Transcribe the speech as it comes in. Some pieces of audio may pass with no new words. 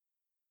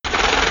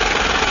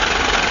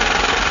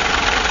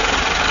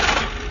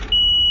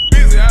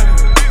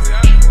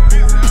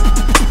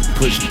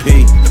Push a P.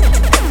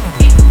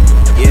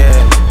 Yeah,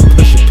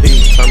 push a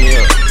P. Turn me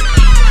up.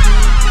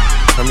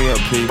 Turn me up,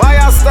 P.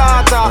 FYAH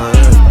STATAH.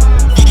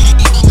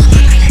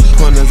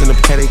 Pointers in the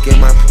paddock, get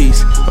my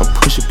piece. I'm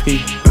push a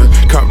P.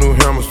 Cop new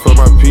hammers for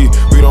my P.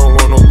 We don't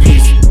want no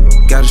peace.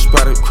 Got a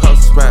spot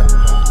across the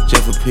spot,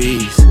 just for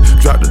peace.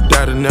 Drop the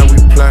data, now we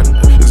plotting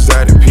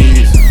exotic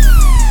peas.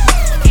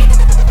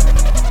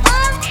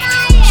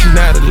 She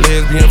not a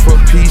lesbian for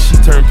peace, she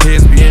turned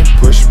lesbian.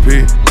 Push a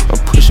P. I'm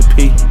push a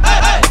P.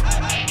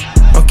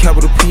 I'm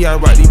capital P, I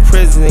write these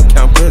presidents,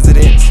 count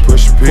presidents.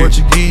 Push a P.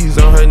 Portuguese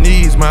on her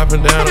knees,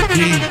 mopping down a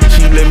P.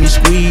 She let me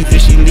squeeze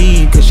and she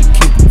leave, cause she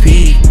keep a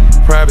P.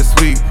 Private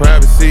suite,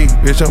 privacy,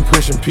 bitch, I'm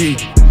pushing P.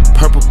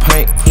 Purple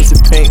paint, pussy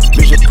pink,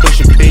 bitch, I'm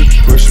push a P.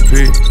 Push a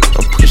P.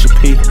 I'm push a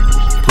P.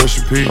 Push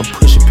a P. I'm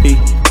push a P.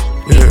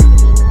 Yeah.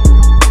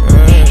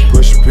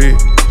 Push a P.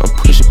 I'm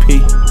push a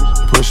P.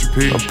 Push a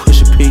P. I'm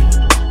push a P.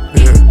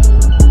 Yeah.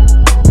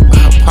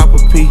 I pop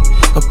a P,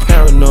 I'm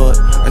paranoid.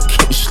 I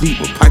can't sleep,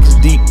 my pockets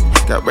deep.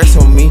 Got rest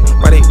on me,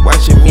 why they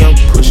watching me? I'm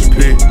push a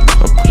P.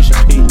 I'm push a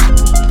P.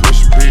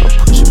 Push a P. I'm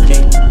push a P.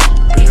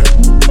 Yeah.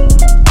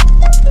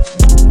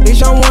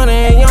 Bitch, I'm one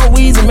and young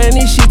Weezy, man,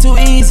 this shit too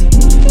easy.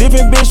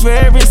 Different bitch for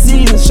every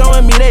season,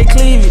 showing me they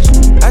cleavage.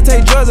 I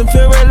take drugs and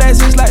feel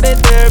relaxed, it's like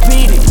that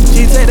therapeutic.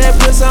 She take that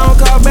pussy on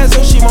call back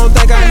so she won't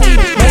think I need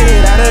it.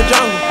 Made it out of the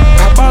jungle,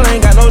 my ball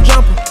ain't got no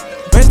jumper.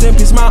 Rest in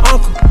peace, my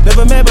uncle,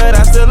 never met but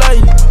I still love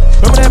you.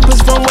 Remember that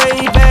pussy from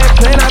way back,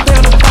 playing out there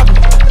on the popper.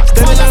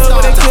 Stepping up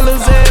where the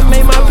killers at,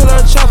 made my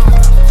pillow a chopper.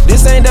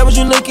 This ain't that what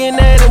you looking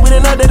at, and we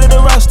done updated the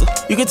roster.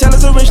 You can tell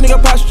it's a rich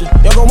nigga posture.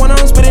 Y'all go one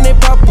on spitting it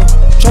popper.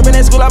 Trapping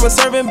at school, I was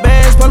serving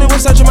bags, probably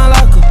was searching my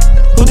locker.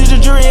 Who did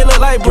your jury? It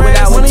look like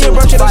brass. One of your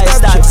brunch at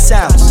the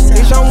stop shit.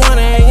 Bitch, I'm one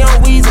and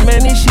young Weezy,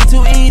 man, this shit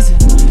too easy.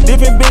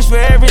 Different bitch for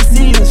every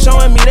season,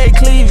 showing me they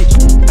cleavage.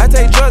 I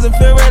take drugs and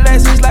feel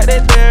relaxed, it's like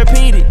that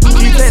therapeutic.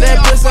 She take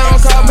that pussy on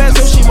call back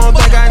so she won't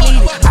think I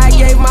need it. I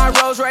gave my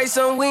Rolls Royce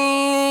some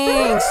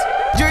wings.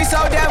 Jury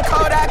so damn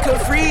cold I could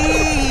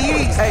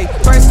freeze. Hey,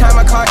 first time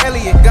I called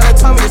Elliot, Gunna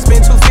told me to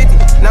spend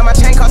 $250. Now my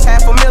chain costs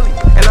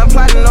 $500,000, and I'm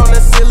plotting on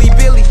a silly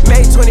Billy.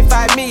 Made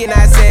 $25 million,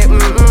 I said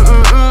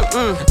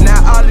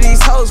Now all of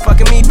these hoes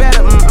fucking me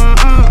better,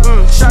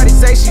 Shorty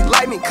say she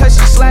like me cause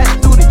she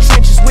sliding through the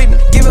trenches with me.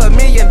 Give her $1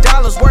 million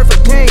worth of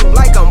game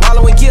like I'm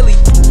wallowing Gilly.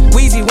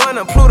 Weezy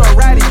wanna Pluto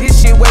ride it,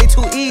 this shit way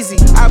too easy.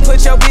 I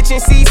put your bitch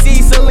in CC,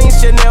 Celine,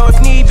 Chanel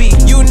if need be.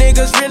 You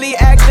niggas really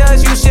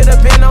actors, you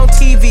should've been on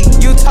TV.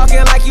 You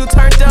talking like you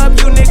turned up,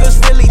 you niggas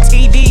really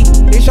TD.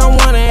 Bitch, I'm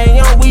one and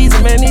young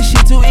Weezy, man, this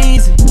shit too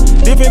easy.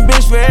 Different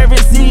bitch for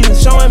every season,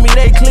 showing me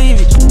they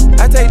cleavage.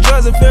 I take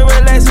drugs and feel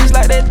relaxed, it's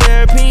like that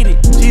therapeutic.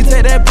 She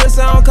take that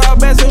pussy on call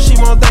back so she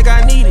won't think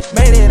I need it.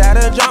 Made it out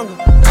of the jungle,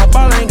 my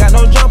ball ain't got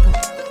no jumper.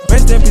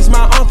 Rest in peace,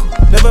 my uncle,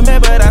 never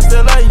met but I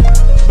still love you.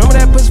 Remember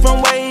that pussy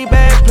from way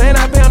back, playing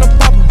out there on the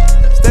popper.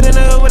 Steady in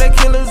the hood where the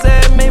killers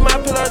at, made my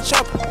pillow a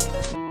chopper.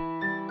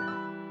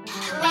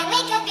 When we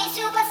could be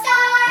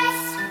superstars,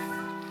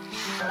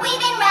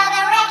 we've been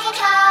rather wrecking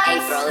cars. Hey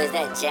bro, is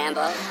that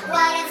Jambo?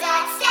 What is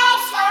at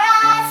stake for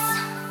us?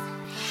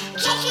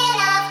 Kicking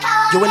up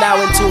all You are now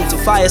in tune to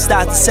FYAH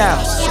STATAH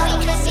Sounds. Yeah,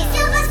 we could be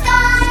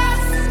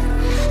superstars,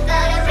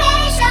 but I'm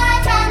pretty sure our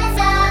time is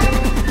up.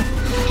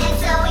 And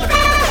so we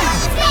better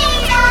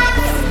speak up.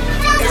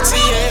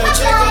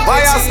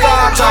 FYAH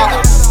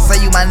STATAH. Say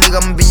you my nigga,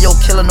 I'ma be your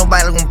killer.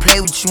 Nobody gon' play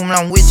with you when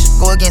I'm with you.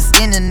 Go against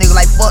any nigga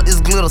like fuck this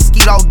glitter.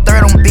 Skeet all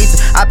dirt on bitches.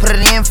 I put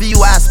it in for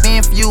you, I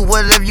spin for you.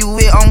 Whatever you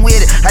with, I'm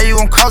with it. How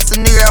you gon' cross the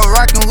nigga that was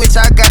rockin' with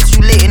you? I got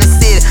you lit in the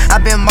city. I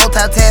been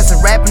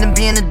multitasking, rapping and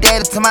being a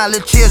daddy to my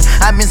little children.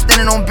 I been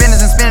spending on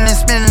business and spending and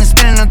spending and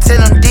spending until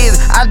I'm dizzy.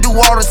 I do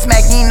all the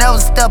smack, you ain't never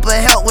step or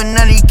help with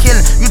none of you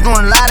killing. You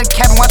doing a lot of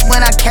capping, watch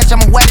when I catch,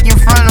 I'ma whack you in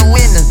front of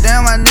witness.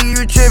 Damn, my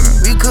nigga, you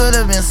trippin'. We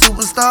could've been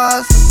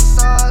superstars.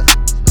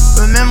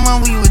 Remember when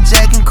we were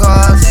jacking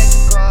cars?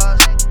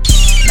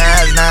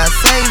 Now it's not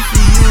safe for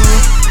you.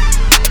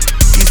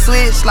 You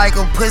switch like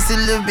a pussy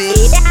little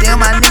bitch. Damn,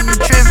 my nigga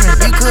trippin'.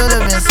 We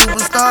could've been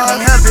superstars.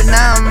 Can't help it,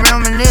 now I'm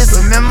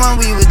reminiscing. Remember when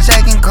we were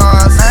jacking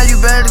cars? Now you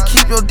better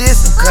keep your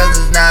distance, cause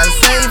it's not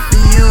safe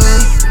for you.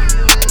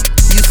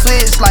 You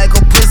switch like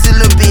a pussy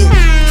little bitch.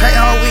 Track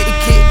hard with the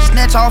kick,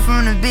 snatch off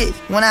from the bitch.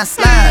 When I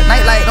slide,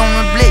 nightlight on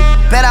the blick.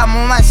 Bet I'm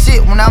on my shit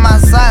when I'm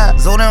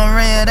outside. So them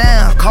ran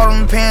down, caught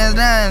them pants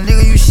down.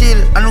 Nigga, you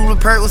shitted. I knew the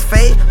perk was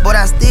fake, but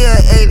I still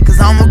ate it, cause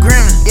I'm a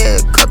gremlin. Yeah,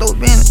 cut those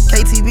bins,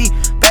 KTV,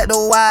 back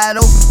door wide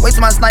open. Wait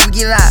till my sniper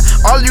get out.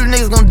 All you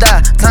niggas gon'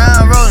 die.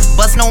 Time rolling,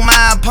 bustin' on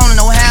my opponent,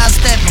 no how I'm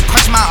steppin'.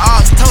 Crush my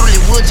arms, totally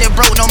wood jet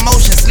broke, no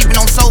motion. Sleeping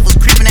on sofas,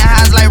 creeping in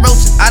highs like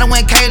roaches. I done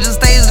went cage and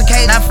stage to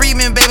cage. Now free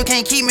me, baby,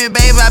 can't keep me,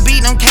 baby. I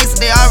beat them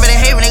cases, they already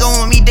hate me. They gon'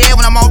 want me dead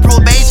when I'm on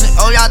probation.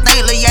 Oh, y'all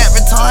think Lil Yak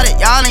retarded?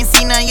 Y'all ain't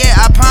seen nothing yet,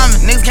 I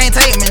promise. Niggas can't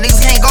take me, niggas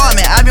can't guard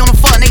me. I be on the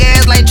fuck nigga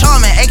ass like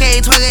Charmin,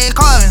 aka 28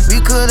 Carvin. We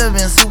could've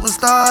been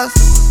superstars.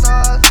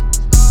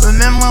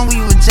 Remember when we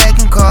were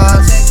jacking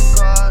cars?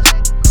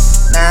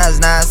 Now it's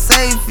not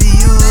safe for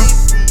you.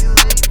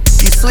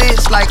 You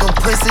switch like a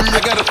pussy. I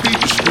gotta feed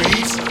the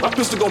streets. My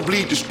pistol gon'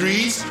 bleed the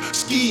streets.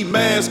 Ski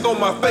mask on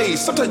my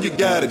face. Sometimes you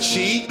gotta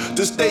cheat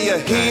to stay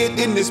ahead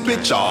in this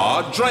bitch.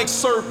 Drink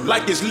surf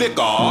like it's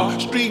liquor.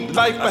 Street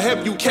life I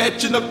have you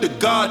catching up to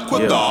God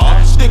quicker.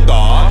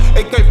 Sticker,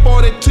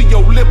 AK-40 to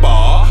your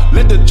lipper.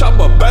 Let the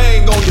chopper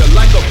bang on you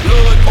like a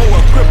blood or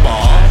a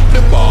cripper.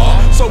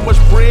 Flipper, so much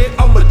bread,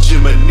 I'm a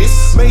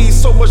gymnast. Made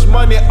so much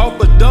money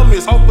off of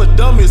dummies,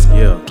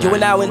 You are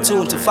now in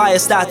tune to FYAH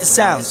STATAH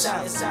Sounds.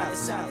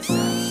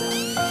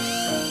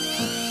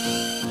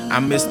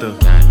 I'm Mr.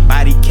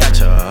 Body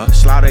Catcher,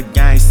 Slaughter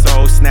Gang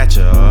Soul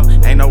Snatcher.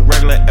 Ain't no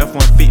regular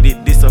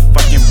F-150, this a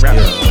fucking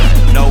rapper.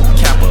 No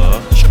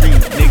capper,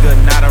 street nigga,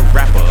 not a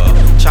rapper.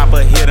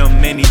 Chopper hit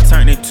him and he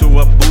turned into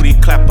a booty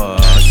clapper.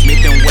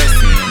 Smith &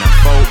 Wesson, a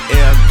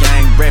 4L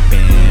gang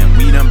reppin'.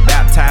 We done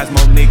baptized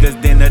more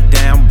niggas than a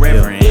damn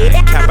reverend.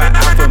 Kappa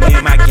Alpha, me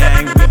and my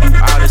gang, we do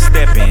all the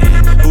steppin'.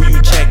 Who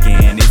you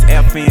checkin'? It's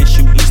FN,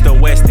 shoot east or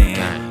west end.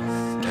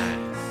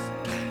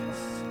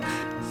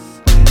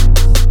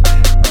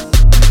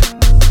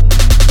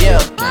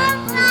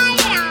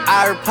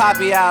 I heard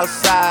Poppy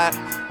outside,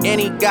 and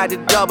he got the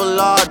double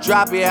R,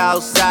 drop it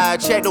outside.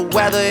 Check the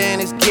weather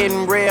and it's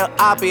getting real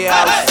oppy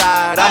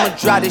outside. I'ma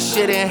drop this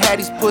shit and have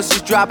these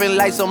pussies dropping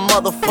like some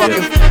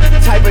motherfucking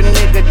type of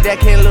nigga that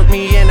can't look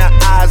me in the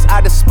eyes. I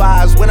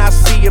despise when I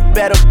see you,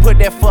 better put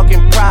that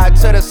fucking pride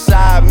to the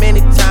side. Many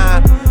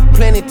times,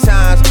 plenty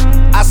times,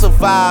 I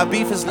survive.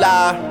 Beef is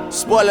live.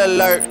 Spoiler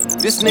alert,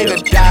 this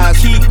nigga dies.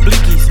 Keep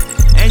blickies,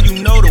 and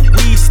you know the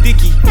weed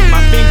sticky.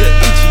 My finger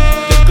itchy.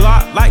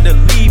 Glock like to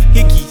leave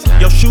hickeys.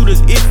 Your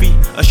shooter's iffy.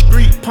 A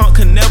street punk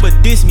can never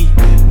diss me.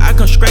 I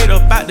come straight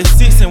up out the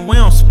six and we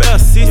don't spell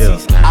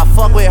sissies. I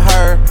fuck with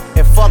her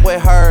and fuck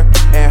with her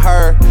and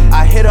her.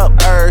 I hit up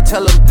her,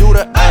 tell him do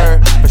the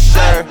for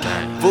sure.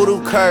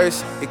 Voodoo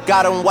curse, it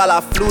got him while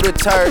I flew the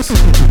Turks.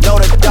 Know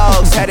the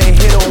dogs had to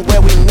hit him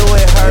where we knew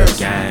it hurts.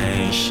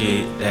 Gang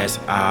shit, that's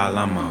all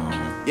I'm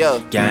on.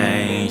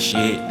 Gang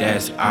shit,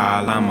 that's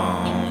all I'm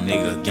on.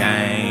 Nigga,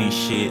 gang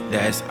shit,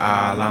 that's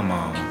all I'm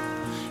on.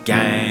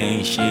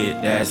 Gang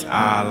shit, that's all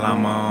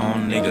I'm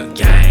on. Nigga,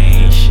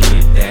 gang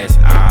shit, that's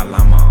all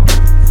I'm on.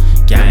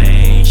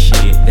 Gang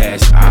shit,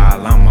 that's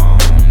all I'm on.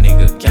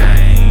 Nigga,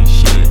 gang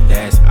shit,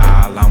 that's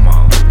all I'm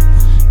on.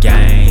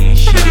 Gang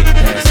shit,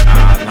 that's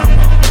all I'm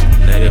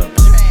on. Let it.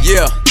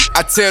 Yeah,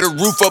 I tear the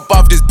roof up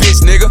off this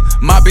bitch, nigga.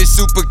 My bitch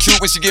super cute,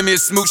 when she give me a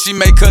smooch, she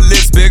make her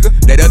lips bigger.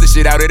 That other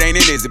shit out, it ain't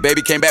in it. The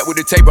baby came back with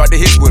the tape, brought the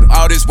hits with him.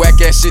 All this whack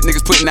ass shit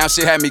niggas putting out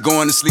shit had me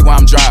going to sleep while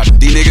I'm driving.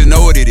 These niggas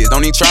know what it is,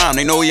 don't even try him.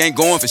 They know he ain't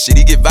going for shit,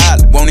 he get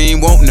violent. Won't even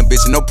wantin' a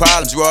bitch, and no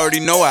problems. You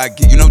already know how I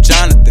get, you know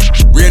Jonathan.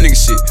 Real nigga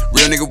shit,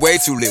 real nigga way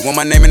too lit. Want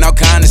my name and all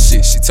kind of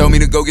shit. She told me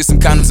to go get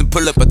some condoms and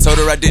pull up. I told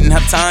her I didn't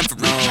have time for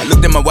it. I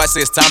looked at my watch,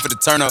 said it's time for the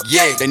turn up.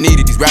 Yeah, they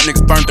needed these rap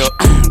niggas burned up.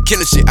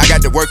 Killing shit, I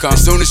got to work on.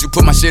 As soon as you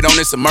put my shit on,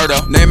 it's a murder.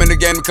 Name in the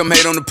game to come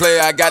hate on the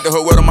player. I got the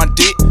whole world on my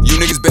dick. You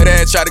niggas better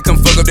ass try to come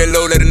fuck up that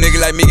low. Let a nigga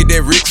like me get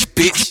that rich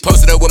bitch.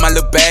 Posted up with my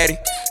little baddie.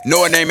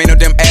 Know her name ain't no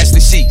damn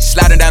Ashley. She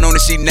sliding down on the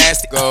sheet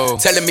nasty.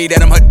 Telling me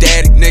that I'm her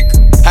daddy, nigga.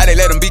 How they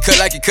let him be cut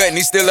like he cut and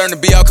he still learn to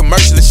be all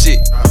commercial and shit.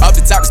 Off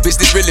the top, bitch,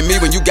 this really me.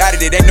 When you got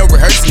it, it ain't no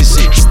rehearsal and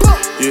shit.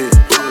 Yeah,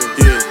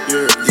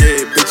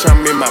 bitch,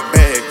 I'm in my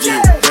bag.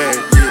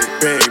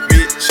 Bag,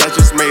 bitch, I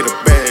just made a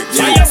bag.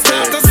 Bag,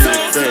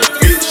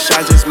 bitch,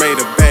 I just made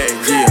a bag.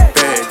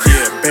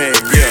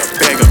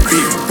 Bag of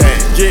big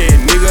bag. Yeah,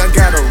 nigga, I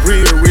got a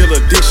real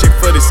addiction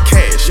for this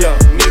cash.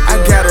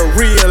 I got a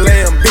real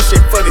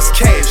ambition for this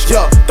cash.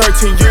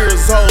 13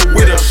 years old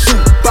with a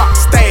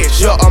shoebox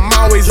stash. I'm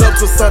always up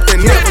to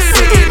something, never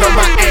sitting on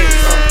my ass.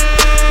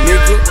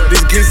 Nigga,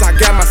 this giz I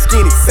got my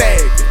skinny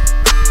sagging.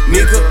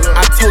 Nigga,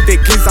 I told that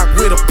Gizak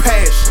with a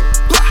passion.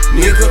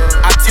 Nigga,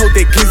 I told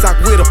that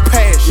Gizak with a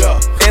passion.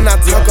 And I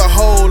talk a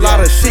whole lot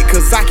of shit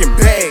cause I can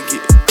bag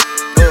it.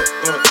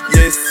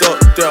 Yes, up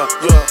there.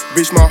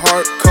 Bitch, my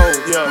heart cold.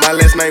 My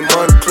last name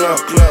Moncler.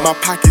 My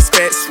pockets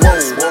fat, swole.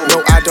 No,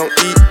 I don't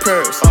eat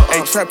pearls.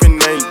 Ain't trapping,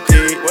 ain't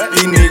dead.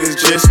 These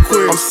niggas just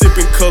queer. I'm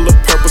sipping color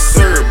purple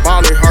syrup.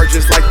 Ballin' hard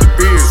just like the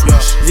beard.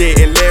 Yeah,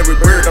 and Larry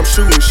Bird, I'm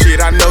shooting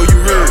shit. I know you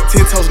heard.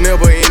 10 toes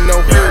never in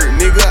no hurt.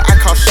 Nigga, I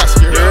call shots,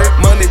 you heard.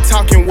 Money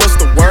talking, what's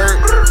the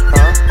word?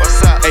 What's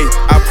up? Hey,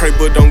 I pray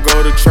but don't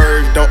go to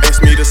church. Don't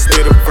ask me to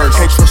spit a verse.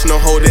 Can't trust no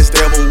hoe, that's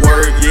devil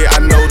word. Yeah, I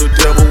know the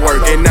devil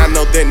work. And I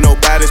know that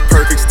nobody's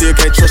perfect. Still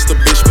can't trust a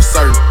bitch for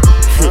certain.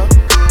 Who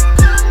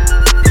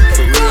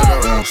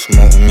won't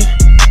smoke with me?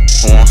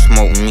 Who won't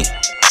smoke with me?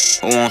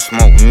 Who won't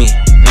smoke with me?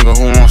 Nigga,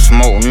 who won't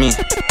smoke with me?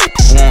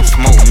 Who won't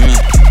smoke with me?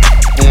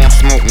 Who won't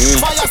smoke with me?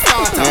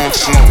 Who won't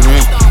smoke with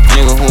me?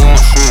 Nigga, who won't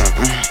smoke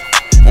with me?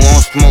 Who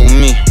won't smoke with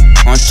me?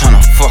 I'm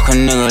tryna fuck a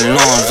nigga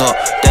lungs up.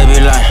 They be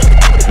like,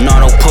 no,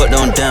 don't put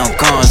them damn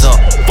guns up.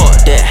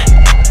 Fuck that.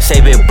 Say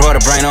big brother,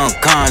 bring them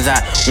guns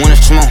out. When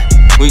it's smoke,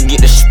 we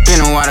get the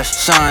spinning while the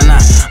sun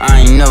out.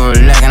 I ain't never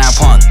lacking, I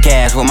pump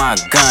gas with my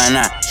gun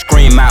out.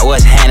 scream out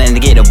what's happening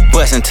to get the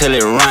bus until it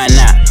run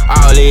out.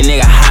 All these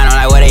niggas hiding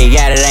like what they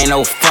got, it ain't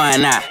no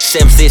fun out.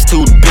 7'6"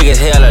 too big as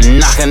hell to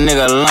knock a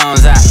nigga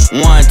lungs out.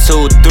 1,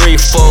 2, 3,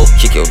 4,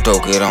 kick your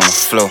dope, get on the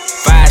floor.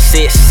 5,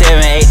 6,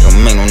 7, 8,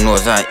 don't make no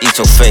noise, I'll eat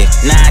your face.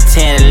 9,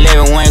 10,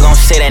 11, we ain't gon'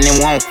 say that, then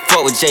we won't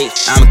fuck with Jake.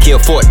 I'ma kill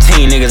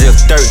 14 niggas if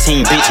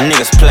 13 bitch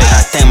niggas play.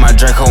 I think my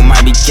Draco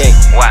might be gay.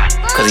 Why?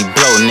 Cause he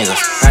blow niggas.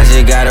 I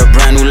just got a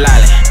brand new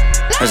lolly.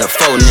 There's a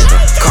faux nigga.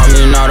 Call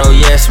me an auto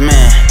yes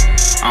man.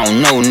 I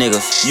don't know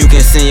niggas. You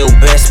can send your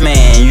best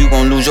man, you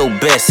gon' lose your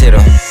best hitter.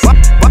 What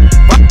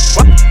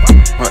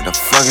the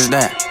fuck is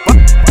that?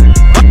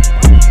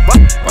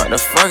 What the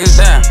fuck is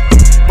that?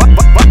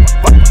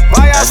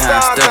 That's how I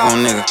step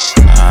on niggas.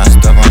 I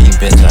step on you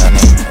bitch ass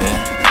niggas,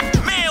 yeah.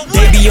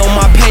 They be on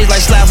my page like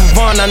Slap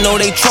Vaughn, I know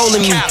they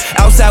trolling me.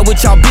 Outside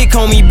with y'all big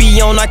homie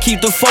be on, I keep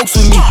the folks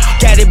with me.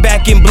 Got it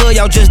back in blood,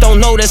 y'all just don't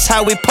know that's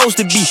how it supposed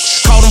to be.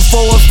 Caught him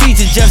for a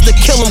feature just to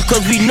kill him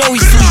cause we know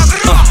he's sweet.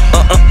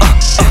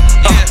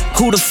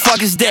 Who the fuck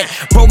is that?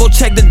 Bro, go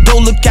check the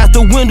door, look out the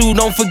window,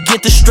 don't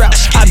forget the strap.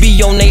 I be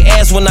on they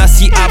ass when I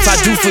see ops, I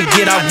do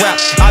forget I rap.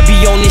 I be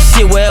on this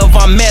shit wherever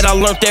I'm at, I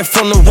learned that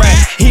from the rap.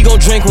 He gon'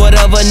 drink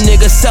whatever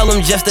nigga sell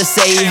him just to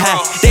say hi.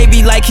 They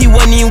be like he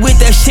wasn't even with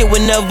that shit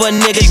whenever a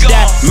nigga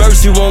die.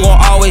 Mercy won't gon'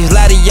 always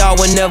lie to y'all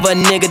whenever a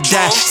nigga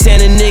die.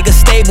 Send a nigga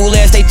stable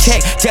as they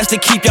check just to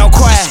keep y'all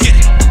quiet.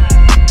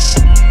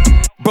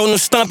 Bro, no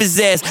stump his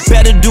ass.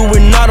 Better do what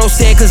Nardo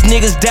said, cause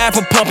niggas die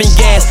from pumping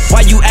gas.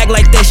 Why you act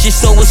like that shit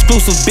so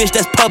exclusive, bitch?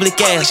 That's public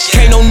ass.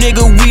 Can't no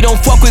nigga we don't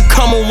fuck with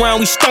come around,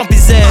 we stump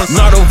his ass.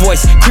 Nardo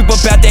voice, creep up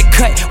out that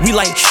cut, we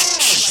like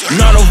shh, shh.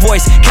 Nardo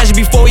voice, catch it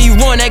before he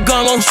run that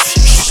gun on shh,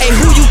 shh. Hey,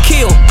 who you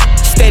kill?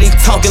 Steady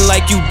talking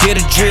like you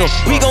did a drill.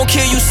 We gon'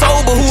 kill you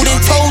sober, who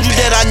done told you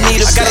that I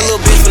need a I got a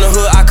little bitch from the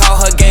hood, I call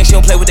her gang, she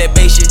don't play with that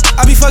bass shit.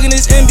 I be fucking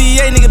this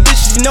NBA nigga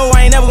bitches, you know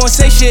I ain't never gonna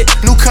say shit.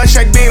 New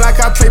contract big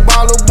like I play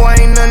ball, little boy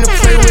ain't nothing to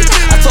play with.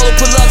 I told her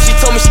pull up, she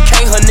told me she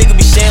can't, her nigga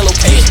be sharing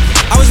location.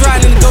 I was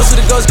riding in the ghost with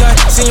a ghost gun,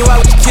 seen you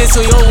out with your kids,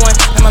 so you're one.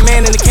 And my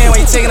man in the can,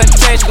 while you taking out the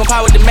trash, you gon'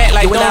 pop with the mat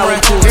like don't run.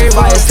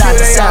 Everybody feel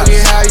they out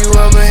here, how you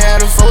ever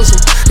had a foursome?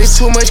 It's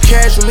too much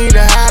cash for me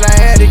to hide, I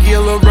had to get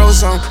a little bro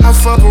some. I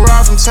fuck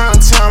around from time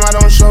to time, I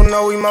don't show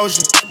no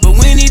emotion. But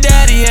when he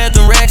died, he had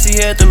them racks, he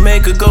had to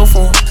make her go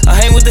for him. I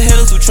hang with the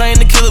hitters who train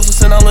the killers who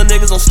send all the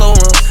niggas on slow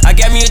run. I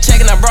got me a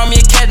check and I brought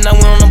me a cat and I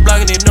went on the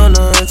block and they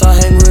donuts.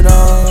 I hang with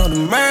all the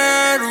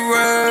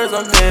murderers,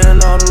 I'm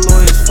paying all the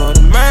lawyers for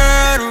the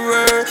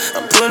murderers.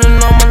 I'm putting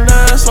all my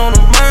last on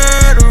the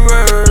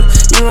murderers.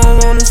 You don't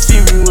wanna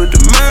see me with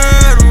the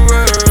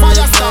murderers.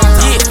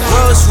 Yeah,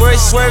 Rolls Royce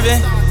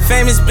swerving,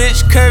 famous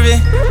bitch curving.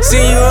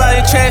 Seen you out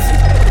in traffic,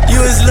 you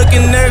was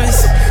looking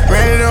nervous.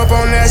 Ran it up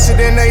on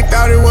accident, they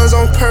thought it was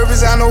on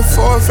purpose. I know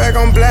for a fact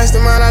I'm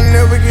blasting mine, I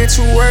never get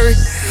too worried.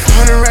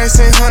 100 racks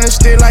and 100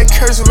 still like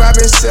cursive, I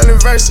been selling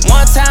verses.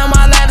 One time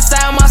I lied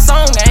inside my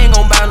song, I ain't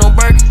gon' buy no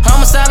Birkin.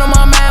 Homicide on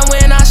my mind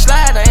when I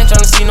slide, I ain't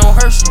tryna see no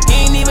Hershey.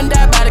 He ain't even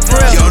die by the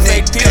grill,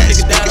 fake pill,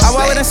 nigga down. I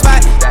walk with a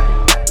spot,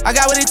 I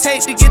got what it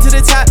takes to get to the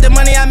top. The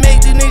money I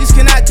make, these niggas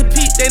cannot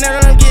compete. They know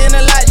that I'm getting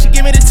a lot, she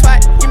give me the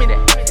twat. Give me that.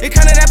 It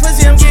come to that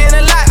pussy, I'm getting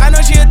a lot. I know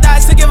she a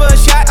thot, so give her a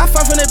shot. I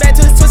fuck from the back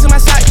to the twist of my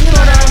sock. You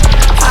know that I'm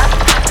hot.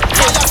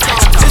 Just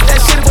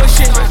that shit about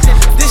shit.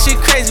 This shit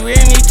crazy, we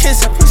ain't need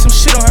kiss. I put some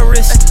shit on her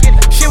wrist.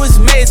 Shit was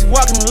amazing,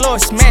 walking the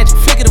Lord, it's magic,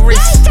 flick of the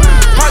wrist.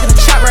 Parking the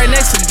chop right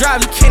next to the drive,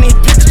 you can't even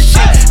pick the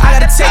shit.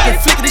 I gotta take it,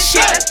 flick of the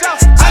shit.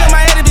 I know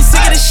my head to be sick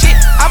of this shit.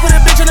 I put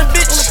a bitch on a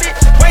bitch.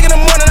 Wake in the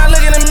morning, I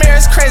look in the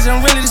mirror, it's crazy, I'm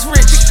really this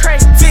rich.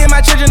 Feeding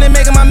my children and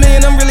making my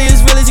million, I'm really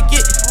as real as it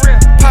get.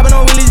 Popping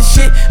on really this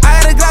shit.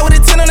 I had a Glock with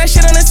a 10 on that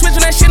shit, on that switch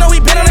on that shit, no, we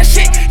been on that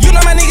shit. You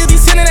know my niggas be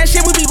sending that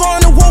shit, we be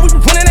going to war, we be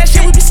winning that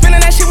shit, we be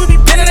spending that shit, we be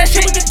bending that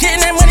shit, we be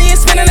getting that money and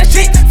spending that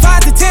shit.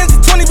 5 to 10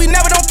 to 20, we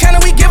never don't count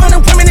it, we giving the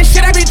women and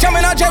shit. I be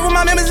jumping out jet with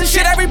my members and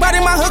shit, everybody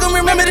in my hood gon'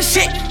 remember the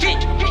shit.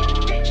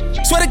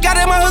 Swear to God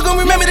that my hood gon'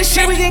 remember the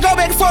shit. We can go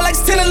back and forth like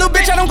it's 10 a little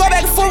bitch, I don't go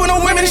back and forth with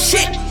no women and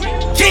shit.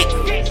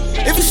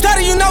 If you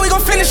started, you know we gon'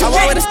 finish it.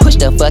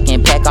 Push the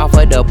fucking pack off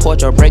of the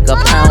porch or break a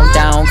pound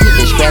down. Keep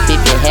the strap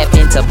if it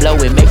happen to blow,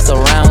 it makes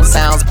surround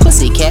sounds.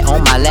 Pussy cat on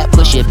my lap,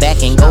 push it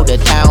back and go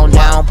to town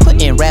down.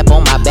 Putting rap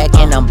on my back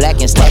and I'm black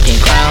and stacking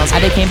crowns.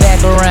 I came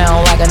back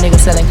around like a nigga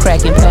selling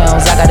crack in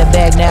pounds. I got a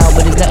bag now,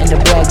 but it's nothing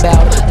to brag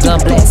about. Gun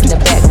blast in the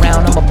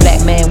background, I'm a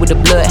black man with the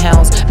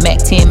bloodhounds.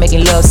 Mac 10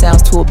 making love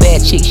sounds to a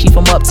bad chick. She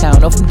from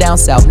uptown, or from down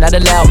south, not a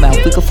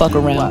loudmouth. We could fuck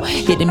around.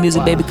 Hit the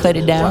music, baby, cut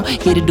it down.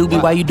 Hit the doobie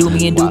while you do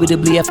me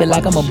indubitably. I feel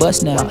like I'm a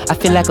bust now. I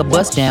feel like a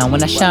bust down.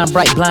 When I shine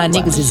bright, blind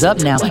niggas is up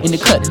now. In the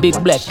cut, big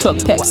black truck,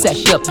 pack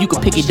sacked up. You can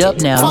pick it up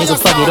now. Nigga,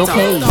 fuck it,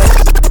 okay.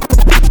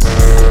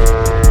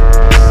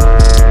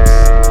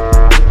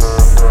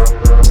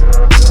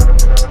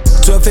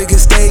 12-figure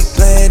estate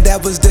plan,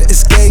 that was the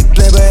escape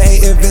plan. But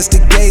ain't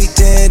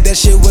investigating, that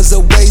shit was a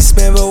waste,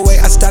 man. But wait,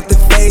 I stopped the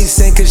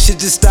facing, cause shit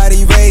just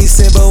started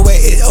racing. But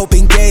wait, it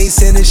opened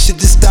gates, and it shit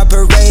just stopped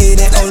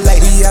parading. Oh,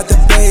 lady out the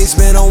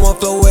basement, on one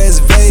floor where it's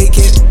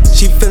vacant.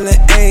 She feeling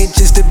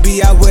anxious to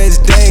be out where it's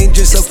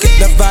dangerous. So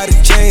get up out the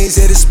chains,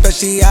 hit a special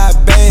especially I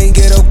bang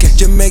it, okay.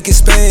 Jamaican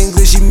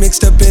Spanglish, she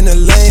mixed up in the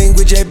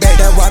language. Hey, back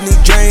that wipe me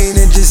drain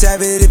and just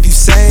have it if you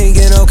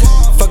singin', okay.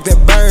 Fuck that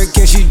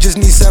Birkin, she just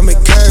need some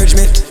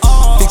encouragement.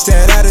 Fix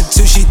that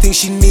attitude, she thinks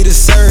she need a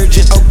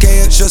surgeon.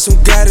 Okay, I show some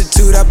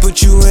gratitude, I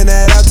put you in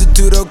that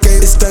altitude, okay.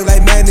 It's stuck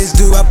like magnets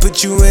do, I put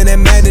you in that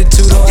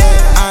magnitude, okay.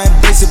 I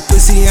embrace a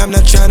pussy, I'm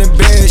not tryna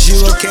embarrass you,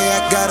 okay.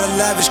 I got a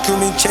lavish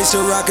crew, me chase a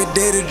rocket,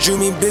 data drew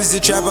me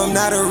busy trap. I'm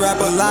not a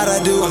rapper, a lot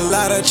I do, a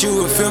lot I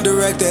chew. A film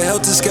director,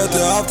 helter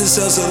skelter, off the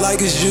salsa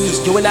like it's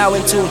juice. You are now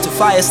in tune to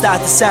FYAH,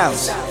 STATAH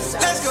sounds.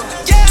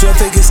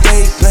 12-figure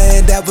escape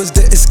plan, that was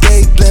the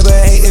escape plan, but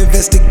ain't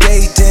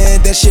investigating.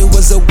 That shit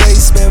was a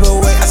waste, man, but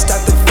wait, I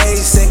stopped the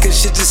facing, cause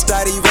shit just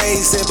started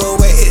racing, but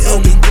wait,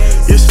 it'll be.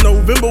 It's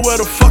November, where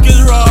the fuck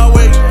is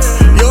Broadway?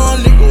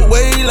 Young nigga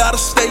way out of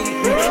state,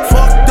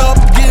 fucked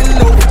up, getting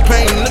over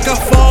pain. Look how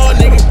far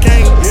a nigga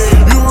came.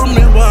 You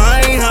remember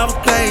I ain't have a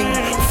thing.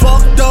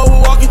 Fucked up,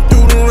 walking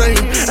through the rain.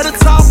 At the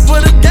top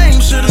of the game,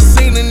 should've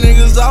seen the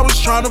niggas I was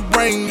trying to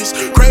bring. It's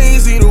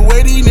crazy the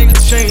way these niggas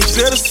change.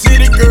 Tell the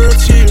city girl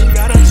chill.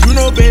 You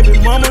know, baby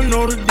mama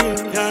know the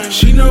deal.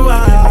 She know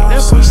I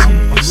that pussy.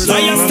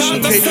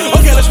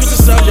 Okay, let's switch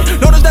the subject.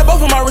 Notice that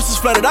both of my wrists is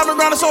flooded. I've been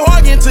grinding so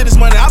hard getting to this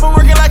money. I've been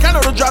working like I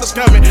know the drop is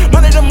coming.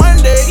 Monday to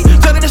Monday,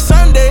 Sunday to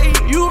Sunday.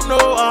 You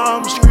know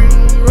I'm street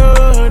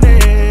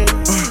running.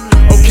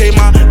 Okay,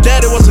 my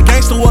daddy was a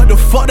gangster. What the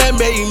fuck that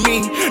made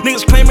me?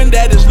 Niggas claiming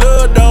that it's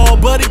love,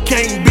 dog, but it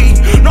can't be.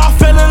 No, I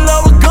fell in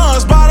love with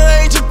guns by the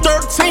age of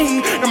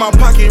 13. And my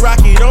pocket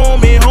rocket on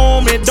me,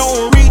 home, it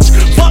don't reach.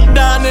 Fuck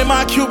down in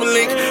my Cuban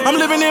link. I'm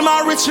living in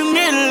my rich and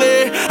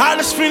Italy. I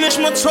just finished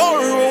my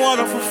tour,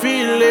 wonderful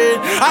feeling.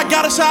 I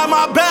got inside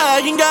my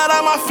bag and got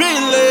out my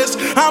feelings.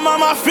 I'm on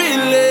my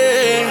feelings.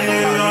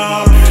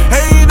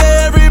 Hey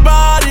there,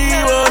 everybody,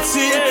 what's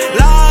it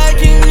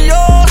like in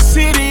your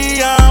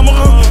city? I'm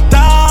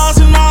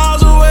 1,000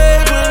 miles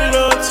away, but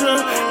look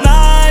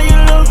tonight, you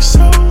look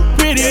so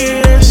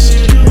pretty.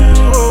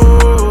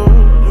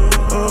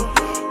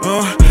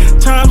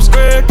 Times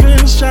Square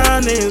couldn't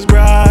shine as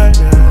bright.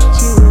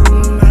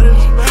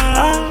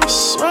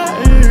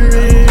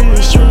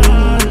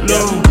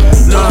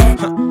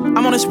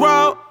 I'm on this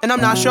road, and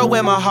I'm not sure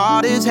where my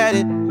heart is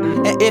headed.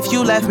 And if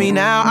you left me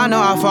now, I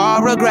know how far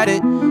I regret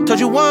it. Told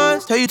you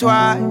once, tell you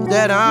twice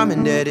that I'm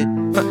indebted.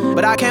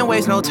 But I can't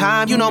waste no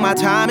time, you know my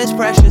time is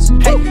precious.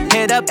 Hey,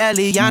 hit up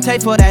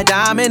Eliante for that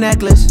diamond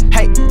necklace.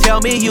 Hey,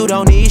 tell me you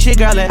don't need shit,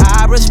 girl, and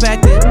I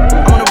respect it.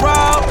 I'm on the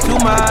road, too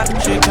much,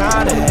 shit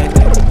kinda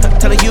hectic.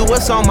 Telling you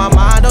what's on my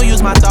mind, don't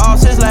use my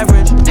thoughts as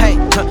leverage. Hey,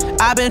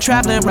 I've been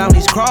traveling around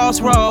these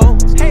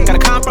crossroads. Gotta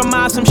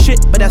compromise some shit,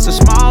 but that's a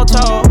small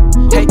toll.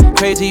 Hey,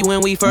 crazy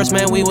when we first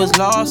met, we was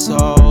lost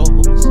souls.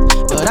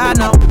 But I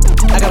know,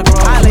 I gotta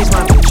grow. I lace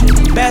my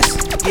bitch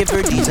best, give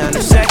her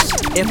designer sex.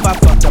 If I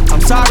fucked up,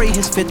 I'm sorry,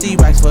 here's 50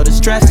 racks for the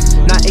stress.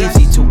 Not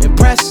easy to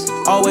impress,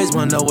 always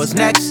wanna know what's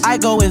next. I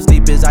go as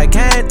deep as I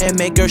can and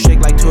make her shake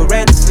like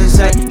Tourette's and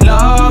say,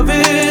 love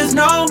is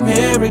no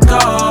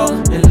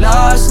miracle, and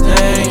lust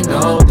ain't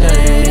no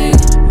thing.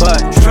 But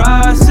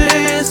trust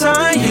is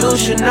something you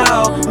should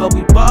know, but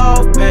we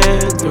both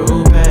been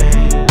through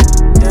pain.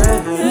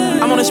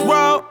 I'm on this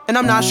road, and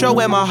I'm not sure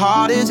where my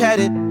heart is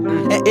headed.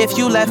 And if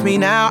you left me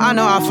now, I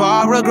know how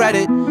far I regret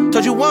it.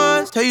 Told you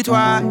once, tell you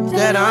twice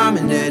that I'm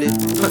indebted.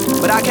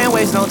 But I can't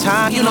waste no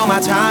time, you know my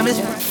time is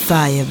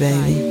FYAH,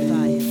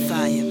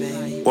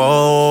 baby.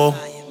 Whoa.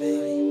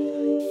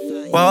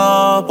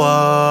 Whoa,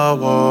 whoa,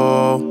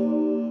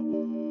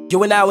 whoa.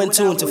 You are now in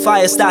tune to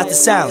FYAH, STATAH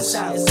sounds.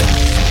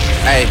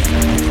 Hey,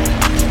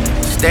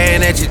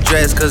 staring at your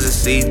dress cause it's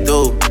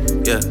see-through.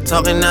 Yeah,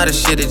 talking all the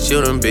shit that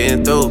you done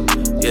been through.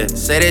 Yeah,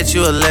 say that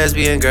you a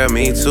lesbian, girl,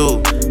 me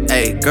too.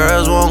 Hey,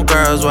 girls want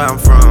girls where I'm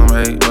from.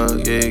 Hey, well,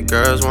 yeah,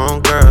 girls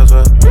want girls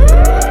where.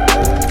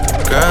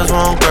 Girls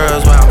want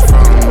girls where I'm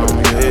from.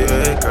 Yeah,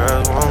 yeah,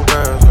 girls want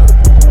girls where.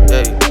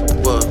 Hey,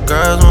 well,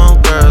 girls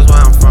want girls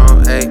where I'm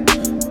from. Hey,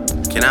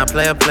 can I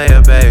play a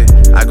player, baby?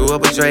 I grew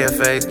up with Drea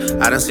face.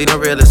 I done seen the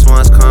realest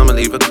ones come and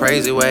leave a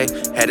crazy way.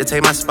 Had to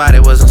take my spot,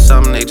 it wasn't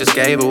something they just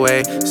gave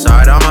away.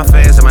 Sorry to all my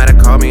fans, they might have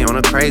called me on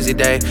a crazy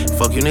day.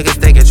 Fuck you niggas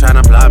thinking,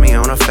 tryna block me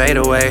on a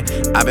fadeaway.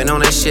 I been on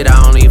that shit,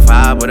 I only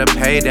vibe with a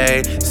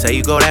payday. Say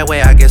you go that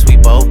way, I guess we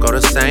both go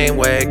the same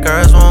way.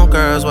 Girls want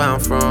girls where I'm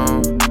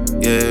from.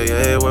 Yeah,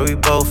 yeah, where we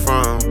both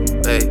from.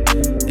 Hey,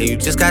 and you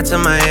just got to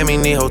Miami,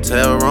 need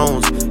hotel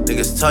rooms.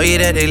 Niggas told you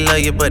that they love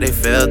you, but they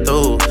fell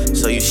through.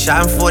 So you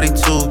shot in 42,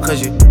 cause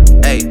you,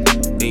 hey.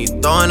 Then you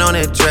throwing on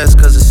that dress,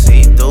 cause it's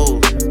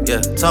see-through.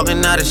 Yeah,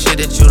 talking all the shit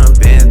that you done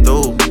been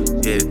through.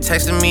 Yeah,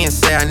 texting me and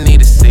say I need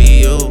to see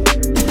you.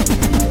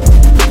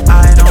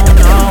 I don't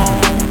know.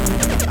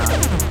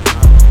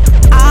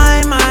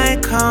 I might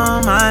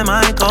come, I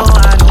might go,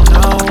 I don't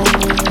know.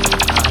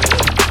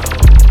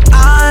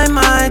 I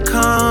might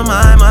come,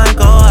 I might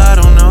go, I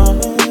don't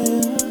know.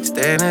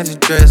 Staring at your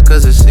dress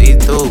cause it's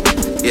see-through.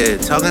 Yeah,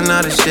 talking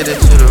all the shit that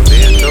you done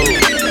been through.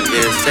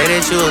 Yeah, say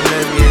that you a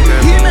lesbian,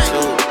 girl, me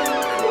too.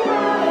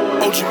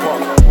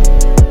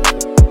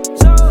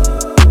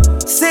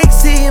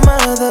 Sexy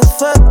motherfucker.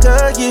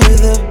 motherfucker, you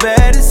the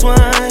baddest one.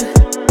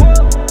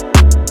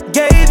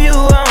 Gave you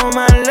all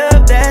my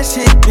love, that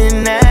shit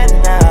been at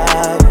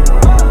now.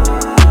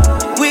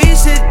 We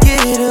should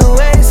get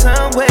away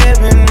somewhere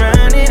and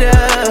run it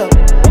up.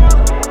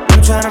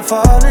 I'm tryna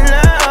fall in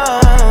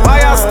love.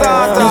 Why y'all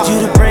start Need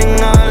you to bring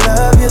all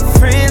of your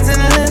friends and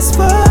let's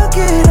fuck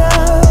it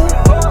up.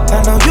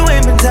 I know you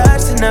ain't been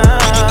touched enough.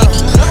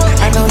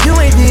 I know you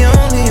ain't the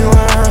only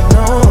one,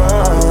 no.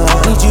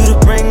 Need you to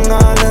bring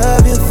all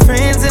of your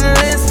friends and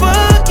let's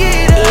fuck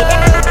it up.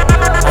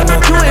 I know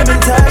you ain't been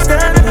touched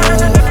enough.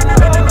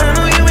 I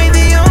know you ain't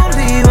the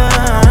only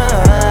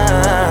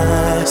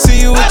one. See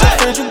you with your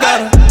friends, you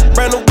got her.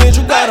 Brand new bitch,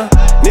 you got her.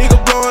 Nigga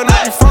blowing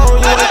up your phone,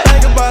 you ain't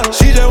think about her.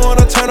 She just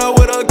wanna turn up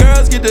with her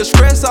girls, get the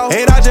stress off.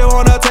 And I just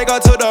wanna take her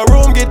to the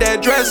room, get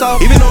that dress off.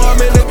 Even though I'm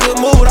in a good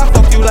mood, I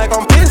fuck you like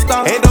I'm pissed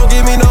off. And don't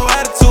give me no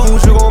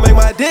attitude, you gon' make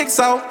my dick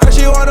soft. Her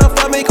she wanna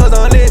fuck me cause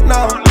I'm lit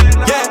now.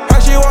 Yeah, her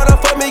she wanna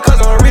fuck me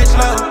cause I'm rich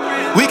now.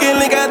 We can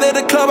link after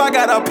the club, I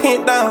got her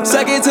pinned down.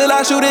 Suck it till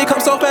I shoot it, come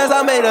so fast,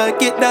 I made her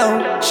get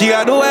down. She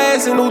got no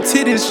ass and no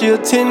titties, she a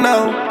 10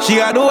 now. She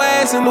got no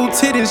ass and no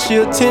titties, she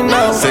a 10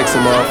 now. Sexy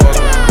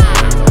motherfucker.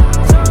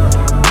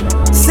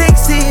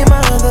 Sexy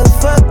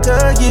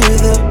motherfucker, you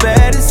the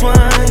baddest one.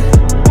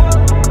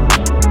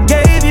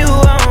 Gave you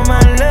all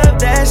my love,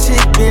 that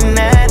shit been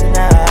at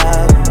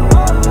now.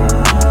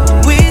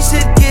 We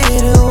should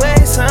get away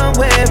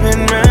somewhere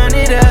and run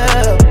it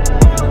up.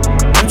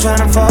 I'm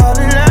tryna fall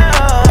in love.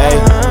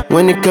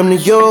 When it come to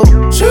you,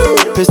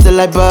 pistol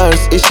like buzz,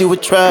 issue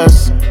with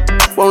trust.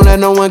 Won't let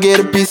no one get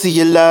a piece of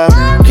your love.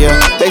 Yeah,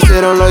 base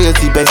it on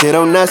loyalty, base it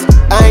on us.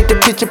 I ain't the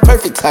picture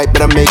perfect type,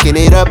 but I'm making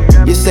it up.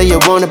 You say you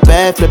want a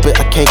bad, flip it,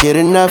 I can't get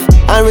enough.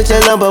 I'm rich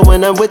alone, but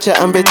when I'm with you,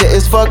 I'm bitter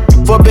as fuck.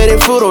 Forbidden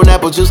fruit on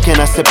apple juice, can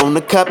I sip on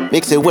the cup?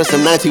 Mix it with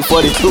some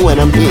 1942 and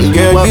I'm hitting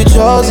you up. Girl, you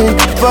chosen,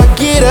 fuck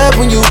it up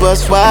when you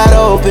bust wide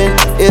open.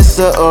 It's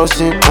the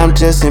ocean, I'm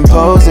just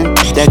imposing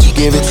that you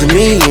give it to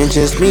me and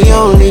just me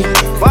only.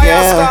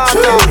 Yeah,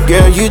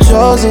 girl, you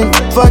chosen,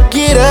 fuck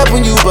it up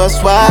when you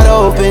bust wide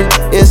open.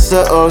 It's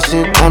the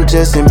ocean, I'm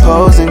just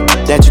imposing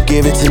that you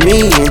give it to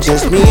me and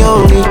just me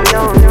only.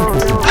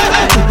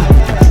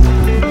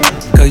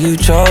 Girl, you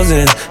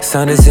chosen,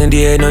 sound is in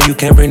the air, no you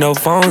can't bring no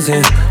phones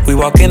in. We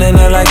walk in and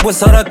they're like,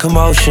 what's all the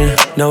commotion?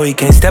 No, he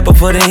can't step a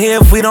foot in here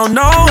if we don't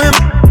know him.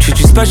 Treat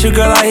you special,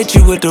 girl, I hit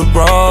you with the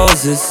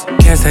roses.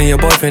 Can't stand your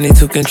boyfriend, he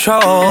too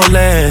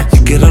controlling.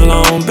 You get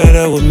along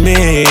better with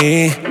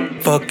me.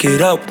 Fuck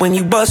it up when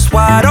you bust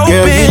wide open.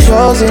 Girl, you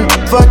chosen,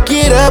 fuck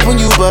it up when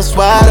you bust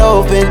wide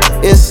open.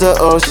 It's the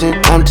ocean,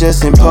 I'm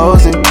just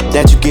imposing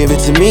that you give it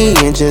to me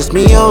and just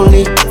me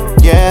only.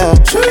 Yeah,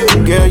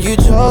 girl, you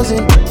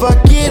chosen, fuck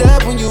it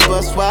up when you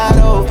bust wide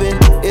open.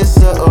 It's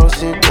the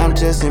ocean, I'm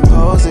just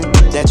imposing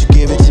that you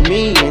give it to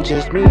me and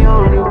just me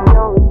only.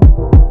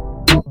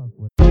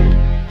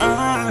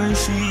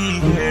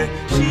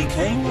 She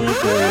came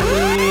with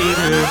her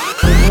leader.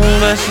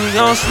 But she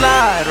gon'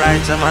 slide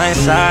right to my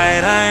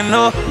side. I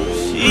know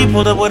she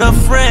pulled up with her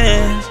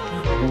friends.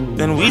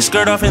 Then we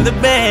skirt off in the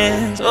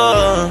Benz.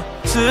 Oh,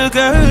 took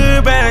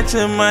her back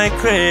to my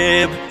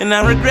crib, and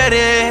I regret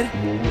it.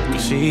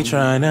 Cause she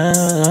tryna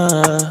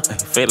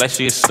feel like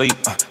she asleep.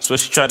 So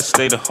she tried to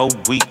stay the whole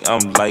week.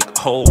 I'm like,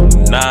 oh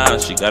nah,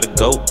 she gotta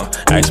go.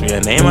 Ask me her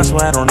name, I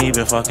swear I don't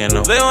even fucking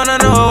know. They wanna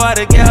know why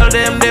the girl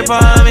them dip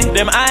on me.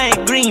 Them I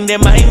ain't green,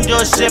 them I ain't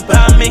just sip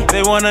on me.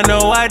 They wanna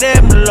know why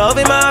them love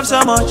him off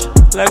so much.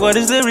 Like what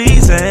is the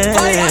reason?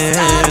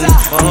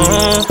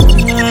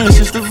 It's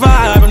just the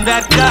vibe, I'm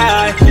that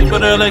guy. She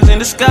put her legs in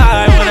the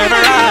sky whenever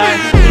I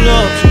pull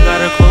up. She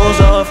got her clothes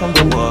off from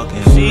the walk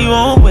and she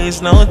won't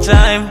waste no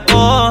time.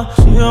 Oh,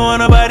 she don't want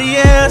nobody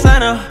else, I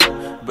know.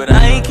 But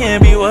I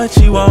can't be what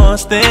she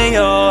wants. They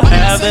all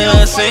have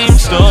the same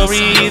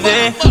story.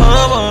 They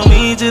all want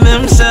me to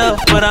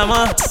themselves, but I'm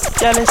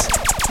jealous.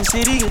 The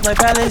city is my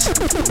palace.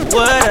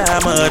 What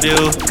I'ma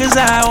do? Cause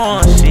I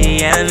want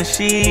she and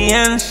she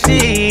and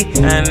she,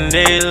 and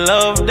they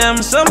love them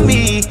some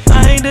me.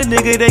 I ain't the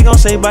nigga they gon'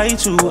 say bye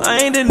to. I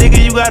ain't the nigga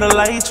you gotta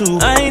lie to.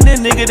 I ain't the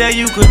nigga that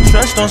you could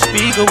trust on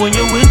speaker when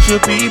you're with your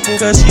people.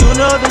 Cause you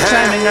know the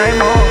timing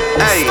I'm on.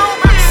 Hey,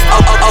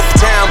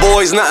 uptown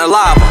boys, nothing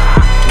lava.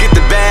 Get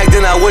the bag,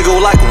 then I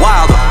wiggle like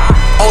Wilder.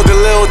 All the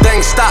little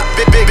things stop,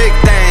 big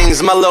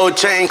things. My little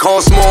chain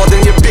costs more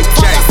than your big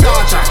chain.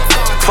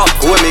 Fuck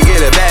with me,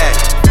 get it bag.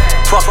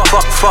 Fuck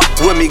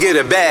with me, get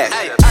it bag.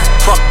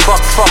 Fuck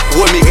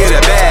with me, get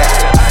it bag.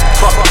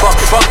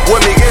 Fuck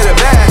with me, get it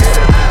bag.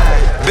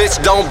 Bitch,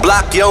 don't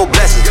block your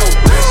blessings.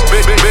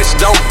 Bitch,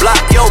 don't block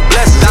your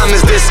blessings.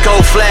 Diamonds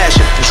disco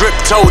flashing, drip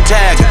toe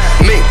tagging,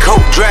 mink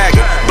coat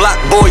dragging, block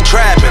boy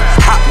trapping,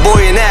 hot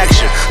boy in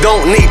action.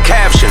 Don't need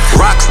caption.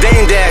 Rocks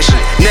dame dashing,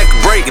 neck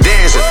break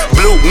dancing,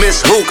 blue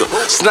miss hookah,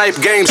 snipe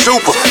game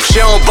super.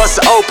 She don't bust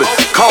it open,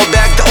 call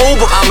back the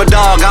Uber. I'm a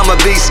dog, I'm a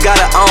beast,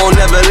 gotta own,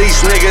 never lease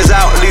niggas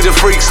out. Lead the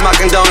freaks,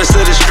 smocking donuts to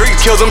the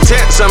streets. Kill them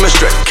tents, I'm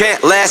straight. Can't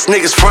last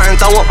niggas frontin',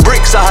 throwin'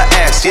 bricks on her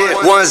ass. Yeah,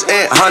 ones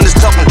and hundreds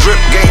talking drip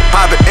game,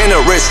 pop it in a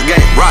wrist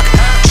game. Rock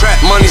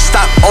trap money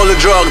stop all the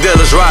drug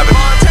dealers robbing.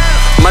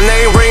 My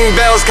name ring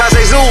bells,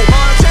 Kase Zoo.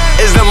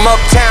 Is them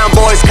uptown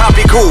boys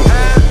copy cool?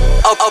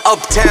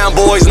 Uptown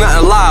boys,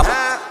 nothing live.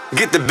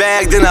 Get the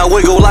bag, then I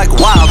wiggle like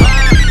wild.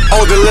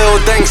 All the little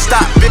things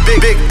stop,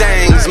 big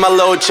things. My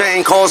little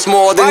chain costs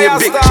more than your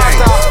big chain.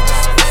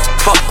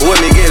 Fuck with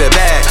me, get a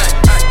bag.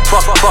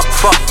 Fuck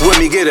with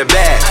me, get a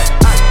bag.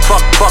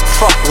 Fuck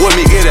with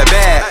me, get a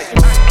bag.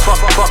 Fuck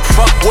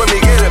with me,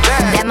 get a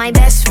bag. That my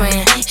best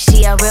friend,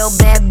 she a real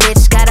bad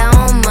bitch, got her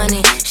own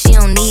money. She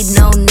don't need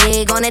no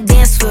nigga on the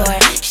dance floor.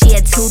 She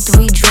had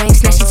 2-3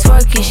 drinks, now she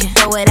twerking. She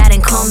throw it out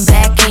and come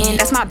back in.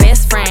 That's my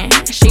best friend,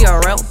 she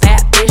a real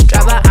bad bitch,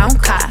 drive her own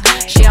car.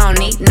 She don't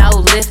need no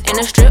lift in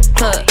a strip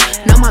club.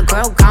 No, my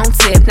girl gon'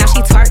 tip, now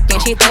she twerking.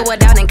 She throw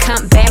it out and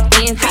come back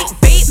in. Beep,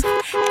 beep.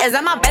 Is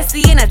that my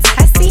bestie in a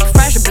tessie?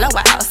 Fresh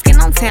blowout,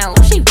 skin on tan,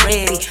 look, she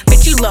ready.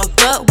 Bitch, you look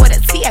good with a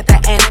T at the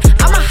end.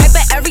 I'm a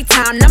hyper every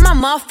time, not my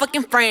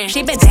motherfucking friend.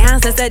 She been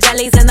down since the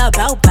jellies and the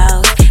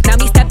bobos. Now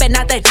me stepping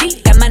out the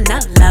Jeep, got my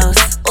nut lows.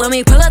 When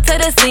we pull up to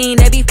the scene,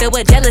 they be filled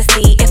with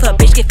jealousy. If a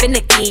bitch get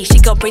finicky, she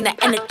gon' bring the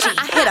energy.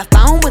 I hit a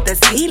phone with a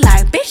T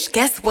like, bitch,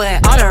 guess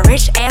what? All the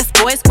rich ass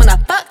boys wanna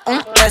fuck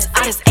on us.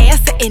 I just ass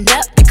sitting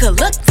up, it could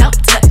look, don't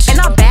touch. And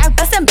I'm back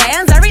bustin'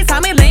 bands every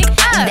time we link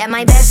up. That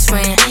my best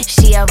friend,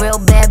 she a real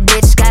bad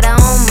bitch, got her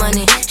own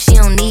money. She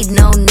don't need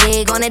no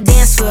nigga on the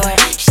dance floor.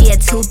 She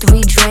had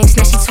 2-3 drinks,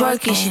 now she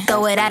twerking. She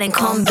throw it out and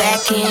come back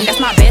in. That's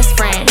my best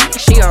friend,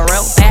 she a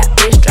real bad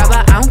bitch, drive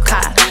her own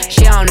car.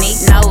 She don't need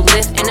no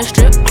lift in a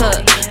strip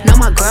club. No,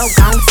 my girl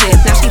gon' tip,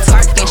 now she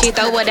twerking. She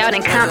throw it out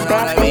and come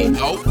back in.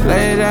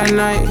 Late at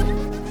night,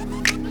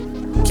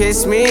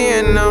 kiss me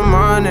in the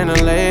morning or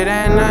late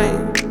at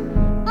night.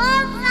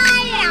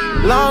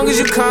 Long as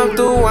you come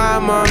through,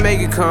 I'ma make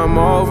it come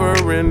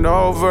over and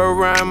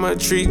over. I'ma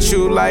treat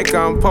you like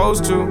I'm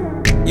supposed to.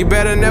 You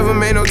better never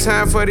make no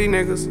time for these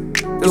niggas.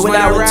 Cause when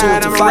I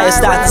ride, I'ma ride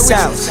with you.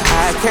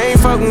 I can't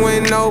fuckin'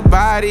 with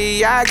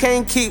nobody. I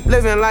can't keep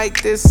living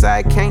like this,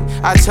 I can't.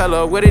 I tell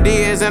her what it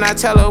is and I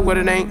tell her what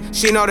it ain't.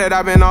 She know that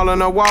I've been all on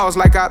the walls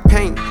like I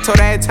paint. Told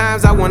her at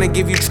times I wanna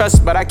give you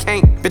trust, but I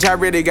can't. Bitch, I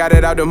really got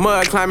it out the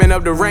mud, climbing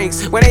up the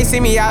ranks. When they see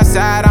me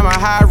outside, I'm a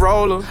high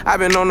roller. I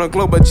been on a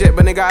global jet,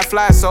 but nigga, I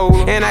fly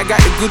solo. And I got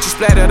the Gucci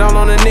splattered all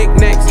on the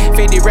knickknacks.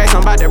 50 racks,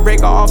 I'm about to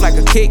break her off like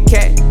a Kit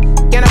Kat.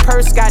 And her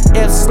purse got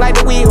F's, like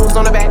the wheels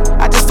on the back.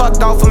 I just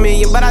fucked off $1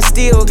 million, but I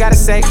still gotta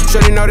say,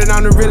 shorty know that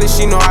I'm the realest,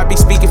 she know I be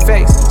speaking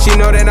facts. She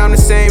know that I'm the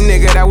same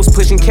nigga that was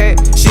pushing cat.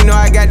 She know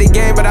I got the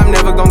game, but I'm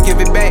never gon' give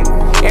it back.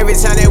 Every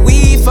time that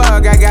we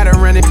fuck, I gotta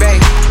run it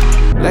back.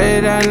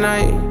 Late at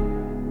night,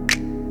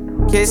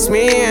 kiss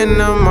me in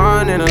the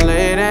morning or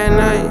late at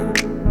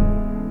night.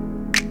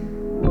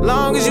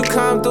 Long as you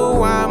come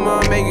through,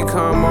 I'ma make it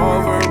come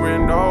over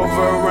and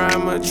over.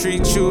 I'ma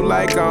treat you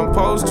like I'm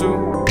supposed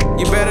to.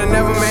 You better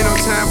never make no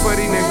time for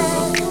these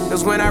niggas.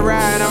 Cause when I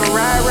ride, I'ma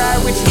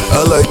ride with you.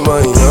 I like my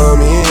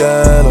yummy and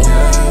yellow.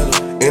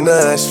 In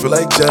the ass feel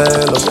like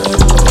jello.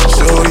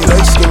 Shorty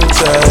like skinny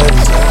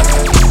tatties.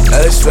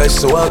 Ass fresh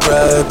so I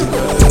grabbed it.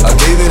 I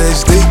gave it a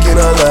stick and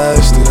I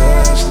lashed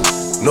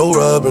it. No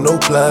rubber, no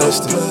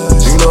plastic.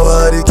 You know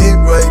how to get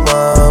right,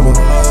 mama.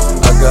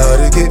 I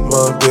gotta get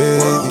my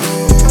baby.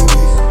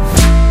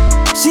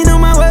 She know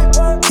my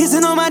work,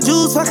 kissing on my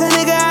juice, fuck a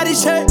nigga out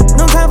his shirt.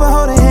 No time for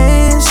holding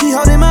hands, she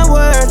holding my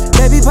word.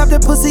 Baby pop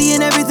that pussy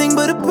and everything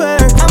but a purr.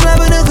 I'm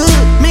loving her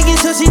good, making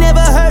sure she never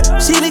hurt.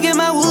 She look at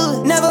my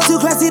wood, never too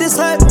classy to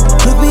slurp.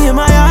 Look me in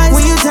my eyes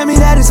when you tell me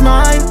that it's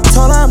mine.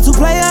 Told her I'm too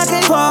play, I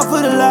can't fall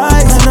for the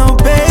lies. I know,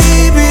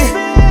 baby,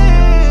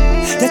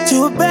 that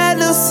you a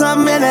bad little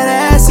something and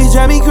that ass, you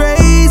drive me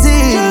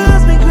crazy.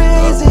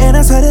 And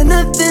I swear that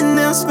nothing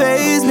else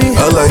fazes me.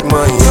 I like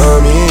my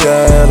yummy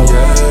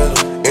yellow.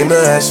 In the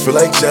ass feel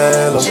like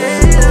jello.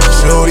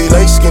 Shorty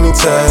like skinny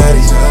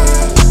tatties.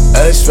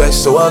 Ass fresh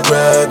so I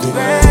grabbed it.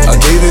 I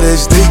gave it a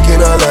stick and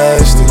I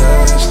lashed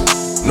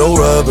it. No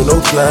rubber, no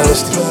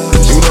plastic.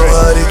 You know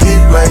how to get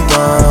right,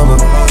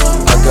 mama.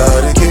 I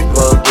gotta get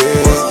my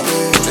baby.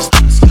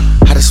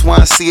 I just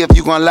wanna see if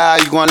you gon' lie,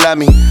 you gon' love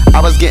me.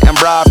 I was getting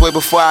bribes way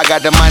before I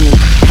got the money.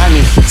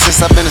 Honey,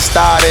 since I've been a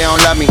star, they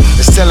don't love me.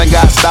 The ceiling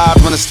got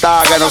stars when the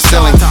star got no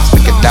ceiling.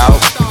 Stick it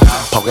out,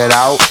 poke it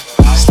out,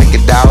 stick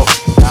it out,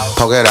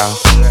 poke it out.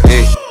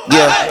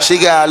 Yeah, she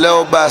got a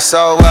little butt,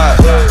 so what?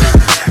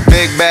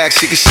 Big bag,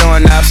 she can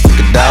showin' up. Stick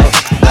it out,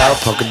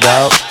 poke it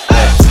out,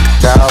 stick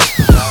it out,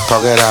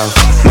 poke it out.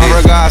 My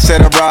regards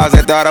to the bras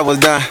that thought I was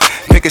done.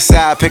 Pick a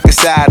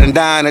side, and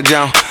die in a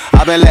jump.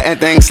 I've been letting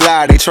things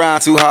slide, they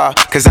trying too hard.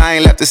 Cause I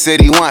ain't left the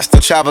city once,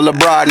 still travel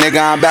abroad. Nigga,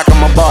 I'm back on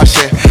my bar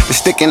shit. The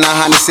stick in the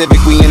Honda Civic,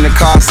 we in the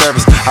car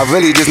service. I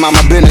really just mind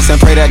my business and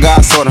pray that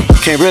God sort them.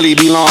 Can't really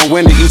be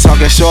long-winded, you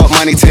talking short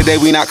money today,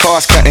 we not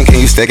cost cutting.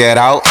 Can you stick it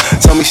out?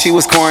 Told me she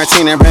was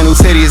quarantining, brand new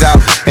titties out.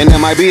 And there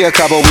might be a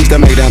couple weeks to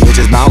make them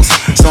bitches bounce.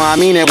 So I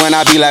mean it when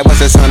I be like, what's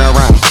the turn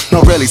around?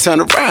 No, really, turn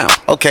around.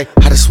 Okay,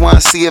 I just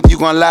wanna see if you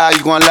gon' lie,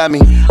 you gon' love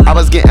me. I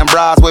was getting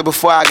bribes way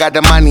before I got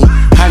the money.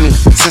 Honey,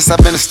 since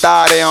I've been a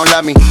star, they don't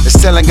love me. The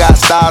ceiling got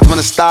stars when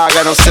the star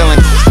got no ceiling.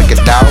 Stick it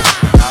out,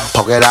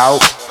 poke it out,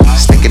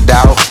 stick Stick it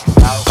out,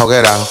 poke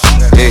it out.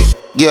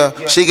 Yeah,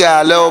 she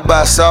got a little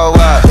butt, so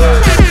what?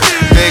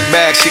 Big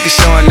bag, she can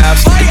showin' up.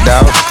 Stick it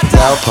out,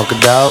 poke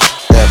it out.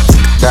 Yeah, stick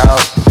it out,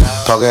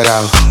 poke it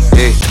out.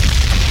 Yeah.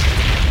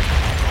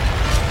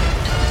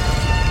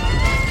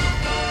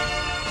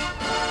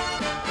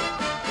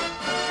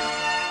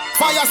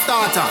 Fire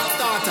starter.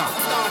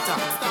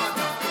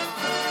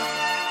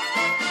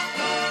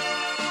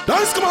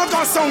 Let's come on,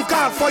 got some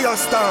called fire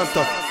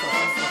starter.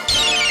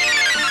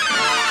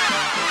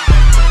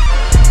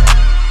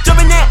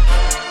 Jumpin' that,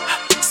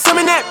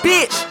 summon that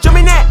bitch.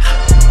 Jumpin' that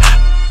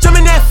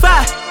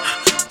fire.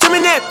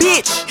 Jumpin' that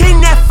bitch,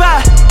 hitting that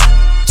fire.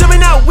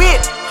 Jumpin' out whip,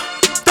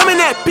 thumbin'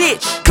 that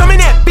bitch. Coming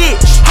that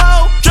bitch,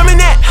 ho. Drumming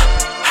that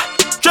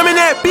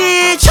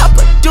bitch.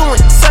 Chopper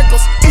doing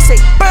circles, it's a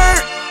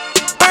bird.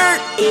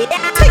 Take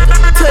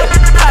him to the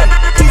potty,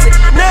 he's a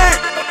nerd.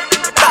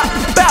 Pop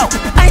bout,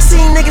 I ain't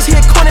seen niggas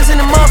hit corners in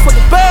the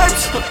motherfucking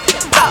burbs.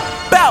 Pop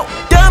bout,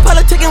 done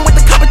politicking with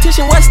the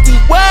competition, what's the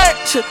word?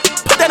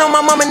 Put that on my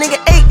mama, nigga,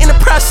 8 in the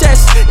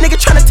process. Nigga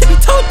tryna tippy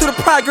toe through the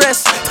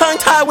progress. Tongue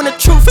tied when the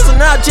truth is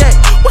an object.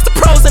 What's the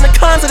pros and the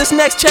cons of this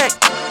next check?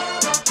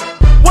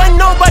 Wasn't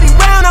nobody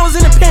round, I was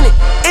independent.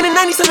 In a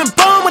 97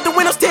 bomb with the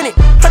windows tinted.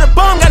 Heard a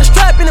bomb got a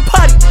strap in the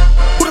potty.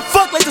 Who the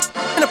fuck like this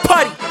in the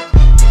party?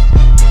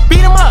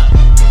 Beat him up,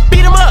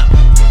 beat him up,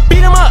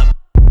 beat him up,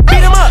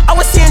 beat him up. I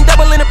was seeing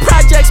double in the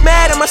projects,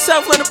 mad at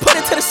myself, learned to put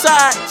it to the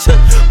side.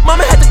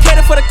 Mama had to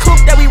cater for the coupe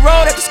that we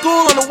rode at the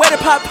school on the way to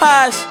pot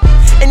pies.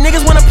 And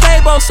niggas wanna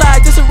play both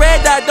sides, this a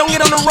red dot, don't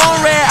get on the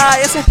wrong red eye.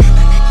 It's a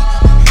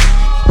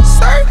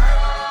sir,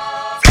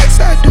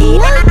 flex I do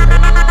work,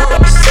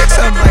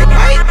 6 of my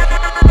mic,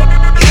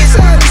 he's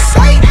out of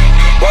sight.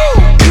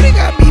 Whoa, you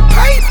got me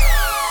pipe,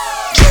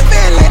 you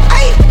man like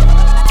Ike,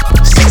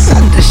 6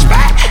 out the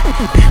spot.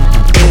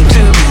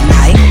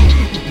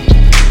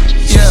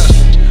 Yeah,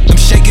 I'm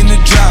shaking the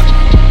drop.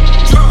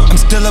 I'm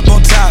still up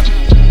on top.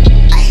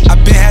 I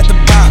been had the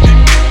bop.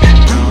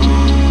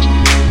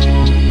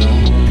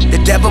 The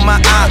devil my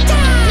op.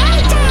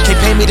 Can't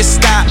pay me to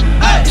stop.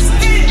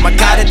 My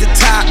God at the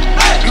top.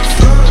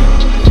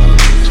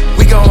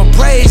 We gon'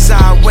 praise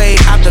our way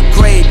out the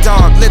grave,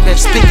 dog. Living,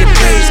 speaking,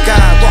 praise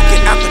God.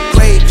 Walking out the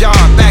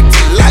graveyard, back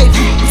to life.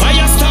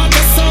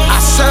 I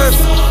serve,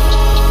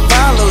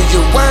 follow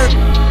your word.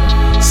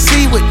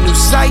 See with new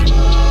sight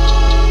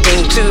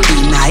into the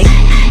night.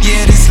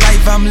 Yeah, this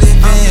life I'm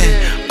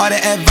living, all the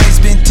advice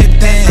been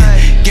tipped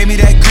in. Gave me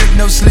that grip,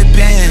 no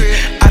slipping.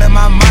 Out of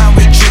my mind,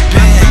 we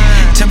tripping.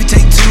 Tell me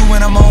take 2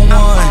 when I'm on 1.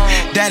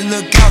 That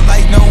look out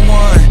like no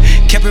one.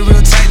 Kept it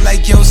real tight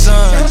like your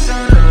son.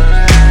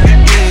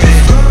 Yeah.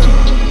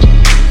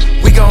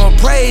 We gon'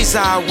 praise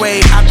our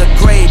way out the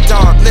grave,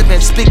 dog. Living,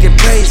 speaking,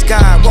 praise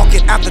God.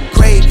 Walking out the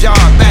graveyard,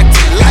 back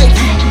to life.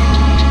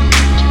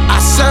 I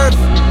serve,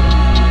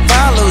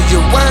 follow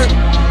your word,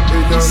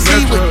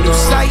 see with new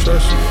sight.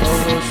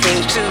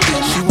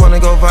 She wanna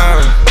go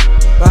viral,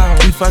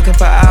 we fucking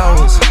for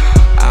hours.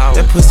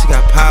 That pussy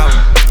got power,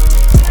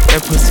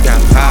 that pussy got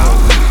power.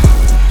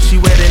 She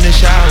wet in the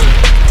shower,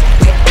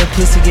 that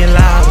pussy get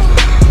loud.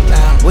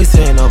 We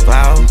saying no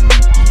bow,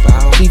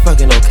 she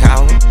fucking no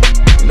cow.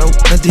 Nope,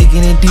 I'm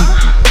digging in deep.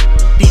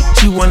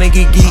 She wanna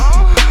get geek,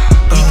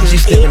 she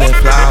slipping that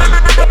flower.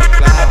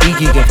 We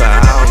geeking for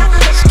hours.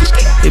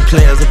 They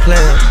players are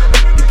players.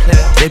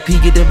 They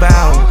peek at the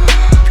bow.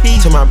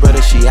 To my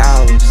brother, she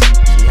ours.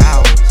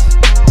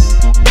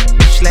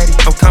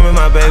 I'm coming,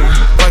 my baby.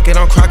 Fuck it,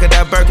 I'm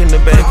crocodile Birkin the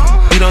baby.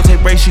 We don't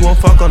take breaks, she won't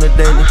fuck on the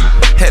daily.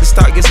 Had to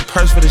start, get some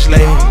purse for this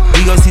lady.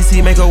 We go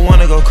CC, make her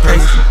wanna go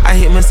crazy. I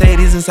hit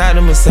Mercedes inside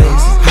the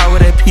Mercedes. How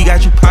with that P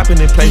got you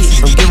popping in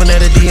places. I'm giving her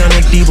a D on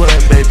that D-boy,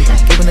 baby.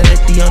 Giving her that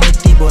D on that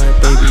D-boy,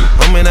 baby.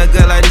 I'm in a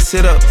gut like to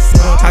sit up.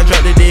 I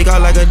drop the dig out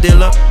like a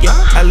dealer. Yeah,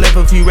 I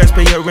left a few rest,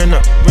 pay your rent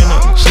up.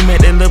 She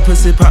made that little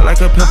pussy pop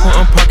like a pepper.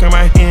 I'm parking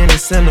right here in the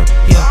center.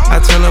 Yeah,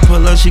 I tell her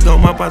pull up, she gon'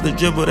 mop out the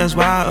dribble. That's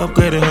why I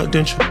upgraded her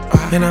denture.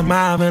 And I'm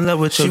in love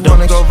with your she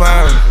wanna go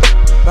viral.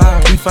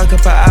 We fucking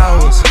for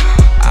hours.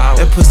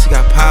 That pussy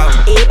got power.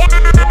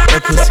 That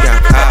pussy got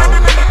power.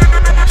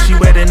 She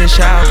wet in the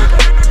shower.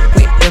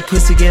 That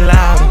pussy get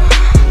louder.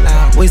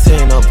 We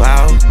saying no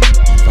bow.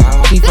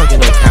 She fucking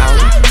no cow.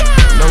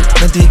 Nope,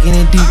 I'm digging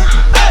in deep.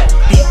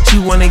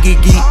 She wanna get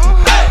geek.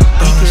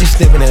 She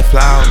sniffing that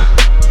flower.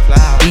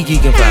 We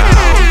geeking for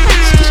hours.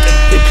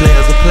 They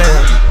players are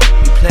players.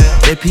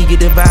 They peek at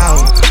the vow.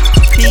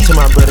 To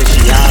my brother,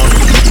 she out.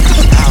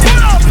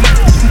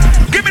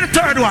 Give me the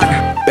third one.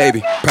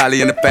 Baby,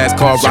 probably in the fast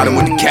car, riding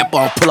with the cap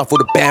on, pull off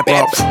with a bad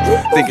bar.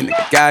 Thinking the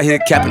guy here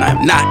capping, I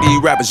am not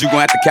these rappers. You gon'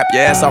 have to cap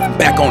your ass off and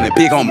back on it,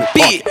 big on me.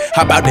 Big.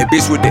 How about that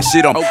bitch with that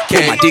shit on? Pull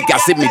my dick out,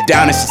 sit me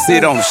down and she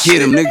sit on it.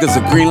 Shit, them niggas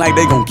are green like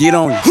they gon' get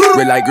on you.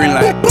 Red light, green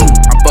light, boom.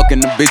 I'm fucking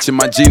the bitch in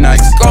my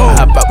G-Nikes. I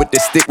hop out with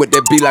that stick, with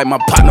that beat like my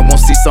partner won't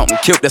see something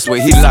killed, that's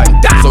what he like.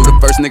 So the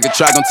first nigga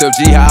try gon' tell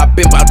G how I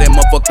been bout that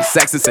motherfucking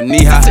sack since a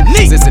knee high.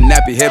 Since a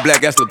nappy, head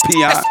black ass little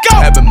peon.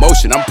 Having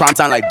motion, I'm prime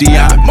time like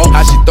Dion.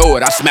 How she throw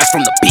it, I smash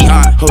from the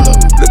behind. Hold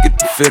up, look at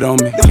the fit on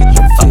me.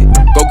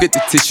 Go get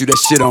the tissue, that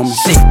shit on me.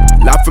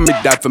 Lie for me,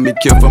 die for me,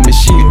 kill for me.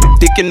 She get the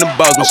dick in the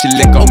balls when she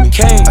lick on me.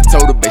 I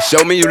told her, babe,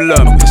 show me you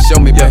love me. Show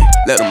me, babe.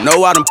 Let them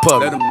know I done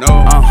pub. Let them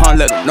know.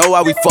 Let them know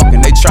how we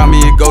fucking. They try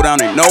me and go down,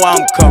 they know how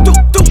I'm coming.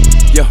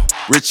 Yo,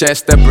 rich ass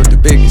stepper, the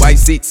big white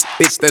seats,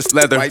 bitch that's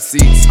leather. White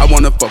seats. I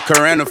wanna fuck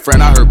her and a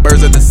friend. I heard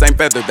birds of the same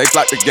feather, they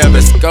flock together.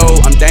 Let's go,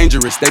 I'm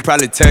dangerous. They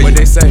probably tell you what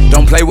they say.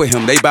 Don't play with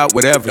him, they bout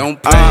whatever.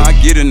 Don't play. I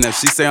get enough.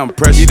 She say I'm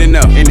precious. Get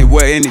enough.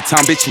 Anywhere,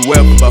 anytime, bitch you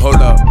ever. But hold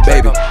up,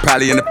 baby.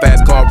 Probably in the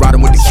fast car,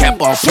 riding with the cap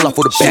off, pull up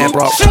for the band,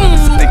 bro.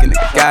 Thinking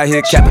nigga guy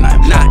here capping. I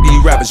am not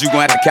these rappers. You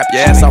gon' have to cap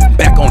your ass off and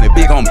back on it.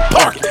 Big on me,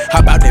 park it. How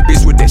about that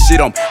bitch with that shit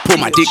on me? Pull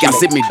my dick out,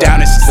 sit me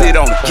down and she sit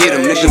on it. Get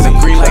them niggas in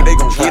green like they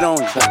gon' get on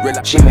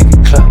it. She make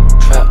it clap,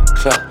 clap,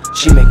 clap.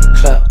 She make it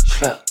clap,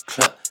 clap,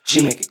 clap.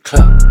 She make it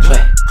clap,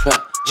 clap,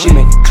 clap. She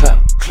make it clap,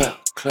 clap,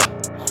 clap.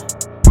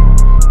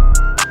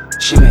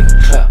 She make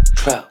it clap,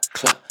 clap,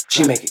 clap.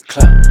 She make it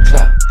clap,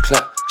 clap,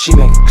 clap. She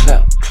make it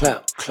clap,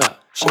 clap, clap.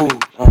 Ooh,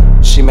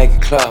 she make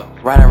it clap.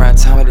 Riding around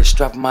town with the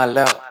strap on my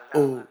lap.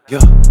 Ooh,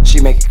 yeah,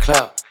 she make it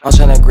clap. I'm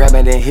tryna grab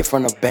it, then hit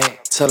from the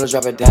back. Tell her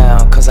drop it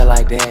down, cause I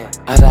like that.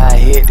 After I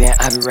hit, then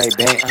I be right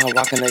back. I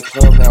walk in the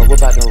club and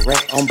whip out the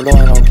rack. I'm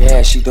blowing on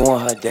gas, she doing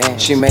her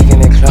dance. She making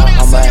it clap,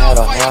 I might have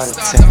a heart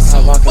attack. I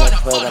walk in the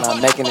club and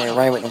I'm making it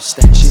rain with them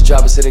stacks. She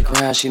drop it to the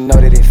ground, she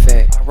know that it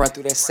fat. I run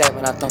through that sack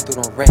when I thump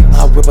through them racks.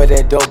 I whip her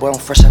that dope, but I'm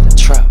fresh out the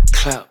trap.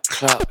 Clap,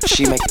 clap,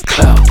 she make it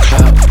clap,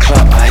 clap,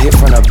 clap. I hit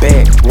from the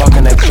back, walk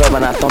in the club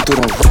and I thump through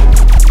them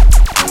racks.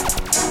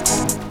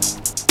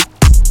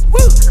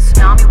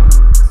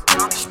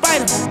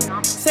 Spider,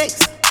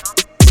 sex,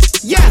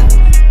 yeah,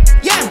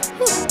 yeah,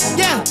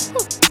 yeah,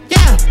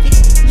 yeah,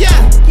 yeah,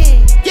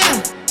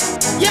 yeah,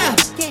 yeah,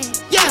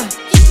 yeah.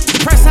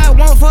 Price I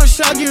want for a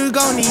show, you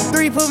gon' need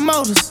 3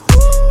 promoters.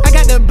 I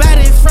got the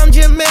body from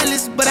Jim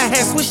Ellis, but I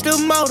had switched the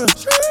motor.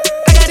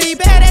 I got these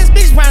badass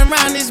bitch running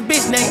around this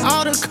bitch named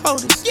all the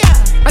coders. Yeah,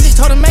 I just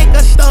told her make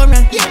a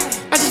story. Yeah,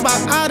 I just bought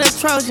all the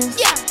Trojans.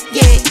 Yeah,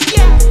 yeah,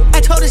 yeah.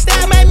 I told her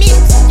style my mix.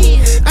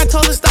 Yeah, I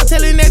told her stop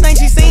telling everything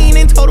she seen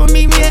and told her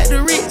meet me at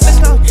the Ritz. Let's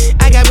go.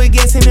 I got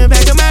baguettes in the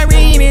back of my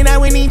ring and I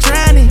went in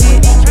trying to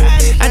hit.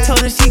 I told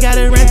her she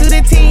gotta run to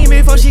the team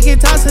before she can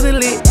talk to the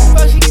lit.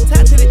 Before she can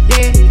talk to the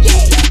yeah.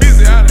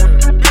 Busy out of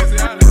it.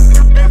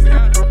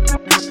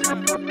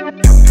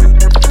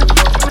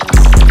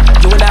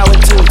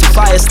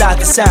 Fire start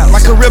the sound.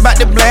 My career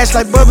about to blast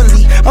like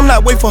bubbly. I'm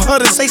not waiting for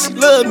her to say she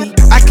love me.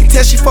 I can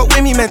tell she fuck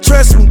with me, man,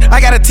 trust me. I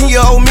got a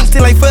 10-year-old me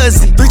still like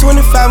fuzzy.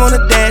 325 on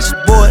the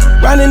dashboard.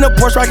 Riding the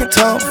Porsche, rockin'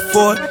 Tom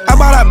Ford. I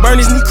bought out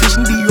Bernie's new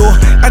Christian Dior.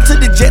 I took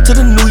the jet to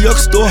the New York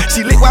store.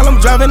 She lit while I'm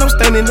driving, I'm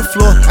standing the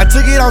floor. I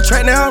took it off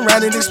track, now I'm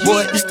riding this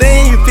boy. You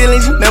stay in your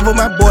feelings, you never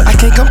my boy. I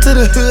can't come to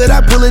the hood, I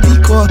pull a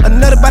decoy.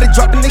 Another body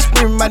dropped and they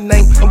screaming my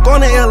name. I'm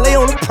going to LA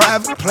on a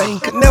private plane.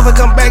 Could never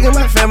come back and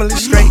my family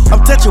straight.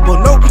 I'm touchable,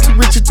 no, I'm too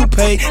rich or too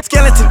paid.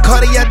 Skeleton,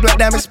 cardiac, black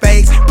diamond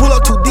spades. Pull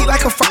up too deep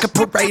like a fucking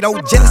parade. Oh,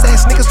 jealous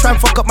ass niggas try to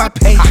fuck up my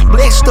pay.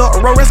 Black star,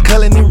 Aurora's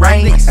culling in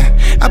rain.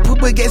 I put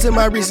baguettes in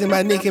my wrist, in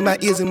my neck, in my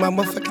ears, in my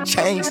motherfucking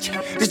chains.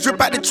 This drip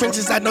out the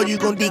trenches, I know you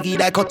gon' dig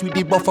it. I go through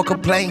these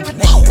motherfucking planes.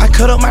 I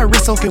cut up my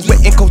wrist soaking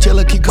wet and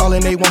Coachella keep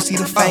calling, they won't see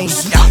the fame.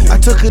 I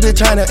took her to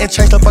China and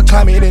changed up her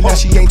climate and now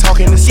she ain't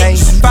talking the same.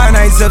 5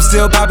 nights up,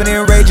 still popping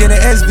and raging. The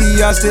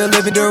SVR still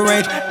living the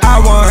range. I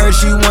want her,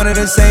 she wanted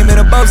the same. And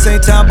above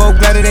same time, both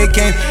glad that they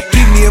came.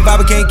 Keep me a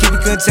vibe, can't keep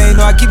it contained.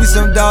 No, I keep me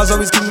some dolls,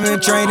 always keep me in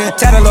training.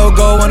 Tat a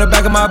logo on the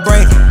back of my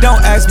brain.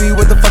 Don't ask me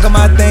what the fuck am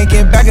I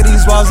thinking. Back of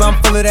these walls, I'm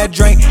full of that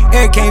drink.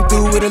 Air came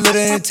through with a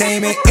little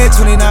entertainment. Air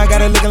 29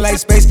 got her looking like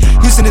space.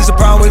 Houston is a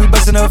problem, way we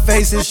busting her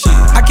faces. Shit.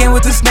 I came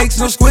with the snakes,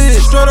 no squid.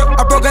 Straight up,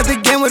 I broke out the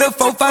game with a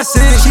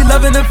 4-5-6. She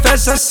loving the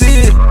fest, I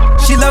see it.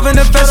 She loving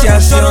the fest, yeah, I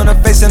see it on her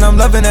face. And I'm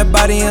loving that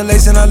body and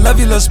lace. And I love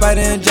you, little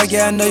Spider and Jack.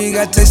 Yeah, I know you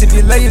got taste. If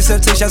you love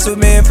yourself, take shots with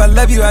me. If I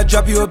love you, I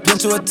drop you a pin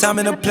to a time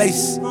and a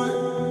place.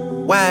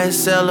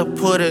 YSL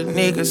put a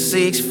nigga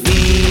 6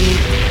 feet.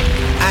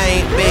 I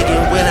ain't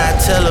begging when I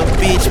tell a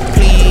bitch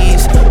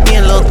please. Me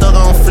and Lil Thug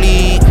on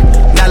fleek.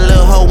 Got a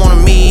little hoe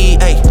wanna meet.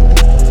 Ayy,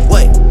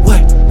 what?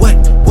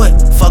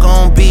 Fuck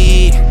on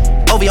beat.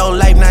 Over your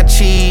life, not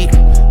cheap.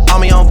 All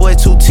me on boy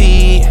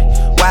 2T.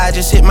 Why I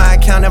just hit my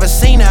account, never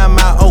seen that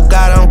amount. Oh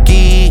God, I'm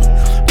geek.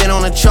 Been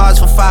on the charts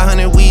for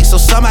 500 weeks, so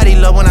somebody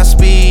love when I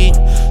speak.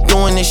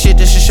 Doing this shit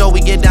just to show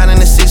we get down in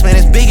the 6, man,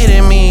 it's bigger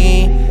than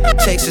me.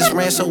 Texas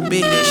ran so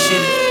big, that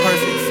shit is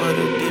perfect for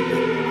the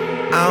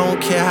dipping. I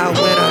don't care how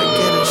wet I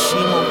get her, she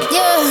won't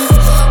care.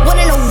 Yeah,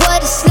 wanna know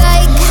what it's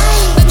like?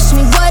 Baby, show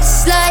me what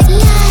it's like.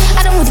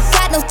 I don't really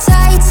got no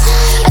tights.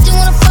 I just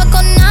wanna fuck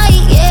all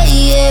night,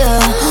 yeah.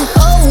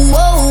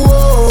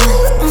 Oh,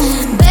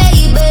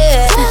 baby,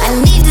 I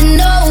need to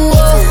know.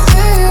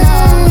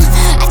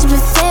 I just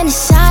been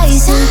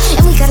fantasizing,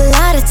 and we got a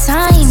lot of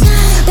time.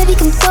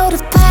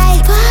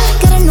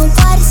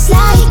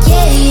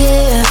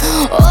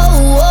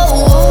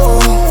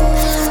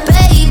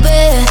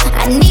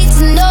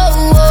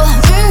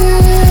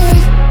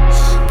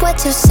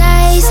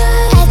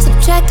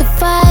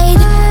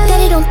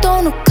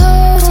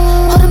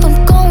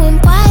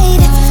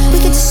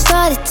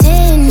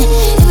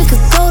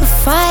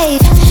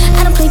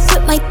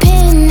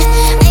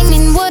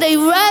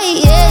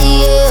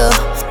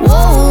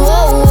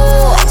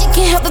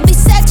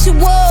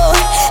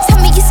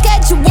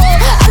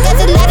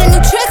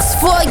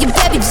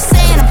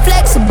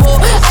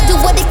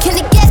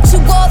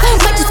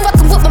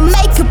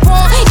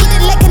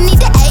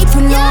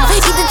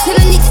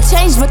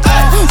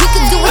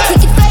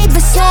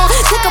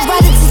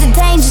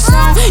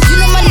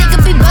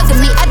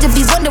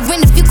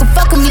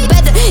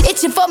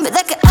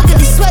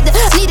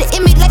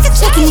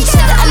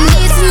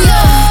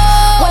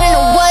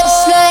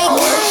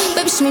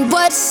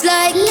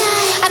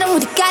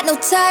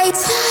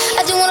 tights.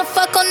 I just wanna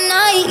fuck all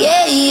night,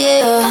 yeah,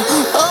 yeah.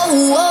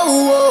 Oh, oh,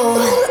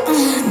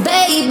 oh,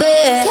 baby,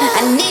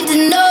 I need to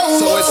know.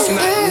 So it's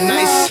not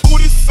nice.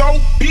 Booty so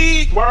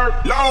big, word,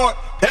 Lord,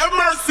 have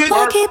mercy.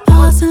 Why keep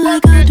pausing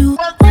like I do?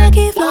 Why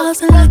keep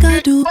flossing like I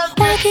do?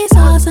 Why keep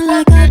saucing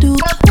like I do?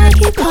 Why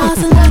keep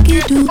pausing like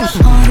you do?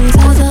 All these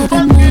eyes up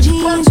in my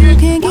jeans, you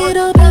can't get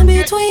up in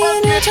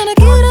between. You're tryna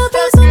get a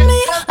piece of me.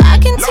 I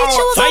can teach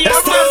you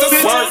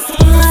something.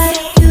 Why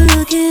you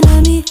looking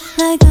at me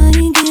like I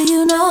ain't give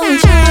you no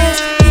choice?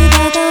 If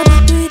I got a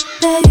three,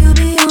 that you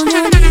be on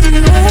your knees,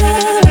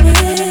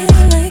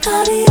 like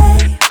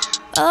Cartier.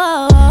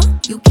 Oh,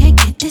 you can't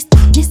get this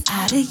darkness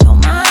out of your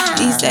mind.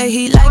 He say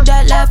he like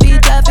that Laffy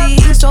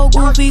Taffy. He so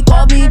goofy,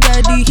 call me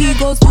daddy. He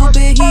go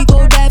stupid, he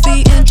go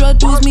daffy.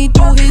 Introduce me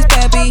to his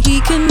pappy.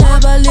 He can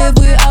never live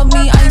without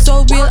me. I'm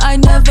so real, I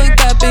never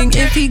capping.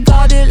 If he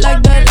got it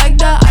like that,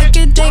 I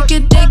can take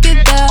it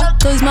there.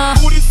 Cause my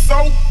booty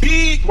so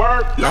big,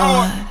 word,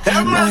 Lord,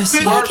 have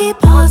mercy. Why keep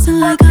pausing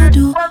like I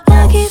do?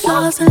 Why keep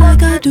flossing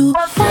like I do?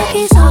 Why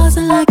keep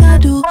saucing like I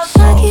do?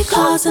 Why keep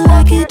causing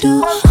like you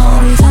do?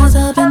 All these eyes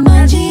up in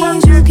my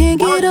jeans, you can't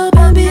get up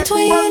in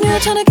between. You're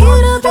tryna get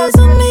a piece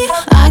of me.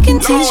 I can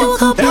teach you a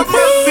couple of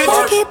things.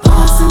 Why keep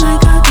pausing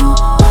like I do?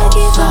 Why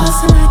keep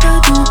flossing like I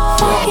do?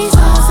 Why keep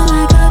saucing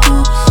like I do?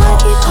 Why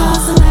keep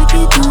causing like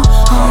you do?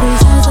 All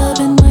these eyes up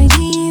in my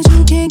jeans,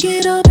 you can't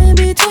get up in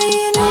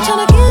between. You're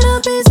tryna get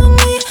a piece of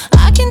me.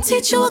 I can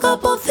teach you a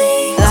couple of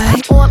things.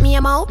 Like, open me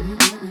your mouth,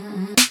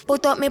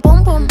 put up me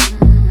pum pum,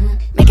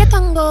 make a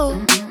tongue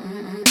go.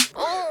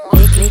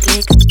 Lick, lick,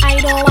 lick. I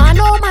don't want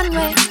no man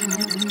way.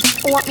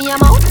 Open me your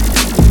mouth,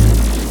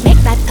 make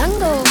that tongue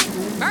go.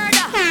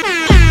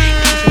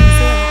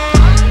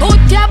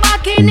 Put your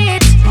back in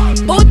it.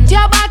 Put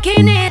your back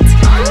in it.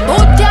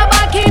 Put your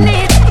back in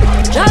it.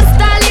 Just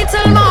a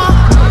little more.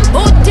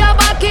 Put your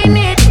back in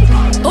it.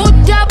 Put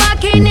your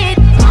back in it.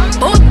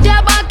 Put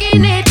your back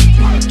in it.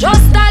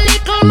 Just a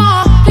little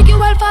more. Take you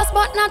well fast,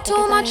 but not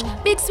too much.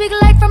 Big swig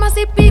like from a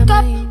sippy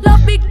cup.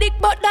 Love big dick,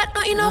 but that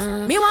not enough.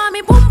 Me want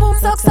me boom boom,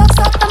 suck suck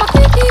suck. I'm a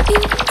pee.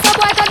 Stop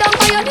white down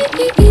for your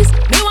knees.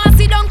 Me want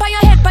sit down for your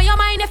head, for your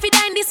mind. If you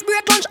dine this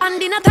break lunch and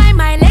dinner time,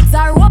 my legs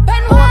are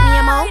open wide. Open me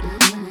your mouth,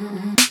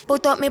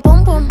 put up me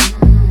pum pum,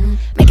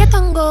 make a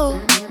tongue go.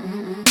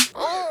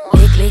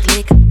 Lick, lick,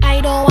 lick.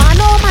 I don't want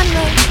no man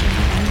way.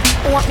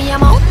 Open me your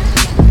mouth,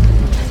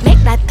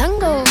 make that tongue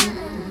go.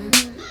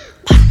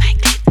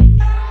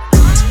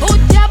 Put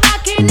your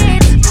back in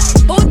it.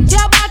 Put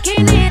your back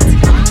in it.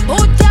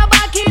 Put your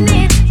back in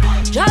it.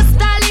 Just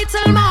a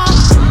little more.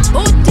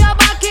 Put your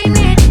back in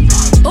it.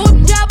 Put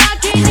your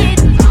back in it.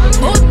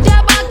 Put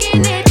your back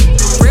in it.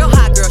 Real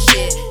hot girl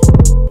shit.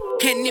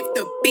 And if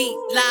the beat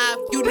live,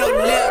 you know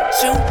Lil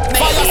Ju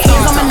make it.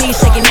 Hands on my knees,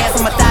 shaking ass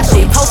on my thigh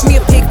shit. Post me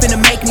a pic, finna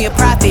make me a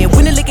profit.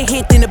 When the liquor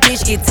hit, then the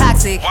bitch get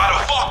toxic. Why the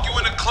fuck you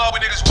in the club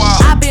with niggas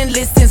wild? I've been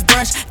lit since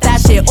brunch,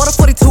 that shit. Order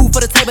 42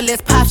 for the table,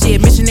 let's pop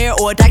shit. Missionary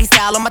or doggy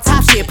style on my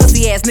top shit.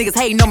 Pussy ass niggas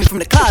hating on me from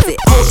the closet.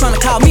 Hoes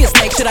tryna call me a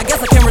snake, shit, I guess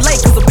I can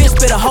relate. Cause a bitch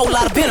spit a whole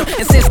lot of venom.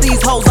 And since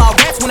these hoes all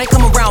rats, when they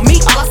come around me,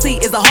 all I see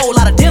is a whole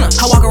lot of dinner.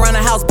 I walk around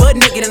the house butt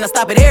naked and I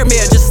stop at air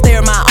mirror just to stare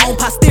at my own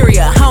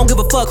posterior. I don't give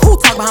a fuck who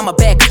talk behind my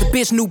back, cause the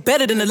bitch knew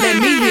better than to let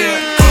me hear.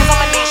 Hands on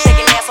my knees,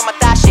 shaking ass on my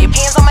thigh shit.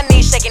 Hands on my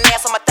knees, shaking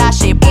ass on my thigh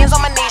shit. Hands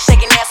on my knees,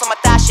 shaking ass on my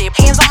thigh shit.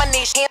 Hands on my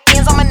knees,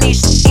 hands on my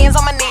knees, hands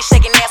on my knees,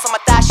 shaking ass on my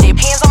thigh shit.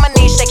 Hands on my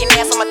knees, shaking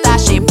ass on my thigh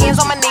shit. Hands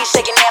on my knees,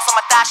 shaking ass on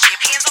my thigh shit.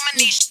 Hands on my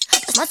knees.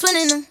 That's my twin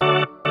in them.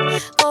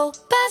 Oh,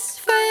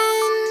 best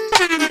friend,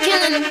 you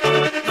killing them.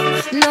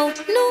 No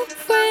new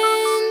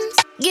friends,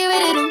 get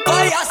rid of them.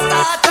 All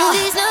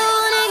these new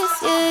niggas,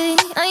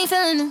 yeah, I ain't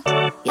feeling them,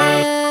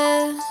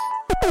 yeah.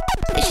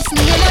 It's just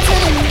me and my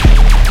twin in them.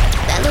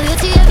 That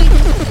loyalty,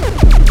 everything.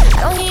 I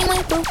don't hang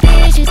with broke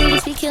bitches, they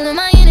just be killing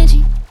my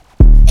energy.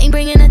 Ain't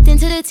bringing nothing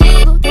to the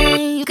table,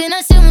 dang, you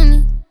cannot steal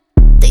me.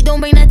 They don't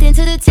bring nothing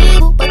to the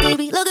table, but they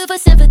be looking for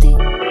sympathy.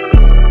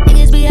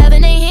 Niggas be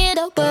having their hand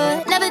up,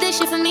 but never did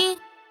shit for me.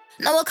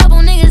 Know a couple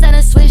niggas that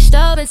have switched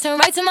up and turned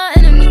right to my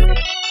enemy.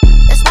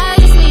 That's why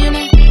just me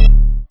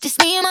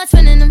and my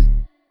twin in them.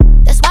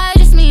 That's why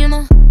just me and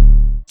my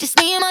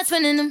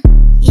twin in them.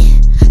 Yeah,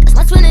 that's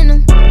my twin in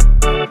them.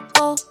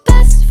 Oh,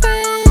 best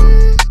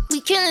friend, we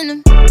killing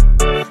them.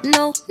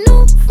 No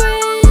new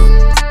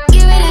friends,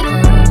 get rid of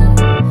them.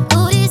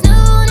 All these new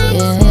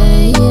niggas, yeah, I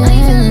ain't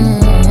feeling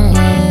them.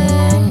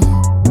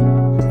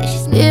 Yeah. It's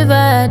just me. If I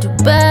had you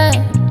back,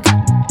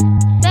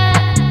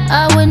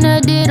 I wouldn't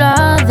have did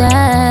all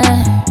that.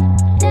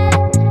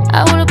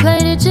 I would've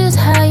played it just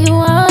how you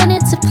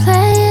wanted to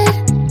play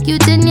it. You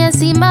didn't yet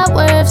see my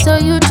worth, so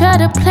you tried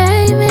to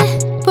play me.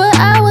 But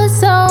I was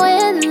so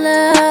in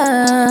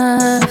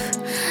love,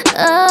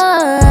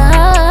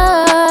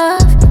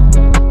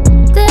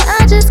 that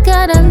I just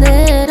got a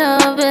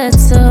little bit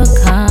too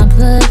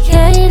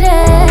complicated.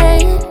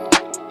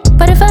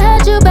 But if I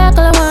had you back,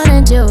 all I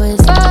wanna do is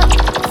fuck,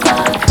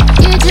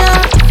 get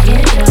drunk,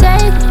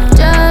 take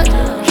drugs.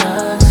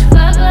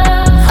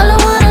 All I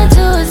wanna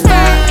do is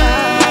fuck,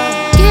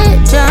 get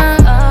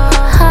drunk,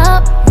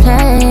 hop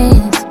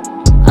planes.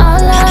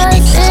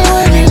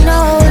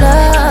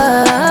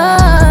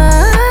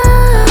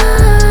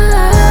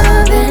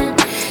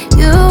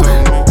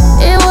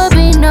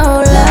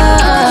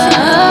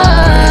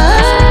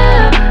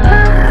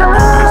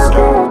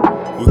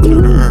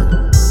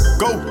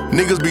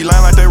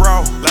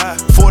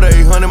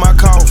 300 my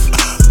cough.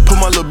 Put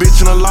my little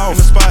bitch in the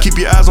loft. Keep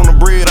your eyes on the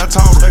bread, I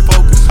taught her.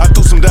 I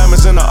threw some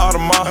diamonds in the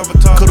Audemars.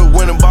 Could've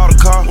went and bought a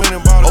car.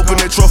 Open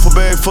that truffle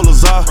bag full of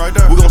za.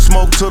 We gon'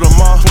 smoke to the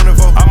mall.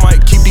 I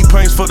might keep these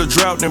paints for the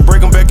drought, then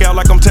break them back out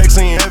like I'm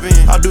taxing.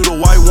 I do the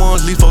white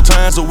ones, leave 4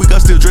 times, so we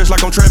got still dressed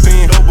like I'm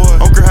trapping.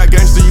 I don't care how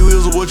gangster you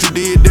is or what you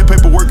did, that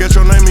paperwork got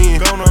your name in.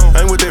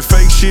 Ain't with that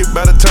fake shit,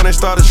 by the time they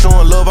started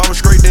showing love, I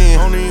was straight then.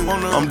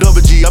 I'm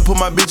double G, I put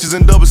my bitches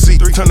in double C.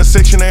 Turn the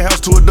section that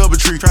house to a double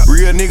tree.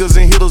 Real niggas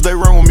and hitters, they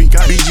run with me.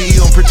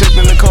 BGE, I'm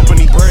protecting the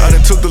company. I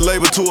done took the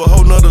labor to a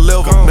whole nother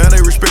level. Now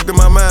they respecting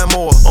my mind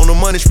more. On the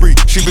money spree,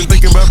 she been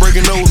thinking about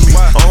breaking up with me.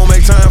 I don't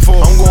make time for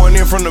her. I'm going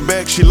in from the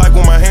back, she like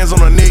with my hands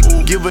on her neck.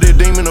 Give her that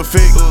demon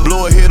effect,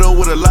 blow her head up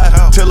with a lie.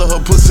 Tell her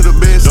pussy the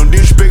best. Don't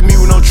disrespect me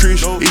with no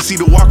trish. EC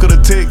the walk of the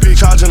tech,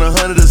 charging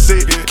 100 a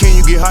set. Can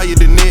you get higher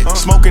than that?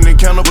 Smoking and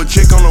count up a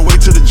check on the way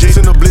to the jet.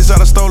 Send the blitz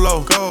out of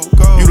Stolo.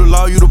 You the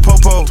law, you the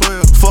popo.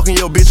 Fucking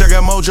your bitch, I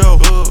got mojo.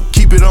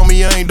 Keep it on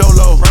me, I ain't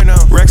dolo. Right now,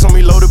 racks on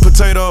me, loaded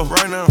potato.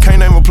 Right now, can't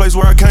name a place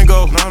where I can't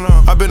go.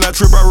 I been not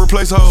trip, I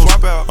replace hoes.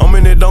 Swap out. I'm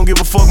in it, don't give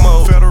a fuck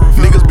mode.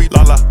 Niggas be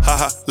la la, ha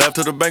ha. Laugh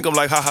to the bank, I'm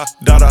like ha ha,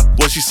 da da.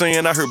 What she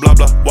saying, I heard blah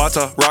blah.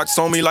 Water, rocks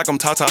on me like I'm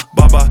Tata,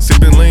 Baba.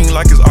 Sippin' lean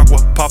like it's aqua.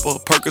 Papa,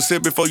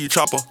 Percocet before you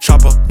chopper.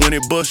 When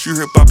it bust, you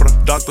hear papa.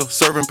 Doctor,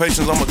 serving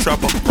patients, I'm a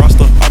trapper.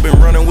 Rasta, I been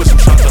running with some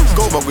shotters.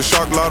 Go back with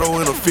Shark Lotto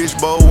in a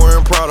fishbowl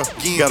wearing Prada.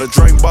 Got a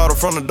drink bottle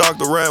from the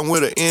doctor, riding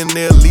with an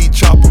NLE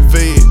chopper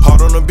fed.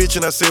 Hard on a bitch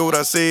and I said what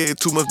I said.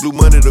 Too much blue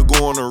money to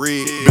go on the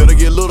red. Better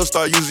get little,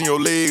 start using your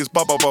legs.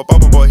 Pop, pop, pop,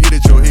 pop, pop, hit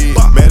at your head.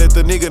 Mad at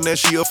the nigga, now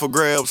she up for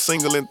grabs.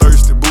 Single and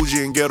thirsty,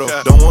 bougie and ghetto.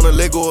 Don't wanna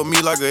let go of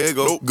me like an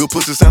ego. Good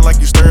pussy sound like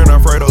you stirring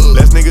Alfredo.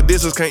 Last nigga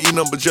disses can't eat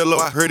nothing but jello.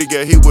 Heard he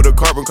got hit with a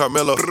carbon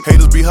Carmelo.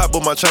 Haters be hot,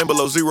 but my chain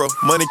below zero.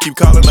 Money keep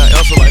calling, I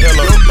answer like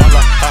hello. La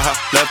la, ha ha.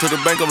 Laugh to the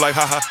bank, I'm like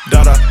ha ha,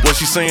 da da. What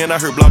she saying, I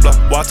heard blah blah.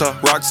 Water,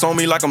 rocks on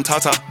me like I'm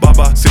Tata,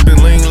 Baba.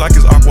 Sippin' lean like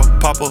it's aqua.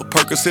 Papa,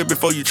 Percocet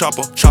before you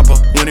chopper.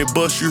 When it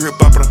bust, you hear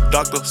papa.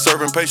 Doctor,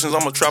 serving patients,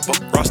 I'm a trapper.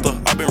 Rasta,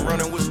 I been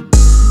running with.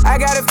 I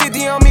got a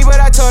 50 on me, but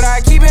I told her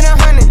I keep it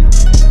 100.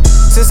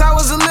 Since I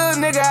was a little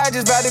nigga, I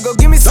just about to go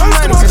give me some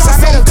money. Since I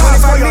made up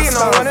 25 million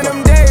on one of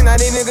them days, now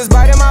these niggas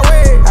biting my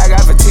way. I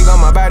got fatigue on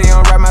my body,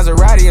 on ride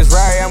Maserati, it's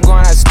Rari, I'm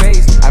going out of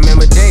space. I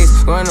remember days,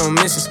 going on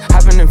missions,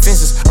 hopping in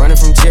fences, running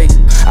from Jake.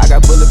 I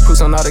got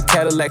bulletproofs on all the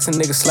Cadillacs and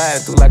niggas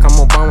sliding through like I'm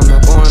Obama.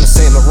 Now going to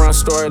St. Laurent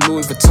store,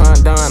 Louis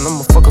Vuitton, Don, I'm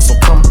a fucker, so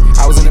come.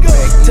 I was in the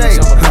back,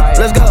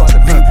 let's go,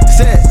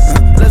 set,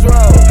 let's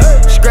roll.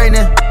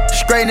 Straightening,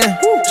 straightening,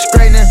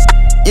 straightening,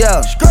 yeah.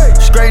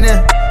 Straightening,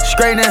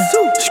 straightening,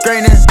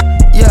 straightening,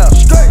 yeah.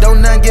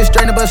 Don't nothing get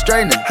straightening but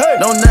straightening.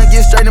 Don't nothing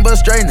get straightening but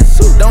straightening.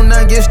 Don't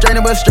nothing get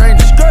straightening but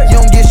straightening.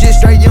 You don't get shit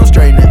straight, you don't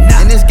straighten it.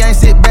 In this game,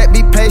 sit back,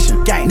 be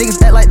patient.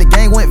 Niggas act like the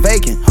game went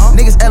vacant.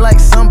 Niggas act like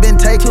some been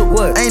taken.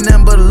 Ain't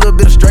nothing but a little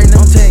bit of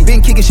straightening.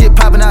 Been kicking shit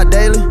popping out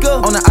daily.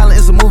 On the island,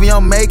 it's a movie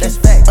I'm making.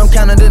 I'm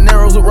counting the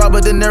Neros with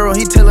Robert De Niro.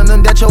 He telling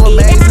them that you're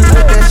amazing.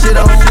 Put that shit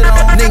on,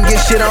 nigga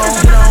get shit on.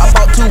 I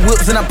bought 2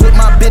 whips and I put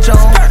my bitch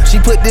on. She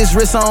put this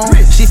wrist on.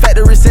 She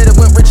factory said it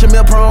went rich and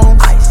meal prone.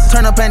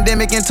 Turn a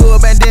pandemic into a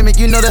pandemic.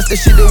 You know that's the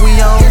shit that we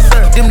on.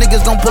 Them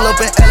niggas gon' pull up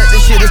and act like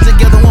this shit is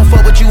together. Won't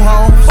fuck with you,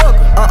 homes.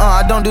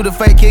 I don't do the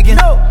fake kicking.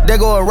 There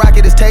go a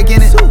rocket, it's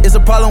taking it. It's a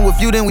problem with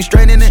you, then we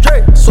straightening it.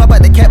 Swap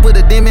out the cap, put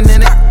a demon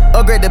in it.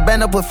 Upgrade the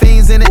band up, put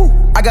fiends in it.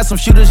 I got some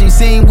shooters you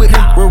seen with me.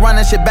 We're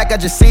running shit back, I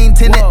just seen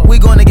tenant. We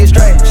gonna get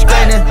straight.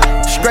 Straightening,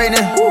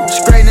 straightening,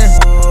 straightening,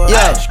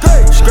 yeah.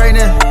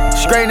 Straightening,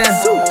 straightening,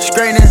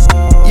 straightening,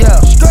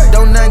 yeah.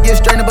 Don't nothing get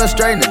straightening but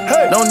straightening.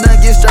 Don't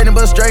nothing get straightening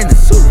but straightening.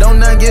 Don't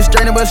nothing get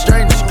straightening but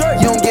straightening.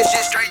 You don't get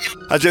shit straight.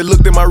 I just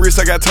looked at my wrist,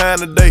 I got time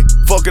today.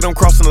 Fuck it, I'm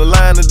crossing the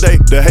line today.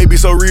 The hate be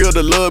so real,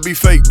 the love be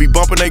fake. Be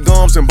bumping they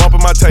gums and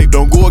bumping my tape.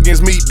 Don't go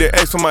against me, they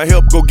ask for my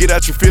help. Go get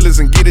out your feelings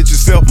and get it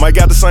yourself. Might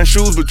got the same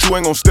shoes, but you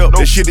ain't gon' step.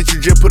 That shit that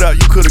you just put out,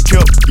 you could've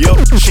kept.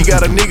 Yup, she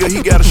got a nigga, he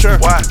got a shirt.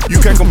 Why?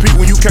 You can't compete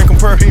when you can't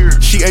compare.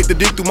 She ate the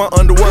dick through my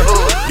underwear.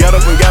 Got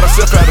up and got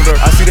herself out of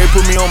there. I see they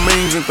put me on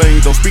memes and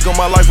things. Don't speak on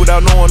my life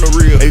without knowing the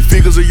real. 8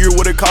 figures a year,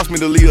 what it cost me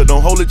to live.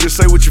 Don't hold it, just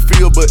say what you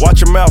feel. But watch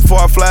your mouth before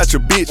I fly at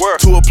your bitch.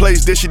 To a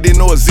place that she didn't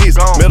know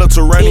exists.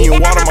 Mediterranean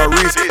water my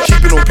wrist.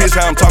 Keep it on piss,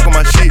 how I'm talking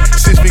my shit.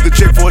 6-figure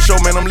check for a show,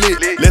 man, I'm lit.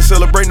 Let's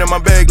celebrate, now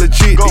my bag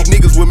legit. These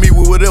niggas with me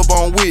with whatever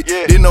I'm with.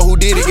 Didn't know who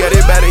did it, got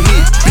everybody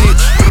hit. Bitch,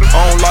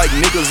 I don't like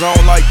niggas, I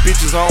don't like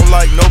bitches, I don't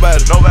like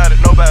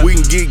nobody. We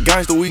can get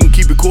gangster, we can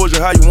keep it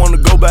cordial. How you wanna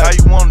go back? How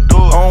you wanna do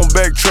it? I don't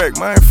backtrack,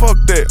 man, fuck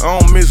that.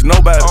 I don't miss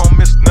nobody. I don't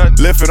miss nothing.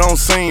 Left it on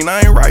scene,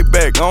 I ain't right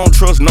back. I don't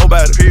trust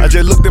nobody. I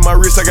just looked at my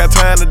wrist, I got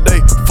time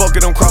today. Fuck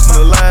it, I'm crossing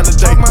the line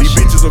today. These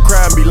bitches will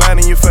cry and be lying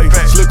in your face.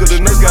 Slicker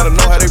than this, gotta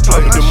know how they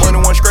play. The money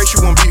went straight,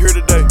 she won't be here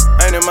today.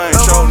 Ain't it, man?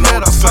 Show know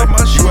what to say.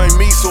 You ain't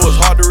me, so it's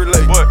hard to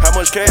relate. How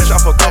much cash I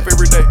fuck off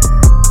every day?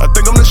 I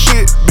think I'm the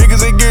shit, big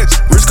as it gets.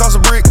 Wrist cost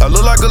a brick, I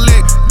look like a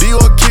lick.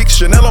 Dior kick,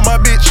 Chanel on my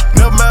bitch.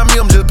 Never mind me,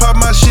 I'm just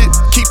popping my shit.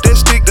 Keep that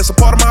stick, that's a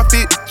part of my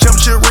fit.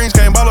 Championship rings,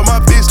 can't ball on my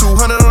fist.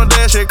 200 on the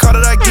dash, every car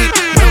that I get.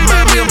 Never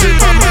mind me, I'm just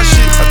popping my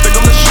shit. I think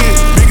I'm the shit,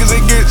 big as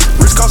it gets.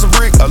 Wrist cost a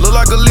brick, I look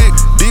like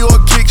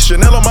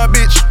Chanel on my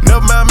bitch.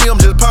 Never mind me,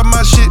 I'm just popping my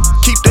shit.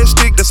 Keep that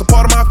stick, that's a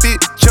part of my fit.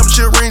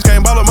 Championship rings,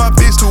 can't ball on my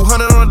fist.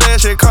 200 on the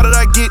dash, every car that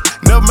I get.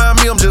 Never mind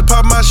me, I'm just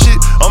popping my shit.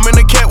 I'm in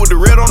the cat with the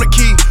red on the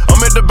key.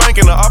 I'm at the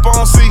bank and the oppa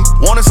on C.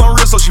 Wanted some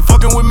real, so she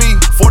fucking with me.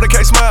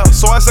 40K smile,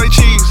 so I say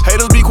cheese.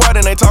 Haters be quiet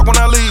and they talk when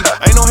I leave.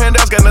 Ain't no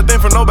handouts, got nothing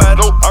for nobody.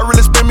 I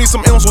really spend me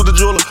some M's with the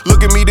jeweler.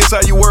 Look at me, this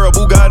how you wear a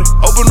Bugatti.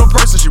 Open the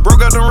purse and she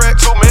broke out them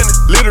racks. So many,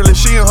 literally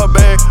she in her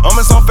bag. I'm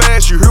in some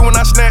fast, you hear when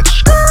I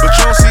snatch, but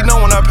you don't see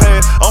no when I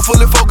pass. I'm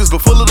fully focused, but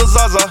full of the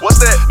Zaza.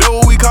 What's that? That's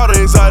what we call the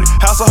exotic.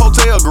 House or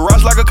hotel,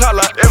 garage like a car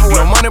lot.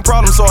 Everywhere. No money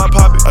problem, so I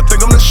pop it. I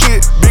think I'm the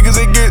shit, big as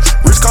it gets.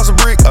 Rich cost a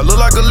brick, I look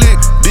like a lick.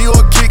 Dior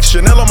kick,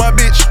 Chanel on my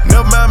bitch.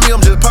 Never mind me,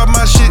 I'm just popping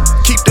my shit.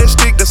 Keep that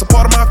stick, that's a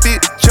part of my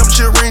fit.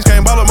 Championship rings,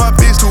 can't ball on my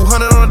fist.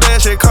 200 on the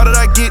dash, every car that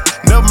I get.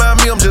 Never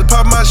mind me, I'm just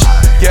popping my shit.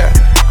 Yeah,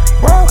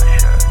 wow,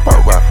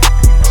 wow, wow.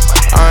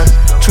 I'm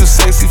too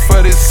sexy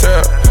for this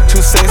girl,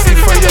 too sexy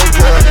for your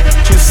girl,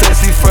 too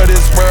sexy for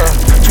this world,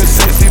 too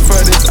sexy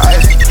for this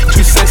ice,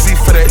 too sexy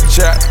for that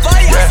jack.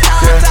 Yeah,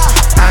 yeah.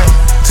 I'm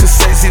too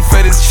sexy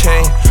for this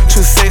chain,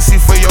 too sexy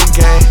for your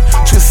game,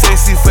 too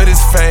sexy for this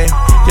fame.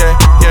 Yeah,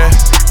 yeah.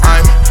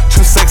 I'm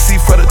too sexy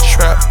for the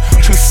trap,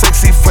 too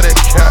sexy for that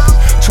cap,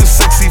 too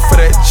sexy for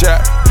that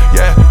jack.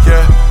 Yeah,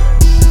 yeah.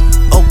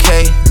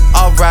 Okay,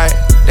 alright,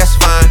 that's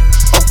fine.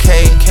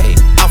 Okay,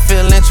 I'm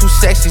feeling too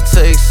sexy to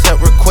accept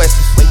requests.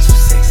 Way too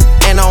sexy.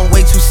 And I'm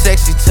way too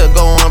sexy to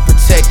go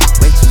unprotected.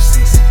 Way too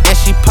sexy. And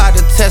she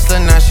popped a Tesla,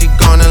 now she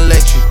gonna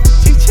let you.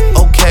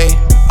 Okay,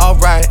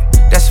 alright,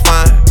 that's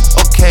fine.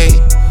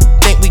 Okay,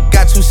 think we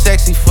got too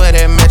sexy for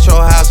that metro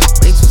housing.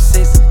 Way too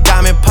sexy.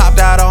 Diamond popped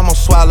out,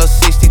 almost swallowed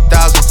 60,000.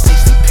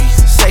 60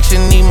 pieces.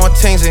 Section need more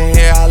things in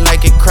here, I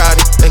like it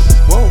crowded. Hey,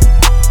 whoa,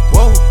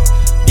 whoa.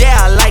 Yeah,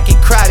 I like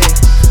it crowded.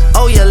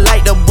 Oh, you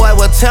like the boy?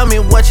 Well, tell me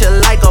what you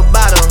like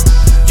about him.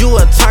 You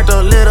a turned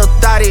a little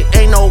thotty,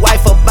 ain't no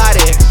wife about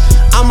it.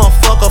 I'ma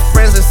fuck her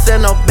friends and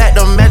send her back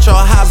to metro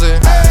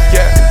housing.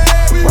 Yeah,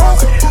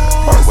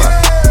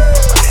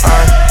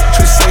 I'm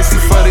too sexy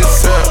for this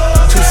girl,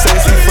 too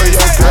sexy for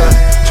your girl,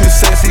 too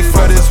sexy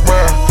for this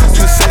world,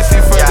 too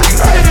sexy for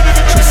this ice,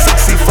 too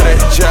sexy for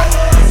that jack.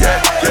 Yeah,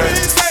 yeah.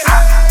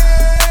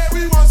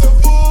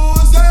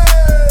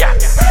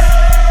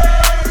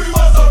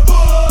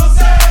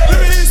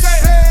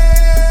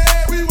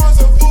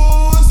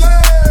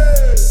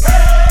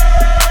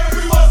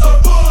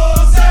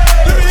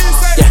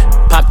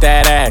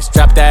 That ass,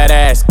 drop that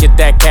ass, get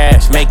that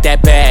cash, make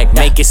that bag,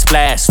 make it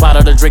splash.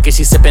 Swallow the drink and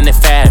she sippin' it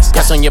fast.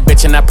 Press on your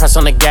bitch and I press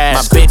on the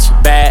gas. My bitch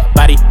bad,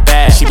 body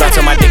bad. She bounce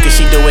on my dick and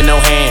she do it no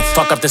hands.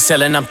 Fuck up the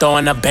ceiling, I'm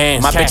throwing up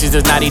bands. My bitches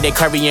is naughty, they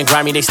curvy and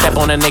grimy. They step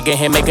on a nigga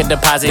and make a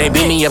deposit. They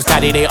beat me up,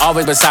 Scotty, they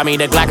always beside me.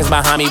 The Glock is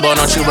behind me, boy,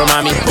 don't you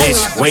remind me.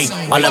 Bitch, wait,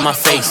 all in my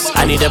face.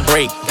 I need a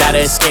break, gotta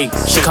escape.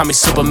 She call me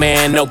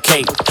Superman, no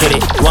cape. Hit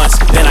it once,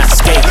 then I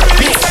skate.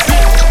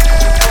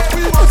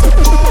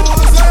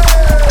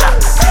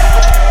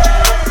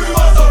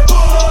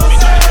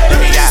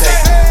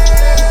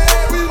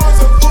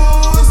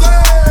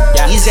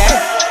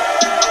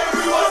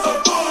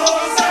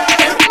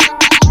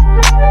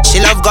 She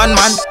love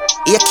gunman,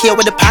 AK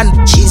with the pan.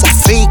 She's a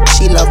freak,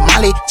 she love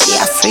Molly. She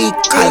a freak,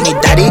 call me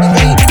daddy.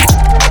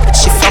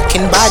 She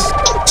fucking bad,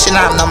 she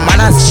not have no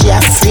manners. She a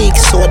freak,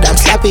 so damn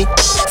slappy.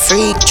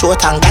 Freak,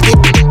 throat and got it.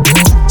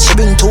 She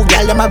bring two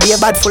girls, them a be a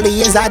bad full of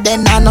years.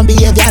 Then I no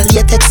behavior,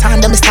 latex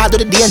on them start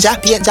with the danger.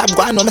 Paint job,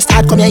 go on, no me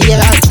start come here.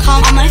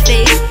 Come on my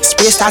face.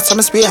 Spray start, so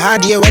me spray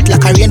hard, here wet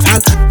like a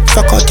rainfall.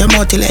 Fuck out your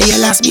mouth till your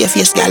last be a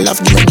face. Girl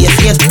love, give me be a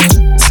face.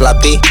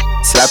 Slappy,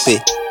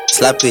 slappy,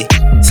 slappy,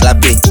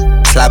 slappy,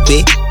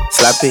 slappy,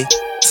 slappy,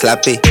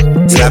 slappy,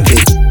 slappy,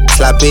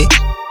 slappy,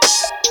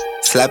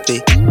 slappy,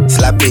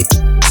 slappy,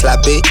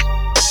 slappy.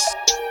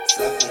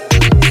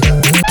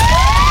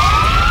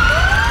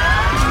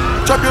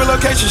 Drop your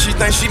location, she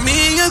think she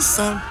me or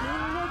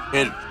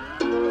something.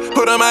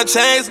 Put on my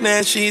chains,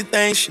 now she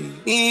think she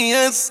me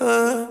or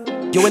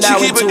something. You and I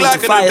went to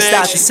FYAH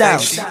STATAH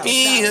sound. She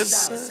me or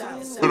something.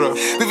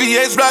 The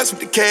VH blocks with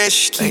the cash,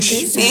 she think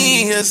she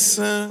me or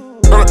something.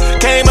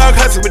 Came out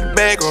hustling with the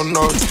bag on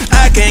nose.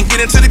 I can't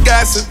get into the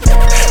gossip.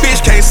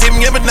 Bitch can't see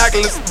me in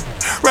binoculars.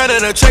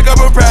 Running a check up,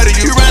 I'm proud of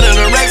you. Running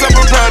the racks up,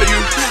 I'm proud of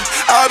you.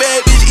 All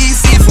bad bitch eat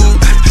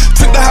seafood.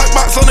 Took the hot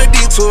box on the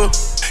detour.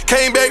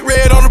 Came back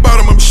red on the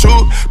bottom of my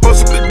shoe.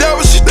 Posted with the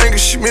devil, she thinkin'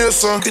 she me a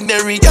son.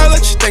 Canary yellow,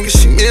 she thinkin'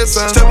 she me a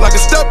son. Step like a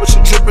stepper, she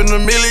drippin' a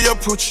million your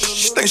pooch.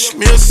 She think she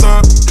me a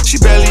son. She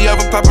barely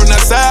ever poppin'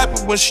 outside,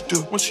 but when she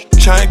do,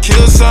 try and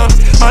kill some.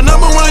 My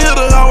number one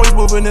hitter always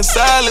moving in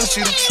silence.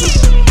 She the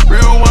truth,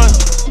 real one.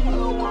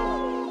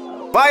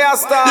 FYAH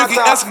STATAH. You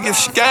can ask her if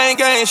she gang,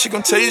 she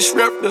gon' tell you she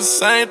rep the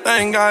same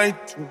thing I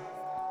do.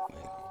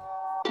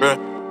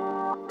 Bruh.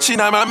 She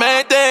not my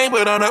main thing,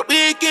 but on the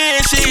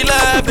weekend she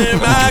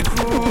loving my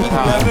crew,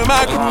 loving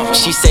my crew.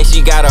 She say she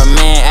got a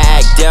man,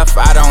 I act deaf,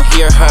 I don't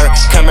hear her.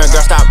 Come here,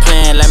 girl, stop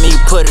playing, let me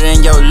put it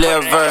in your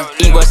liver.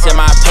 Eat what's in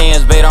my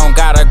pants, babe, don't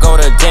gotta go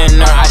to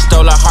dinner. I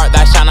stole her heart,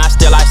 that shine, I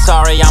still like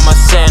sorry, I'm a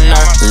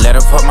sinner. Let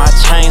her put my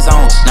chains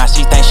on, now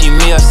she think she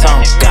me or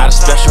something. Got a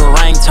special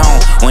ringtone,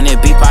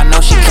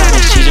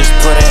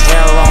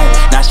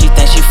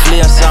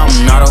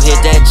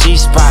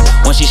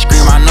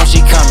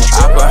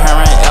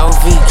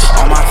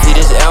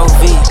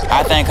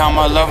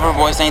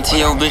 sing to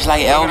your bitch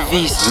like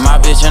Elvis. My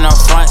bitch in the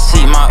front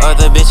seat, my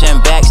other bitch in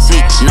back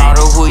seat. Know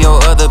who your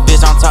other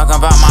bitch, I'm talking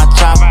about my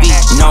chop beat.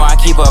 No, I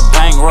keep a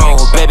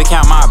bankroll, baby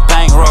count my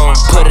bankroll.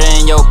 Put it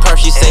in your purse,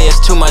 she say it's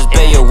too much,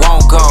 babe, it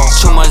won't go.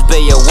 Too much,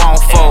 babe, it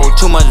won't fold.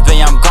 Too much,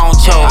 babe, I'm gon'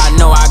 choke. I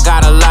know I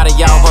got a lot of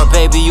y'all, but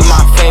baby, you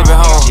my favorite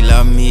hoe. She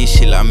love me,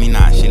 she love me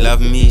not. She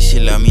love me, she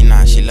love me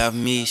not. She love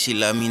me, she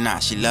love me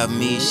not. She love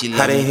me, she love me.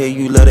 How the hell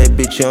you love that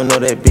bitch, you don't know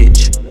that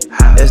bitch?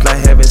 It's like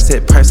having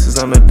set prices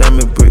on a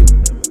diamond brick.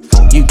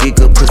 You get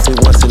good pussy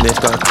once and then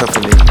start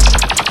cuffing it.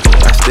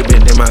 I slip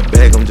it in my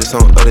bag, I'm just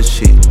on other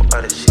shit.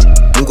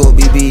 You go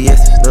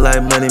BBS, look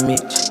like Money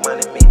Mitch.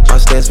 My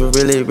stance were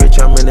really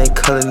rich, I'm in that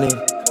coloring in.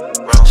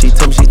 She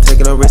told me she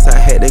taking a risk, I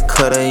had to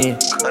cut her in.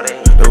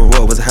 The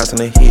reward was a house on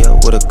the hill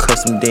with a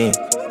custom den.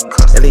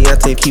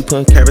 Eliante keep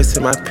putting carrots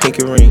in my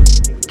pinky ring.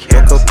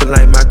 Woke up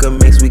like Michael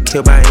makes we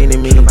kill by any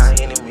means.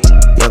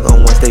 Young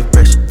on one stay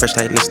fresh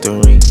like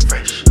Listerine.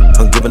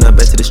 I'm giving her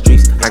back to the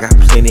streets, I got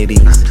plenty of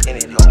these.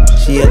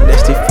 She a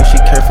nasty fish, she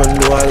came from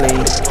New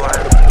Orleans.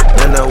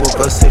 Then I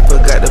woke up sick,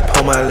 forgot to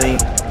pull my lean.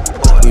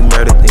 We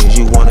murder things,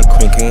 you want a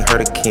queen, can't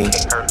hurt a king.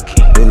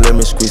 The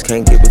lemon squeeze,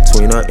 can't get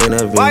between or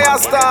intervene. How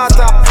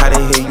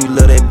the hell you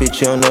love that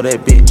bitch, you don't know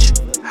that bitch?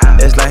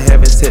 It's like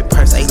having set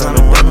prices on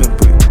a diamond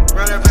brick.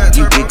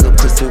 You get good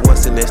pussy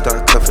once and then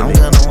start cuffing it.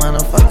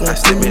 I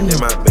slip it in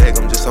my bag,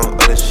 I'm just on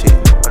other shit.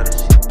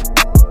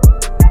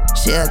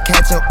 She'll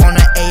catch up on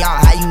the AR,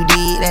 how you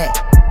did that?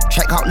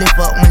 Track out, lift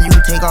up when you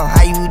take off,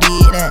 how you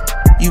did that?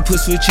 You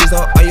put switches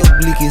on all your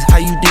blickies, how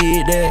you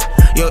did that?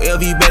 Your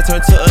LV bag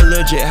turned to a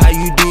legit, how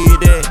you did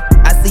that?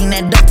 I seen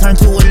that duck turn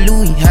to a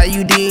Louis, how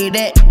you did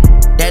that?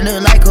 That look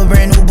like a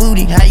brand new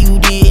booty, how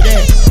you did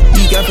that?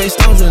 You got face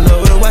stones and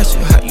nowhere to watch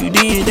it, how you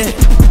did that?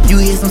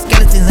 You hit some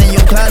skeletons in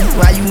your closet,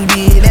 why you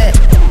did that?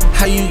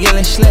 How you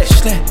yelling slap,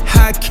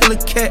 how I kill a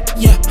cat,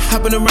 yeah.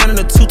 Hopping around in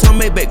a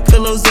two-tone Maybach,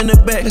 pillows in the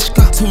back. Let's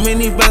go. Too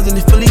many rounds in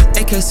the Phillies,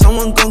 AK,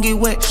 someone gon' get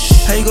wet.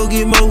 How you gon'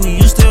 get more when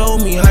you still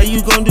owe me, how you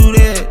gon' do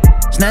that?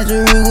 Snatch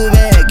a Ruger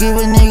bag, give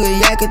a nigga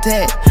yak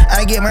attack.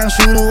 I get my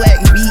shooter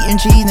whack, beef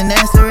and cheese and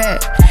that's the rat.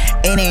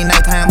 It ain't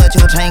nighttime but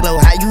your chain glow,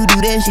 how you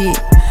do that shit?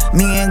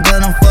 Me and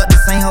Gun done fuck the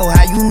same hoe,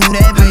 how you knew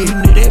that bitch?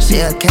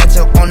 She'll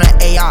catch up on the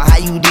AR, how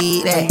you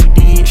did that?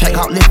 Check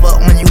out, lift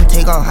up when you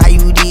take off, how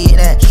you did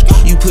that?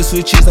 You put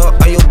switches on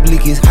all your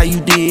blickies, how you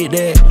did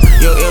that?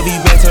 Your LV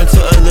bag turned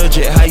to a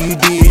legit, how you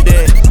did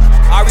that?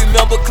 I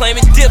remember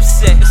claiming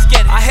Dipset.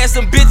 I had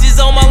some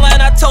bitches on my line,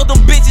 I told them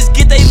bitches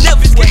get they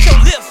lips wet. Get your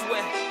lips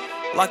wet.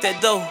 Lock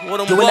that door, where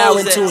them You are now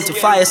in at? tune to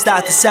FYAH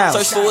STATAH sound.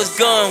 Search for his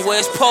gun, where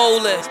his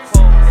pole at?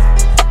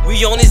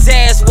 We on his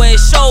ass where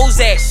his shows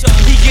at.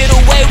 He get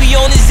away, we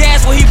on his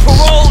ass where he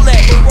parole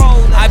at.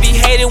 I be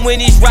hating when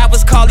these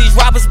rappers call these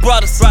rappers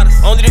brothers.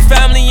 Only the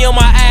family in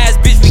my eyes,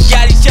 bitch, we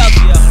got each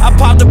other. I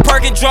popped a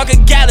perk and drunk a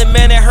gallon,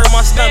 man, that hurt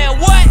my stomach.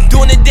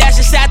 Doing the dash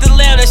inside the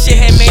lamb, that shit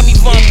had made me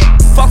vomit.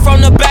 Fuck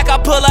from the back, I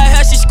pull her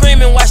hair, she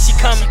screaming while she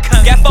coming.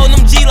 Got four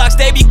them G-locks,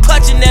 they be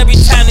clutching every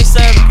time they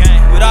serve it.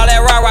 With all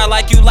that rah-rah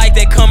like you like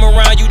that, come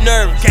around, you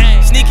nervous.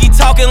 Sneaky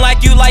talking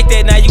like you like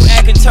that, now you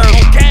acting turtle.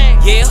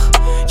 Yeah,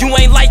 you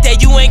ain't like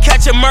that, you ain't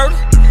catch a murder.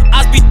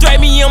 I be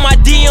threatening me on my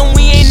DM,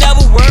 we ain't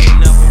never worked.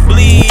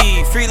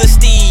 Bleed, free the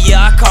Steve,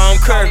 yeah, I call him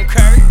Curry.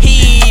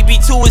 He be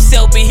to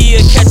himself, but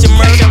he'll catch a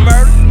murder.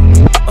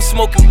 I'm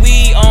smoking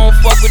weed, I don't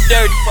fuck with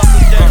dirty.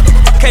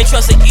 Can't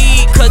trust a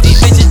E, cause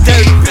these bitches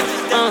dirty.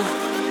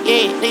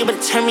 Yeah, nigga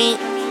better turn me,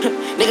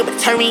 nigga better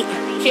turn me,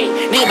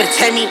 nigga better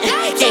turn me,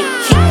 yeah,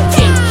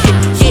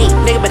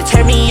 nigga better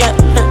turn me up,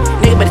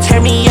 nigga better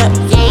turn me up,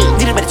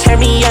 nigga better turn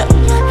me up,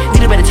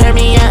 nigga better turn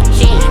me up,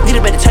 nigga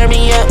better turn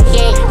me up,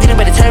 nigga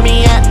better turn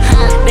me up,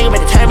 nigga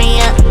better turn me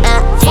up,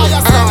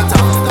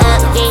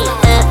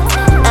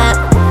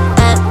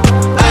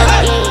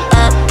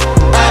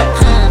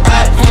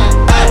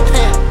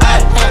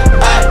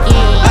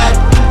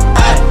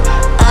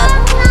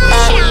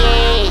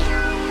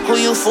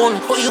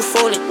 Who you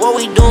fooling? What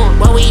we doing?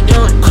 What we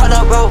doing? Call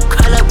up, bro.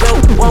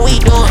 What we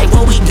doing?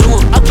 What we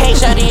doing? Okay,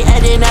 shawty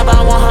adding up.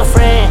 I want her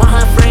friend.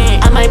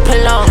 I might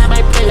pull up.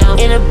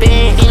 In a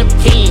bin.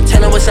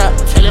 Tell her what's up.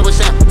 Tell her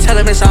it's on. Tell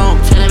her what's up.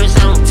 Tell her it's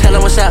on. Tell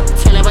her what's up.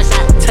 Tell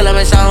her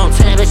it's on.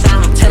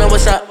 Tell her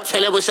what's up.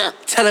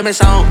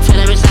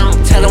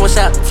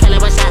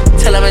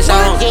 Tell her it's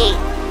on.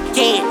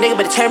 Yeah, nigga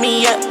better turn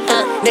me up.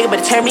 Nigga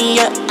better turn me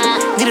up.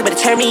 Nigga better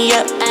turn me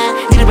up.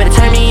 Nigga better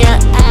turn me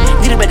up.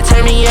 Nigga better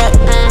turn me up.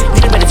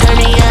 Nigga better turn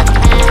me up.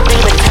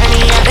 Nigga better turn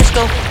me up. Let's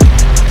go.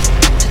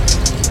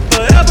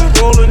 Forever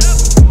rolling.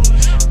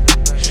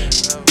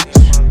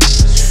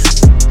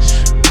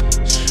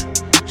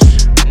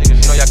 Niggas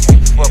know y'all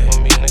can't fuck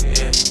with me,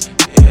 nigga.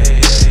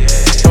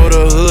 Throw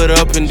the hood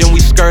up and then we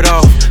skirt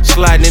off.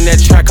 Sliding in that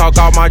track, I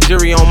got my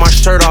jury on my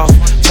shirt off.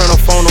 Turn the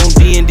phone on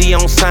D&D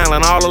on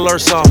silent, all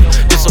alerts off.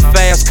 This a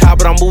fast car,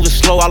 but I'm moving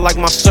slow, I like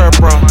my syrup,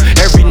 bro.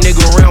 Every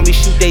nigga around me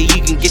shoot they,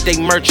 you can get they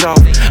merch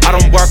off. I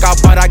don't work out,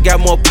 but I got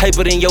more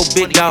paper than your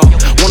big dog.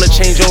 Wanna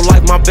change your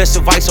life, my best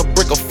advice, a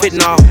brick of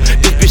fitness.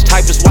 This bitch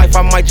type is wife,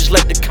 I might just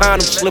let the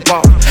condom slip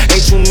off.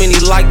 Ain't too many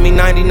like me,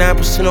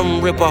 99% of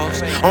them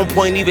rip-offs. On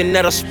point, even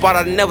at a spot,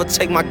 I never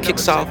take my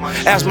kicks off.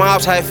 Ask my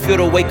ops how it feel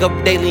to wake up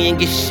daily and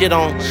get shit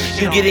on.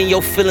 You get in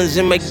your feelings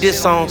and make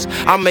diss songs.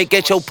 I make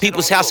at your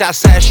people's house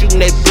outside shooting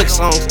they blick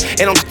songs.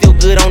 And I'm still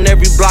good on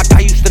every block,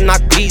 I used to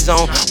knock P's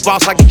on.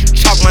 Boss, I get you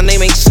chalk, my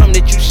name ain't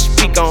something that you should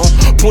speak on.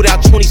 Pulled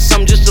out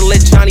 20-something just to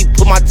let Johnny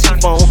put my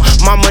teeth on.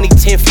 My money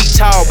 10 feet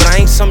tall, but I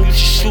ain't something you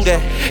should shoot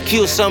at.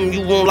 Kill something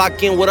you won't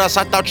lock in with us,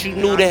 I thought you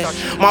knew that.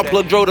 My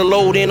plug drove the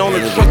load in on the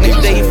truck,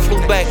 next day he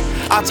flew back.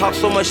 I talk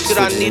so much shit,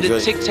 I need a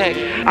tic-tac.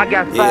 I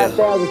got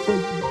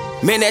 5,000.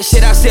 Man, that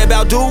shit I said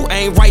about dude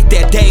ain't right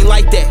that, they ain't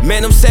like that.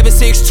 Man, them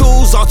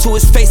 7.62s all to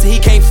his face and he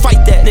can't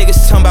fight that.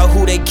 Niggas talking about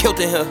who they killed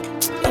in here.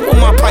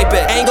 Where my pipe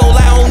at? Ain't gon'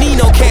 lie, I don't need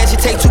no cash.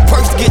 It take 2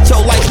 perks to get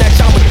your life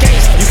snatched. I'm a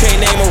gangster. You can't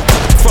name him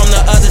from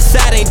the other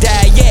side, ain't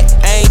died yet.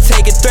 I ain't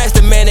taking threats,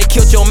 the man that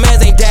killed your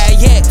mans ain't died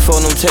yet.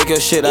 For them take your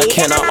shit, I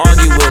cannot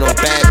argue with them.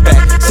 Back.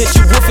 Since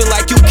you woofing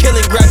like you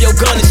killing, grab your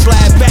gun and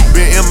slide back.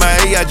 Been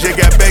MIA, I just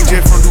got back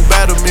jet from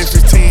Dubai to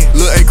Memphis 10.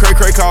 Lil' A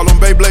cray call him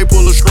Beyblade,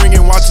 pull a string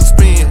and watch him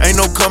spin. Ain't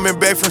no coming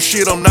back from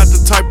shit, I'm not the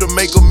type to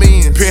make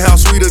amends.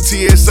 Penthouse suite of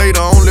TSA,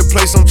 the only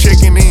place I'm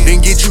checking in.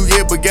 Didn't get you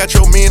yet, but got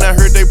your men, I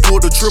heard they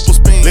pulled a triple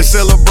spin. Let's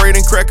celebrate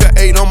and crack a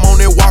 8, I'm on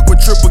that walk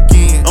with trip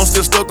again. I'm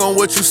still stuck on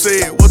what you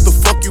said, what the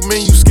fuck you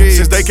mean you scared?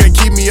 Since they can't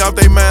keep me off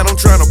they mind, I'm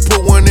trying to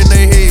put one in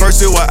their head.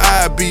 First it was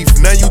I beef,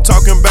 now you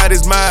talking about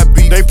it's my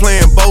beef. They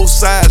playing both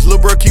sides,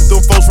 lil' bro keep them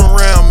folks from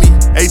around me.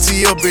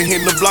 ATL been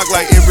hitting the block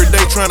like every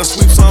day trying to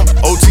sweep some.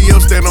 OTL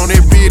stand on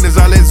their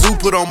business, I let Zoo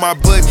put on my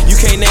butt. You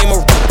can't name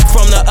a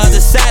from the other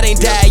side,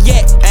 ain't died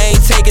yet. I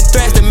ain't taking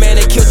threats, the man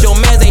that killed your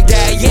mans ain't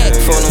died yet.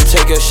 For them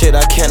take your shit,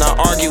 I cannot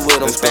argue with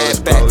them.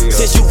 Back.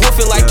 Since you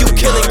woofing like you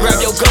killing,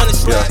 grab your gun and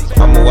slide.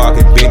 I'm a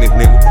walking Bennett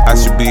nigga, I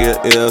should be a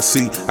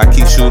LC. I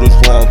keep shooters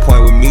who on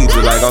point with me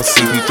just like I'm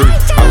CP3.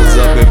 I was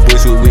up in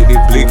Bushwood with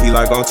it blicky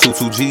like I'm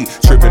 22G.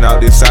 Tripping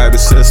out this cyber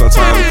shit,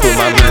 sometimes we put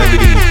my mind to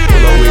these.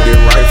 Pull up with that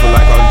rifle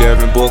like I'm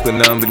Devin Booker,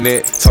 number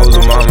net. Told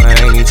her mama I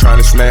ain't even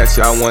tryna smash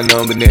you, I want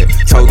number net.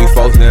 Told these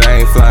folks that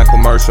I ain't flying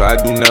commercial, I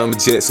do number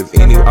jets. If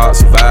any art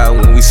survive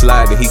when we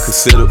slide, then he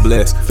consider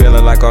blessed.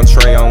 Feeling like I'm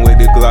Trey on with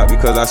the Glock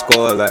because I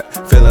score a lot.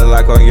 Feeling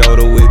like I'm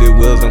Yoda with the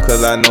wisdom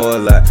cause I know a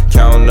lot.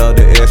 Counting up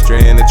the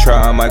extra in the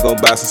trial, I might go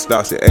buy some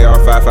stock shit.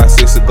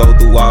 AR-556 to go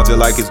through walls just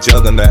like it's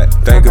juggernaut.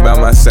 Think about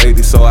my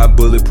safety, so I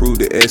bulletproof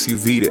the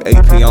SUV. The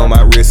AP on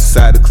my wrist,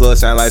 inside the clutch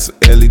shine like some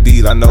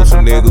LEDs. I know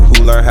some niggas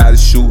who learn how to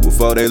shoot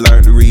before they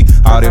learn to read.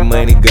 All that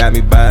money got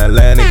me buying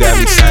land, it got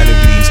me signing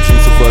these.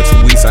 Crucial for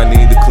 2 weeks, I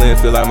need to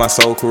cleanse, feel like my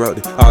soul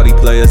corrupted. All these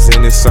players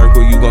in this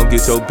circle, you gon'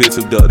 get your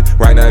bitch abducted.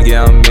 Right now,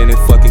 yeah, I'm in it,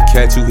 fucking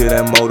cat, you hear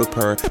that motor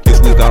purr.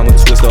 This week I'ma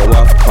twist up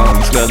off the palm,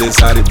 you smell this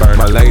how it burn.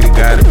 My lady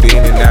got a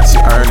bin and now she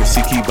earning,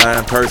 she keep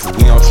buying purses.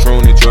 We on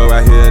shroom and drug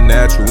right here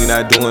natural, we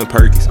not doing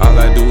perkies. All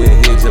I do is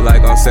hit you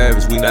like I'm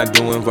savage, we not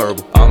doing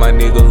verbal. All my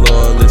niggas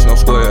loyalists, no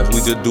squares, we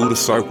just do the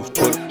circles.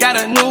 Got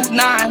a new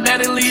 9,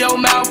 better leave your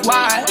mouth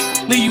wide.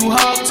 Leave you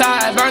hog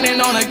tied, burning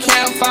on a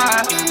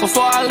campfire.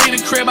 Before I leave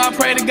the crib, I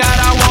pray to God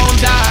I won't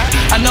die.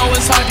 I know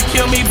it's hard to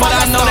kill me, but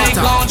I know they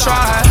gon'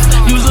 try.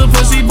 You's a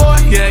pussy boy,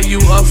 yeah,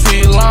 you a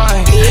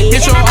feline.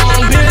 Get your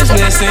own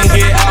business and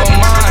get out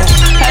mine.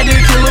 Had to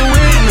kill a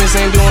witness,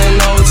 ain't doing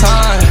no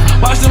time.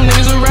 Watch them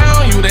niggas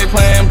around you, they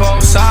playing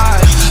both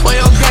sides. Well,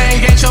 your gang,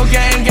 get your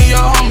gang, get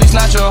your homies,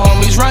 not your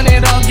homies. Run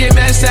it up, get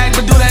that sack,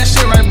 but do that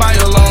shit right by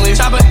your lonely.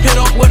 Chopper hit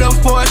up with a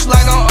force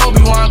like I'm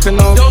Obi-Wan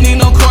Kenobi. Don't need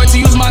no court to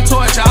use my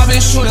torch, I've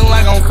been shooting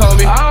like I'm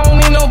Kobe. I don't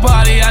need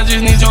nobody, I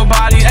just need your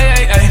body,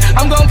 ay.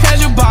 I'm gon'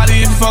 catch your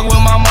body if you fuck with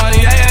my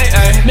money,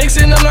 ay.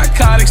 Mixing up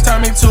narcotics,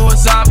 turn me to a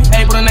zombie.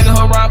 Hey, put a nigga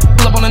around,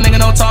 pull up on a nigga,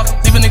 no talk.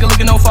 Leave a nigga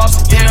looking no false,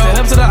 yeah. Stand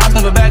up to the ops,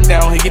 never back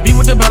down. He get beat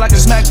with the bell like a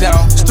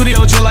smackdown.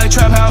 Studio drill like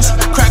trap house,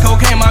 crack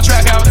cocaine, my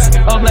track out.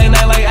 Up late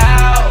night like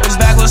ow, it's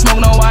backwards, smoke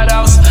no white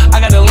house.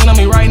 I got a lean on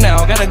me right now,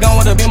 got a gun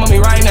with a beam on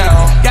me right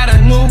now. Got a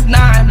new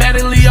 9,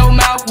 better leave your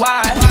mouth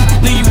wide.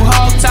 Leave you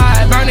hog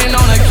tied, burning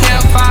on a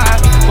campfire.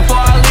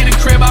 Before I leave the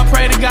crib, I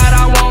pray to God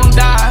I won't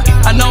die.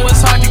 I know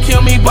it's hard to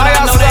kill me, but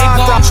I know they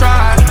gon'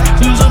 try.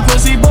 You's a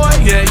pussy boy,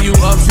 yeah, you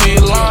a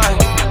feline.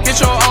 Get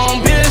your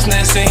own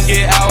business and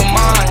get out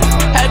mine.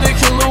 Had to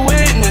kill a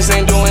witness,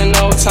 ain't doing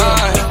no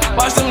time.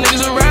 Watch them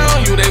niggas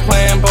around you, they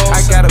playing both.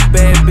 I got a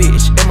bad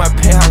bitch in my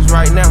penthouse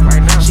right now.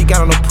 She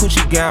got on a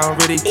Poochie gown,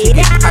 ready to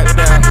get piped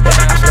down.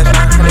 I slash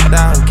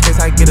 900,000 in case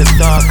I get a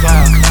dark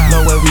cloud.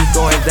 Know where we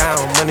going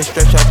down, money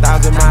stretch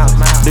 1,000 miles.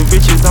 The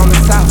riches on the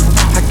south,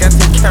 I got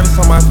 10 carats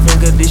on my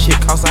finger, this shit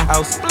cost a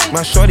house.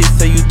 My shorty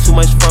say you too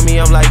much for me,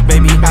 I'm like,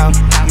 baby, how?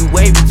 You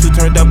wavy, too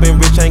turned up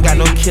and rich, ain't got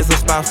no kids or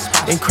spouse.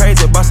 And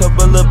crazy, boss up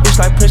a little bitch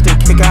like Prince, then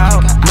kick her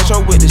out.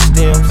 Metro with the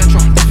stems,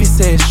 if he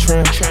say it's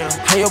trim,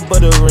 how your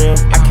butter rim?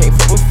 I can't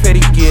fuck with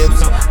petty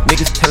gifts.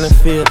 Niggas telling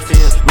fibs.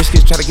 Rich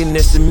kids try to get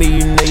next to me,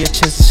 you know your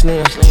chance is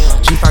slim.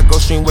 G5 go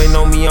stream waiting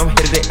on me, I'm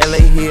headed to LA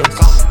Hills.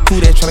 Who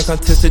that tryna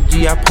contest a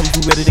G, I pump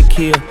you ready to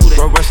kill.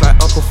 Bro rush like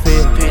Uncle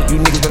Phil, you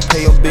niggas better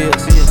pay your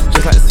bills.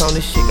 Just like the song,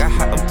 this shit got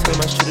hot, I'm telling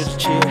my shooter to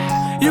chill.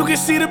 You can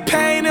see the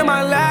pain in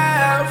my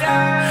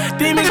laugh.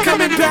 Demons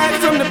coming back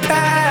from the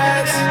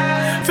past.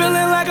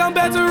 Feeling like I'm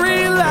about to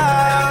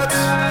relapse.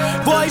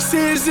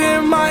 Voices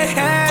in my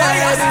head.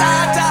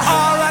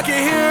 All I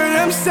can hear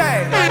them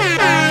say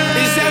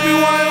is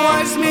everyone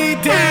wants me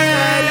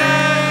dead.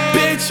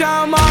 Bitch,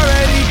 I'm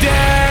already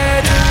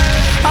dead.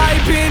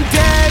 I've been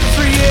dead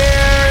for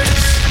years.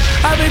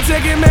 I've been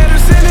taking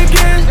medicine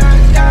again.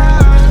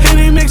 And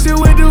he mix it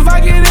with the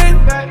Vicodin.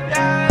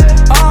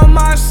 All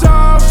my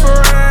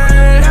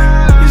suffering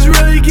is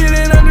really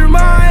getting under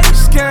my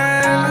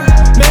skin.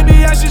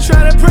 Maybe I should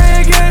try to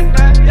pray again.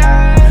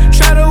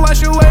 Try to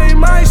wash away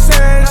my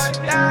sins.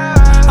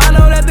 I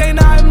know that they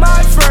not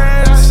my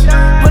friends,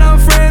 but I'm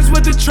friends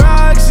with the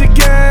drugs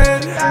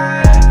again.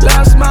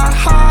 Lost my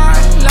heart,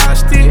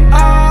 lost it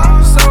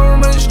all. So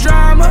much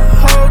drama,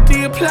 hold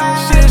the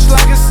applause. Shit's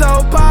like a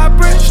soap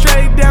opera,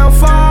 straight down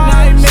fall.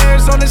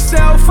 Nightmares on the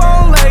cell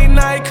phone, late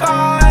night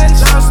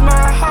calls. Lost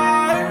my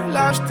heart,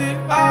 lost it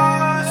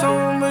all.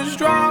 So much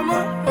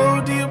drama,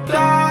 hold the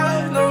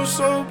applause. No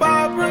soap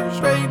opera,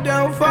 straight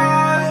down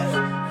fall.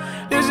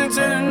 Listen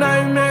to the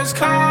nightmares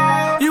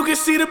call. You can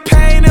see the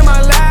pain in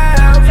my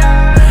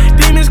laugh.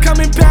 Demons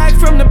coming back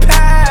from the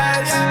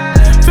past.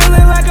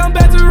 Feeling like I'm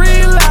about to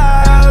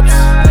relapse.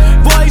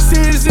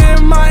 Voices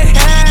in my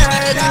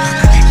head.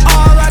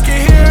 All I can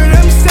hear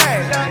them say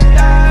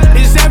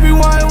is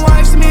everyone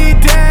wants me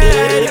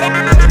dead.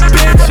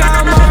 Bitch,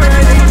 I'm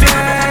already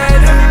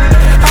dead.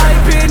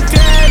 I've been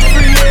dead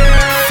for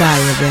years.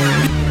 Fire,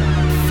 baby.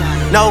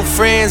 No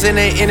friends in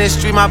the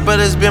industry, my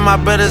brothers been my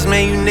brothers,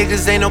 man. You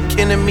niggas ain't no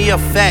kin to me, a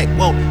fact.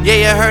 Whoa, yeah,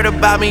 you heard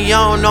about me, you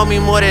don't know me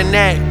more than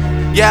that.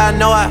 Yeah, I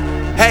know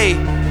hey,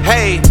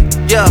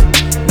 yeah.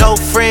 No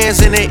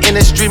friends in the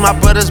industry, my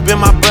brothers been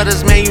my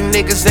brothers, man. You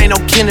niggas ain't no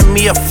kin to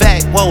me, a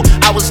fact. Whoa,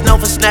 I was known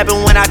for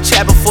snapping when I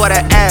chat before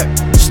the app.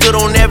 Stood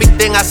on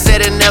everything I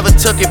said and never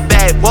took it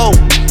back. Whoa,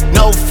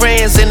 no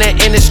friends in the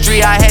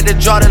industry, I had to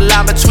draw the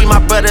line between my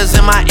brothers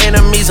and my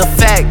enemies, a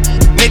fact.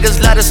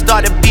 Niggas let us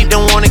start the beat,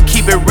 don't wanna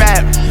keep it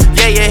rap.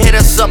 Yeah, you hit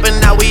us up and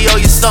now we owe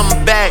you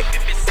something back.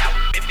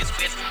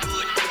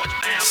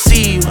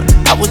 See you,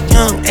 I was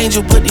young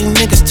angel, but these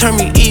niggas turn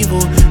me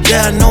evil.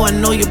 Yeah, I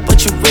know you,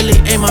 but you really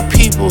ain't my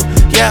people.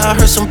 Yeah, I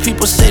heard some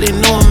people say they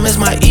know him as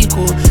my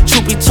equal.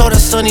 Truth be told, I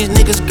son these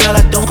niggas, girl,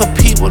 I don't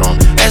compete with them.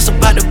 Ask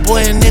about the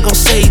boy and they gon'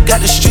 say he got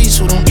the streets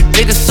with him. You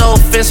niggas so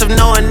offensive,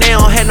 knowing they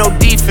don't have no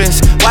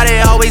defense. Why they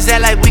always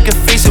act like we can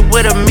fix it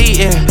with a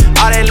meeting?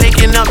 All that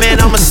linking up, man,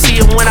 I'ma see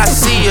him when I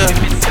see ya.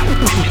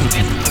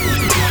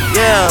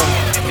 Yeah.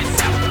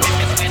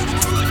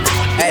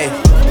 Hey.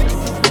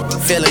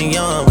 Feeling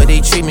young, but they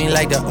treat me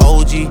like the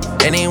OG.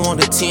 And they want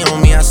the T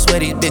on me, I swear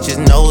these bitches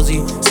nosy.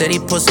 Said he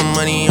put some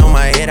money on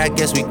my head, I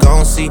guess we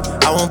gon' see.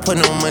 I won't put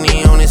no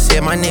money on his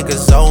head, my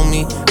niggas owe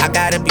me. I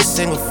gotta be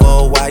single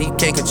for a while, you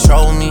can't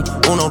control me.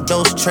 Uno,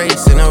 those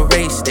traits in a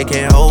race, they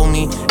can't hold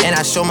me. And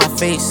I show my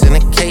face in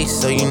a case,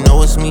 so you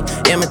know it's me.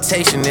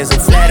 Imitation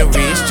isn't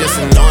flattery, it's just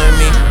annoying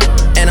me.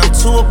 And I'm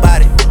too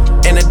about it.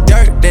 And the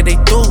dirt that they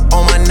threw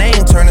on my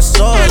name turned to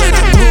soil, and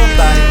I knew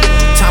about it.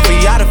 Time for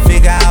y'all to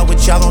figure out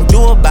what y'all gon'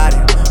 do about it.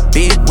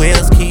 Big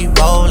wheels keep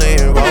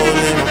rolling.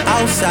 I'm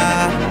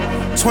outside,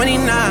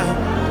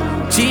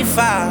 29,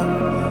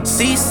 G5,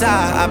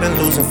 Seaside. I've been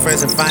losing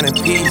friends and finding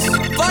peace.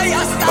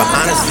 But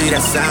honestly,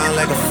 that sound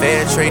like a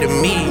fair trade to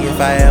me. If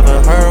I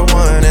ever heard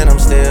one, and I'm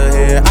still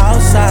here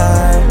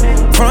outside.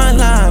 Front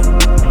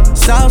line,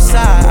 south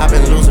side. I've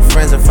been losing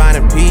friends and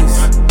finding peace.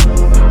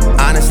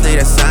 Honestly,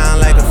 that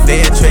sound like a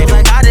fair trade to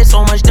me. Like I did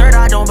so much dirt,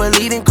 I don't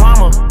believe in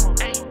karma.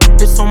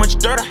 Did so much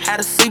dirt, I had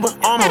to sleep with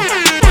armor.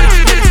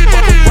 Niggas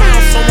fuck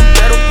around, someone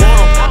better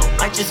want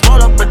 'em. I just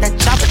roll up, but that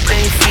chopper, they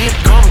ain't see it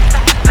coming.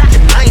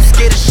 And I ain't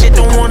scared of shit,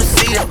 don't wanna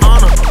see the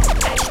honor.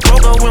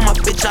 Broke up with my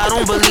bitch, I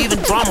don't believe in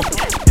drama.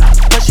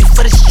 But she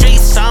for the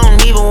streets, I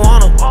don't even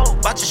want 'em.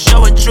 About to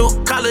show her true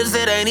colors,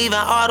 it ain't even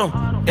autumn.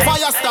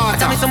 Fire starter.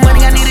 Tell me some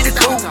money, I needed a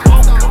coupe.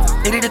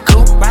 Needed a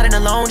coupe, riding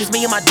alone, just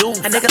me and my dude.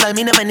 A nigga like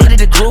me never needed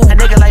a crew. A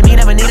nigga like me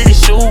never needed a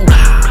shoe.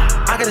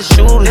 I got a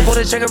shoe, they pull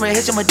the trigger and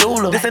hit your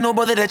medulla. This ain't no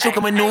brother that you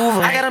can maneuver.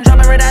 I got him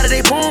dropping right out of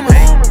they Puma.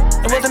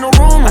 There wasn't no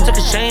room. I took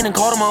a chain and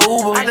called him a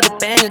Uber. I did a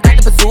bang and got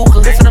the bazooka.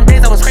 Listen, them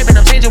days I was scraping,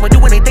 I'm changing, with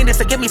doing anything just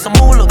to give me some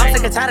moolah. I'm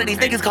sick and tired of these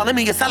niggas calling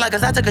me a seller,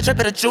 cause I took a trip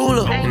to the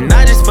jeweler. And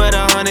I just put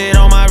 100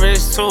 on my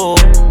wrist too.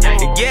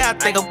 And yeah, I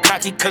think I'm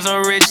cocky cause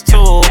I'm rich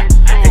too.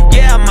 And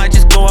yeah, I might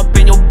just go up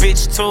in your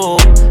bitch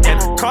too. And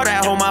I call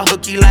that hoe my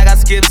hookie like I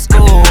skipped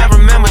school. I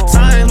remember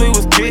times we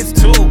was kids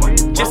too.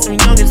 Just some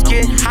youngins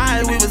get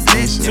high, we was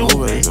lit too.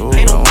 Ain't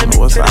no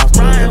limit to the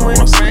grind when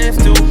the friends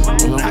do.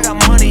 I got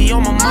money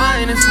on my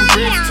mind and some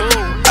bricks too.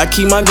 I keep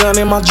keep my gun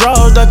in my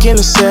drawers, ducking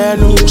the sad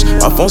news.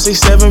 My phone say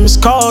 7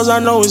 missed calls, I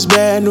know it's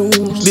bad news.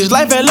 This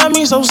life had left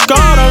me so scarred,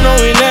 I know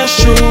it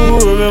that's true.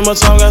 Remember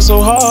time got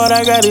so hard,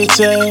 I got it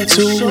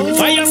tattooed.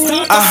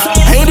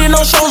 I ain't did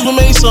no shows but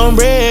made some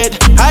bread.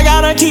 I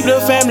gotta keep the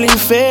family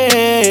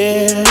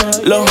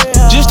fed. Look,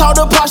 just talk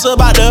to Pops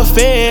about the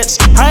feds.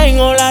 I ain't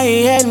gon' lie,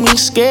 he had me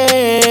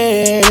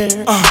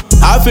scared.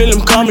 I feel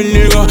him coming,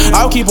 nigga.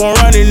 I'll keep on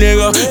running,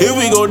 nigga. If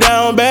we go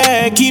down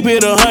bad, keep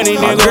it 100,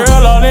 nigga.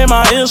 Girl all in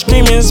my ear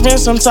screaming, spend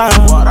some time.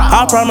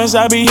 I promise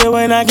I'll be here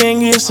when I can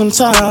get some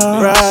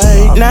time.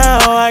 Right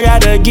now, I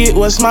gotta get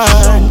what's mine.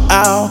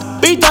 I'll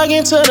be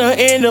thugging to the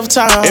end of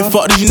time. And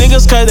fuck these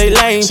niggas cause they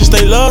lame, since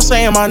they love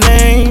saying my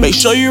name. Make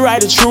sure you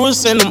write the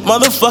truest in the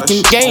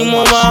motherfucking game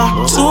on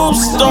my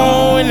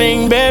tombstone.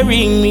 Ain't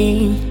burying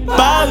me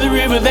by the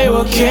river, they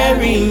will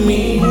carry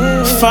me.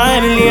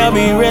 Finally, I'll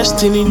be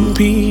resting in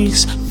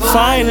peace.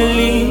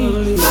 Finally,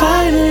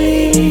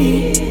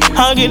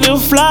 I'll get to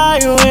fly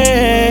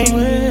away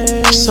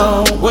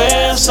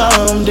somewhere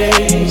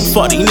someday.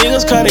 Fuck these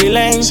niggas cause they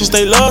lame, since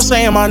they love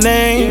saying my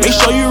name. Make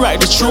sure you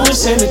write the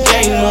truest in the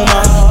game on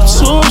my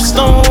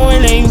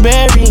tombstone. Ain't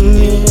burying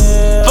me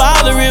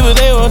by the river,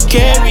 they will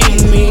carry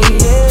me.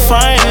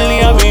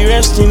 Finally, I'll be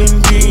resting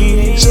in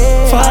peace.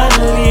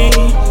 Finally.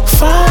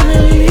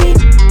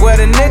 What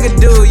a nigga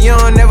do, you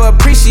don't never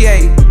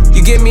appreciate.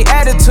 You give me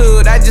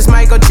attitude, I just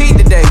might go cheat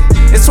today.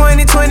 It's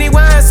 2021,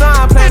 so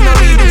I'm planning on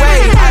either way.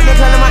 I've been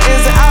planning my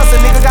ins and outs, so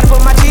nigga gotta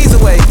put my keys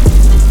away.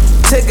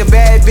 Took a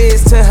bad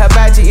bitch to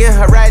Hibachi in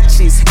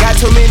Hirachis. Got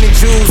too many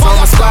Jews on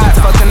my squad,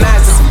 fuck the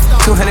Nazis.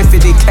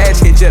 250 cash,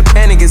 hit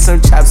Japan and get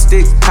some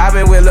chopsticks. I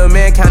been with lil'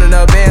 man counting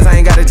up bands, I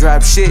ain't gotta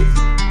drop shit.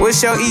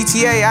 What's your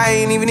ETA? I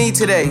ain't even eat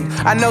today.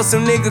 I know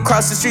some nigga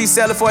cross the street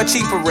sell it for a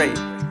cheaper rate.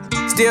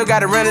 Still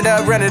gotta run it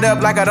up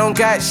like I don't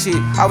got shit.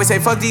 I always say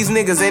fuck these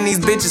niggas and these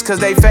bitches cause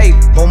they fake.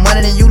 More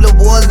money than you little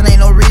boys and ain't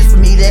no reason for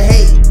me to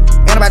hate.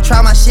 And if I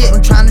try my shit,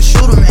 I'm trying to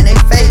shoot them and they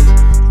fake.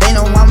 They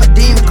know I'm a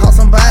demon, call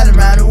somebody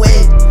around the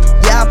way.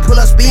 Yeah, I pull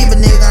up speed,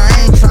 but nigga,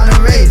 I ain't tryna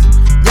race.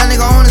 Young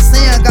nigga on the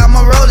scene, I got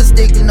my roller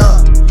sticking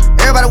up.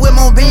 Everybody with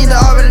more beans, I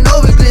already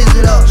know we glitch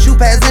it up. Shoot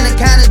pass in the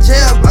county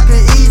jail, I can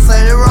eat,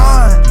 say they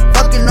run.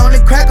 Fucking on the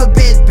cracker,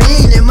 bitch,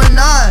 bean and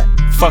Menard.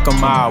 Fuck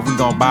 'em all, we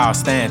gon' ball,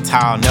 stand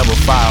tall, never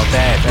fall.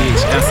 Bad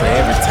bitch, answer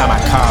every time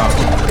I call.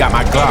 Got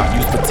my Glock,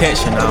 use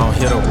protection, I don't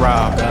hit a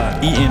rob.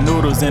 Eating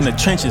noodles in the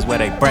trenches where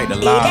they break the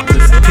law.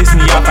 Piss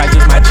me off, I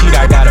just might cheat,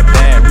 I got a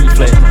bad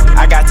reflex.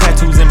 I got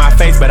tattoos in my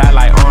face, but I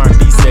like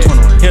R&B sex.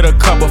 Hit a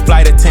couple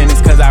flight attendants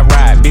cause I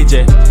ride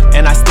bitches.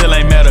 And I still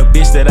ain't met a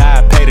bitch that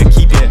I pay to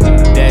keep it.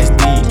 That's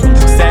deep.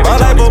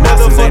 Savage on these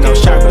mouses, ain't no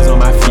chakras on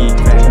my feet.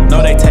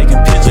 No, they taking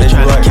pictures,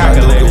 trying to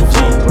calculate a G.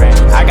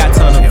 I got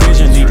ton of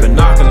vision, need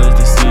binoculars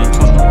to see.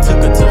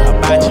 Took her to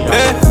Hibachi.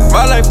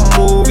 My life a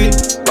movie,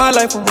 my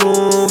life a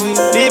movie.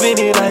 Living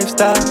in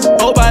lifestyle,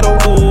 hope I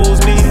don't lose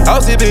me.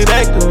 I'm sipping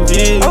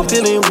active, I'm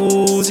feeling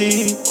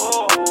woozy.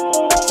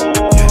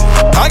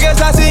 I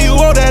guess I see you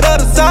on that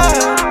other side,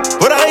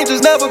 but I ain't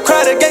just never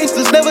cry, the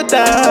gangsters never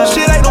die.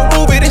 Shit ain't no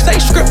movie, this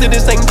ain't scripted,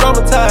 this ain't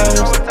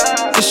dramatized.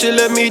 This shit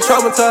left me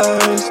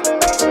traumatized,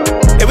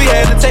 and we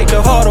had to take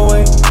the heart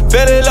away.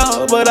 Fell in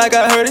love, but I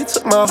got hurt, it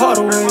took my heart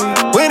away.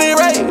 When it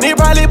rained, it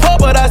probably poured,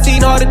 but I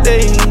seen all the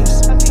days.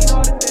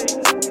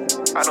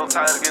 I know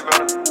time to get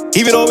better.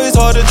 Even though it's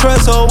hard to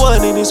trust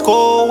someone in this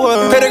cold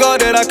world. Pray to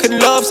God that I can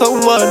love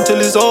someone till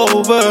it's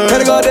over. Pray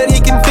to God that he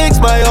can fix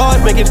my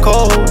heart, make it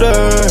colder.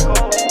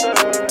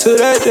 Till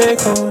that day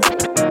comes,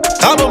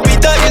 I'ma be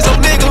thuggin' some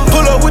nigga.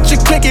 Pull up with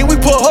your click and we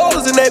put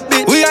holes in that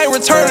bitch. We ain't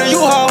returning you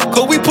haul,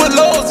 cause we put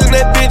loads in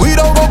that bitch. We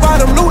don't go by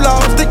them new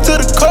laws, stick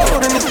to the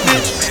code in this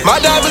bitch. My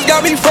diamonds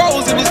got me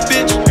frozen in this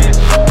bitch.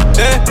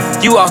 Yeah.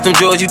 You off them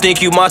drugs, you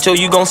think you macho,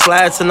 you gon'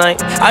 slide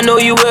tonight. I know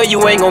you will,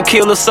 you ain't gon'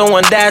 kill if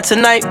someone died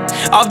tonight.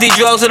 Off these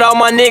drugs with all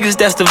my niggas,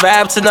 that's the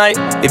vibe tonight.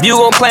 If you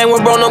gon' claim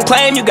when bro don't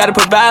claim, you gotta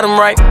provide them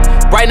right.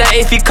 Right now,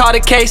 if he caught a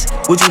case,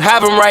 would you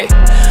have him right?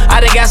 I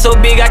done got so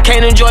big, I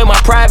can't enjoy my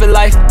private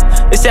life.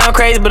 It sound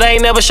crazy, but I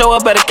ain't never show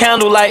up at a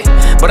candlelight.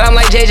 But I'm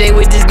like JJ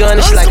with this gun,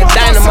 and shit like a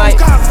dynamite.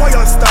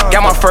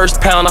 Got my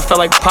first pound, I felt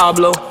like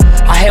Pablo.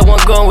 I had one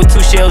gun with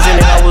 2 shells in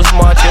it, I was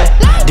marching.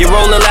 Did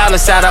rolling loud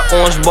inside that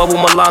orange bubble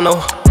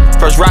Milano.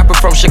 First rapper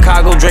from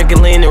Chicago,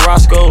 drinking lean and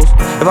Roscoe's.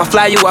 If I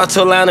fly you out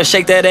to Atlanta,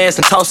 shake that ass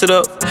and toss it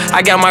up.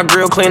 I got my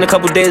grill clean a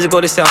couple days ago,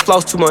 they say I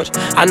floss too much.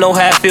 I know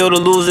how I feel to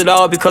lose it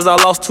all because I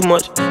lost too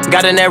much.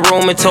 Got in that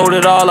room and told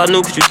it all, I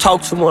knew cause you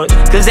talk too much.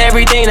 Cause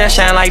everything that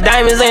shine like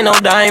diamonds ain't no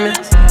diamonds.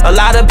 A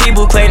lot of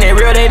people claim they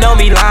real, they don't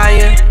be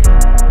lying.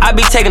 I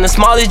be taking the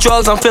smallest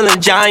drugs, I'm feeling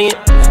giant.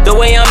 The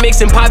way I'm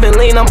mixing pop and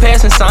lean, I'm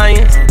passing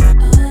science.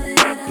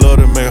 Love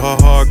to make her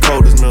hard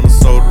cold as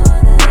Minnesota.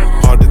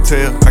 Hard to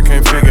tell, I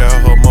can't figure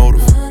out her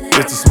motive.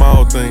 It's the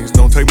small things,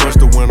 don't take much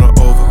to win her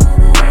over.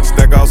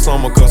 Stack out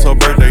summer cause her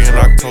birthday in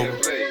October.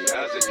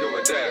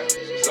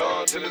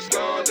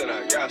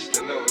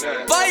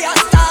 FYAH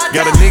STATAH.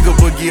 Got a nigga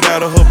but get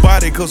out of her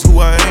body cause who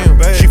I am.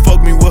 She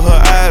fuck me with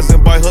her eyes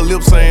and bite her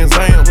lips saying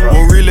Zam.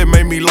 What really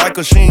made me like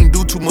her, she ain't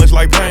do too much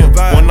like Pam.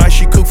 One night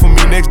she cooked for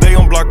me, next day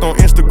I'm blocked on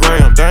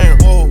Instagram. Damn.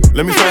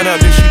 Let me find out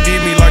that she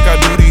did me like I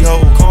do these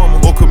hoes.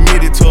 Or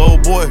committed to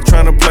old boy,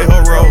 tryna play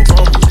her role.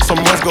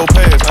 Some months go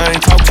past, I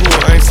ain't talk to her,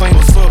 I ain't seen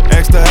her.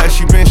 Asked her how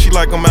she been, she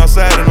like I'm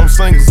outside and I'm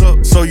singing.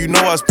 So you know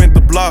I spent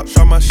the block,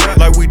 shot my shot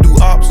like we do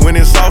ops. When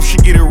it's off, she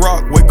get it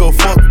rock, wake up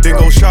fuck, then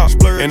go shop.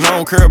 And I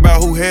don't care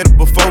about who had it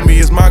before me,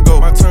 it's my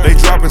goal. They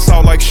dropping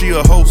salt like she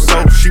a hoe,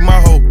 so she my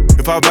hoe.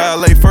 If I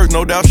violate first,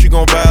 no doubt she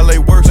gon' violate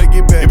worse.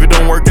 If it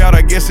don't work out,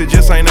 I guess it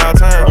just ain't our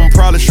time. I'ma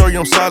probably show you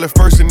I'm solid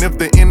first, and if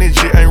the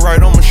energy ain't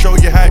right, I'ma show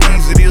you how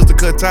easy it is to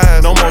cut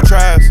ties. No more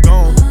tries.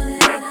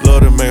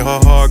 Love to make her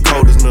hard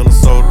cold as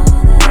Minnesota.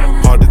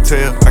 Hard to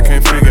tell, I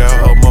can't figure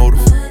out her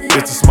motive.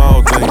 It's the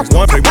small things.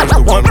 One day push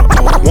the one to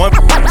one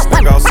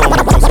stick out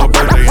somewhere cause her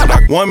birthday and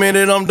I 1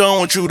 minute I'm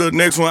done with you, the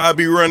next one I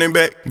be running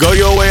back. Go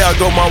your way, I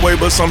go my way,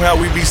 but somehow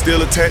we be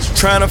still attached.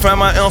 Trying to find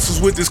my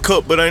answers with this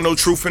cup, but ain't no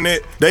truth in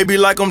it. They be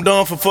like I'm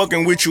done for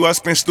fucking with you, I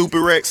spend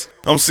stupid racks.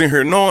 I'm sitting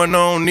here knowing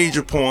I don't need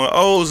you, pouring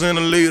O's in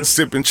a liter,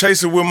 sipping,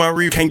 chasing with my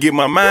reef. Can't get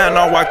my mind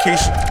on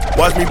Waukesha.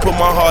 Watch me put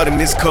my heart in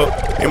this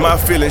cup. In my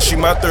feelings, she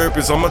my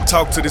therapist, I'ma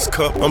talk to this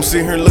cup. I'm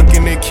sitting here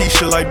looking at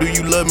Keisha like, do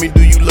you love me,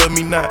 do you love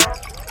me not?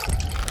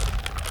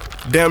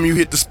 Damn, you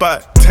hit the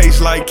spot.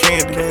 Taste like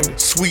candy,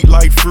 sweet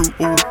like fruit,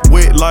 ooh,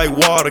 wet like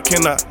water.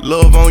 Can I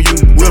love on you?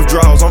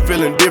 Withdrawals, I'm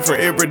feeling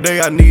different. Every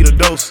day I need a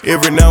dose.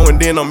 Every now and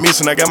then I'm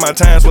missing. I got my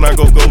times when I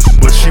go ghost,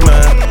 but she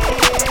mine.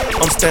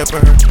 I'm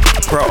stamping her.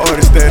 Proud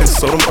artist status,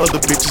 so them other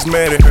bitches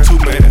mad at her. Too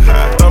mad at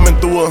her. Thumbing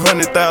through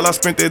 100,000, I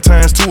spent that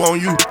times 2 on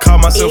you. Call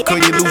myself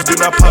cut you loose, then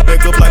I pop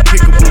back up like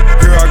Pickaboo.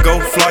 Here I go,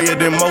 flyer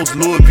than most,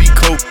 Louis V.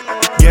 Coke.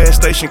 Gas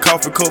station,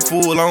 coffee cup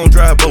full, I don't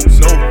drive boats.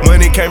 No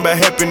money came by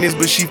happiness,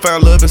 but she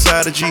found love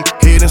inside a G.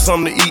 Head and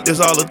something to eat,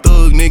 that's all a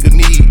thug nigga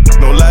need.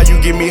 No lie, you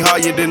get me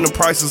higher than the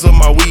prices of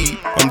my weed.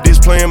 I'm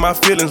displaying my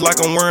feelings like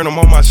I'm wearing them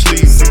on my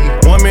sleeve.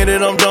 1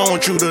 minute I'm done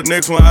with you, the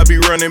next one I be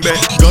running back.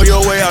 Go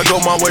your way, I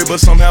go my way, but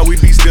somehow we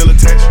be still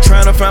attached.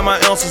 Trying to find my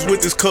answers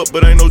with this cup,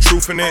 but ain't no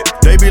truth in it.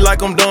 They be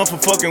like I'm done for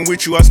fucking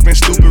with you, I spend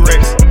stupid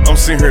racks. I'm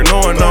sitting here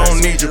knowing I don't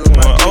need you,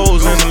 pouring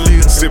O's in the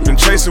lid, sipping,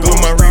 chasing with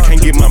my reef.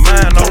 Can't get my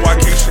mind on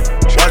Waukesha.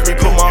 Watch me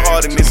put my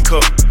heart in this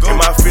cup. In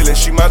my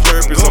feelings, she my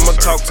therapist, I'ma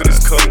talk to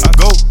this cup. I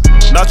go.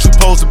 Not you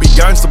supposed to be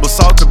gangster, but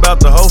talk about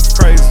the hoe.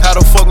 Crazy. How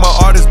the fuck my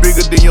artist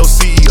bigger than your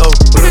CEO?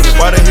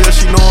 Why the hell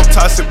she know I'm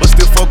toxic, but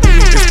still fuck with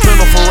me? It's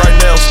plentiful right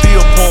now,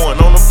 still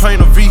pouring on the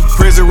paint of V.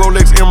 Present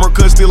Rolex Emerald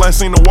cut, still ain't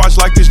seen a watch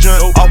like this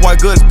junk.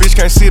 Off-white guts, bitch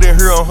can't sit in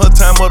here on her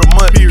time of the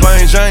month.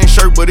 Plain Jane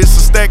shirt, but it's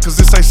a stack, cause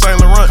this ain't Saint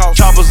Laurent.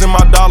 Choppers in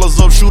my dollars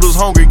up, shooters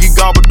hungry, get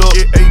gobbled up.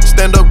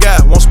 Stand up guy,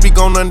 won't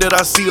speak on none that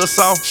I see or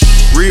saw.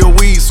 Real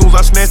weed, soon as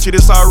I snatch it,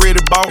 it's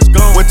already bought.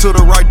 Went to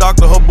the right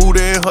doctor, her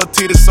booty and her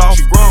titties soft.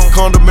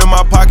 Condom in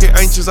my pocket,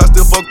 anxious, I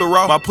still fuck the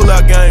raw. My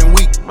pull-out game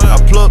weak, I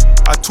pluck,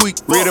 I tweak.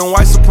 Red and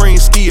white Supreme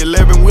ski,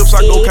 11 whips,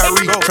 I go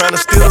Kyrie. Tryna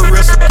steal the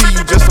recipe,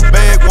 you just a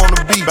bag wanna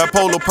be.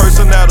 Bipolar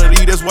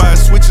personality, that's why it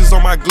switches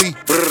on my glee.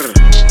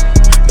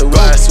 That's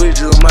why it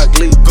switches on my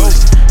glee.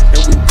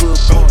 And we put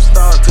on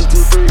star 2,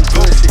 2, 3,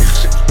 push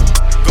it.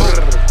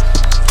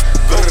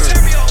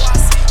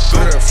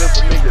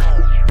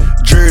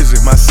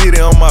 Jersey, my city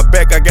on my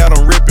back, I got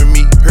them ripping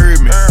me. Heard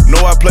me.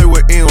 Know I play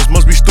with M's,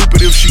 must be stupid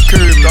if she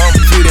curved me.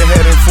 Fitted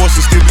hat and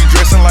forces, still be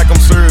dressing like I'm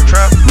serving.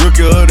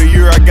 Rookie of the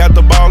year, I got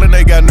the ball and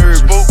they got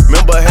nervous.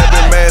 Remember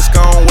having mask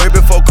on way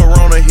before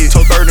Corona hit.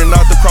 Told 30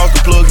 not to cross the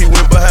plug, he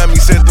went behind me,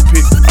 set the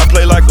pick. I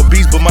play like a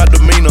beast, but my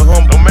demeanor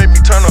humble. Don't make me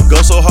turn up.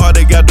 Go so hard,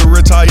 they got to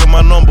retire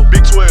my number.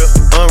 Big 12,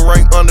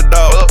 unranked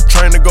underdog.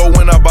 Train to go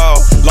when I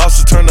ball.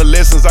 Losses turn to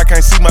lessons, I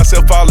can't see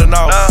myself falling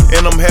off.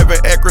 And I'm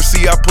having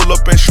accuracy, I pull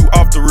up and shoot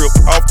off the rip.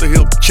 Off the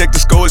hip, check the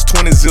score, it's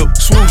 20 zip.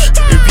 Swoosh,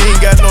 if you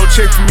ain't got no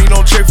check for me,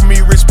 don't check for me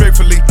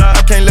respectfully.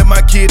 I can't let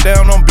my kid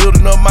down, I'm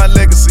building up my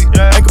legacy.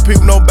 Ain't compete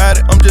with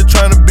nobody, I'm just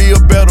trying to be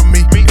a better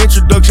me.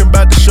 Introduction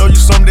about to show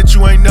you something that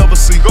you ain't never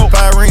see. 5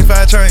 rings,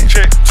 5 chains,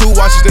 2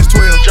 watches, that's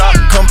 12.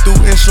 Come through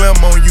and slam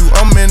on you,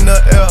 I'm in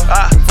the air.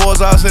 Before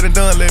it's all said and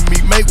done, let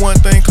me make one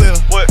thing clear.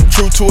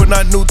 True to it,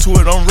 not new to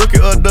it, I'm rookie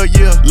of the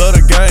year. Love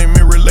the game,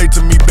 it relate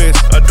to me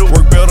best. I do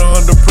work better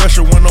under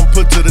pressure when I'm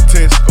put to the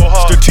test.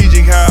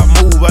 Strategic how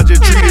I move, I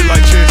just treat it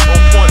like chess. On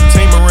point,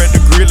 team rent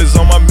the grill is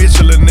on my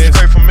Michelin nest.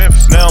 Straight from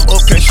Memphis. Now I'm up,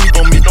 can't sleep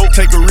on me.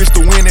 Take a risk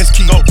to win, that's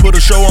key. Put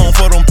a show on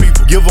for them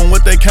people. Give them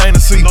what they came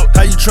to see.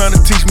 How you trying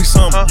to teach me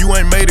something? You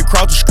ain't made it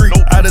cross the street.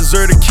 I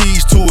deserve the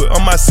keys to it.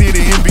 I'm my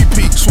city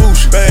MVP.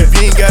 Swoosh, bad. If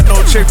you ain't got no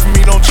check for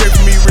me, don't check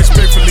for me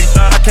respectfully.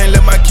 I can't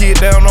let my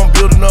kid down, I'm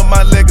building up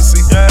my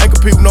legacy. Ain't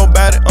compete with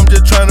nobody, I'm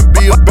just trying to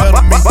be a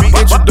better me.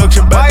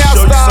 Introduction about to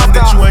show you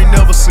something that you ain't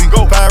never see.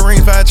 5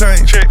 rings, 5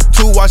 chains,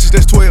 2 watches,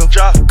 that's 12.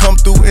 Come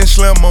through and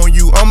slam on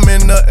you, I'm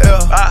in the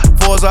air.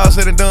 Before it's all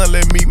said and done,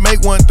 let me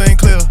make one thing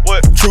clear.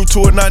 True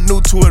to it, not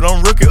new to it, I'm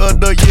rookie of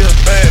the year.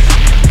 Bad.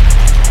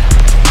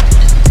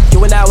 You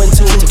are now in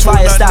tune to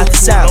FYAH STATAH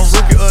Sounds.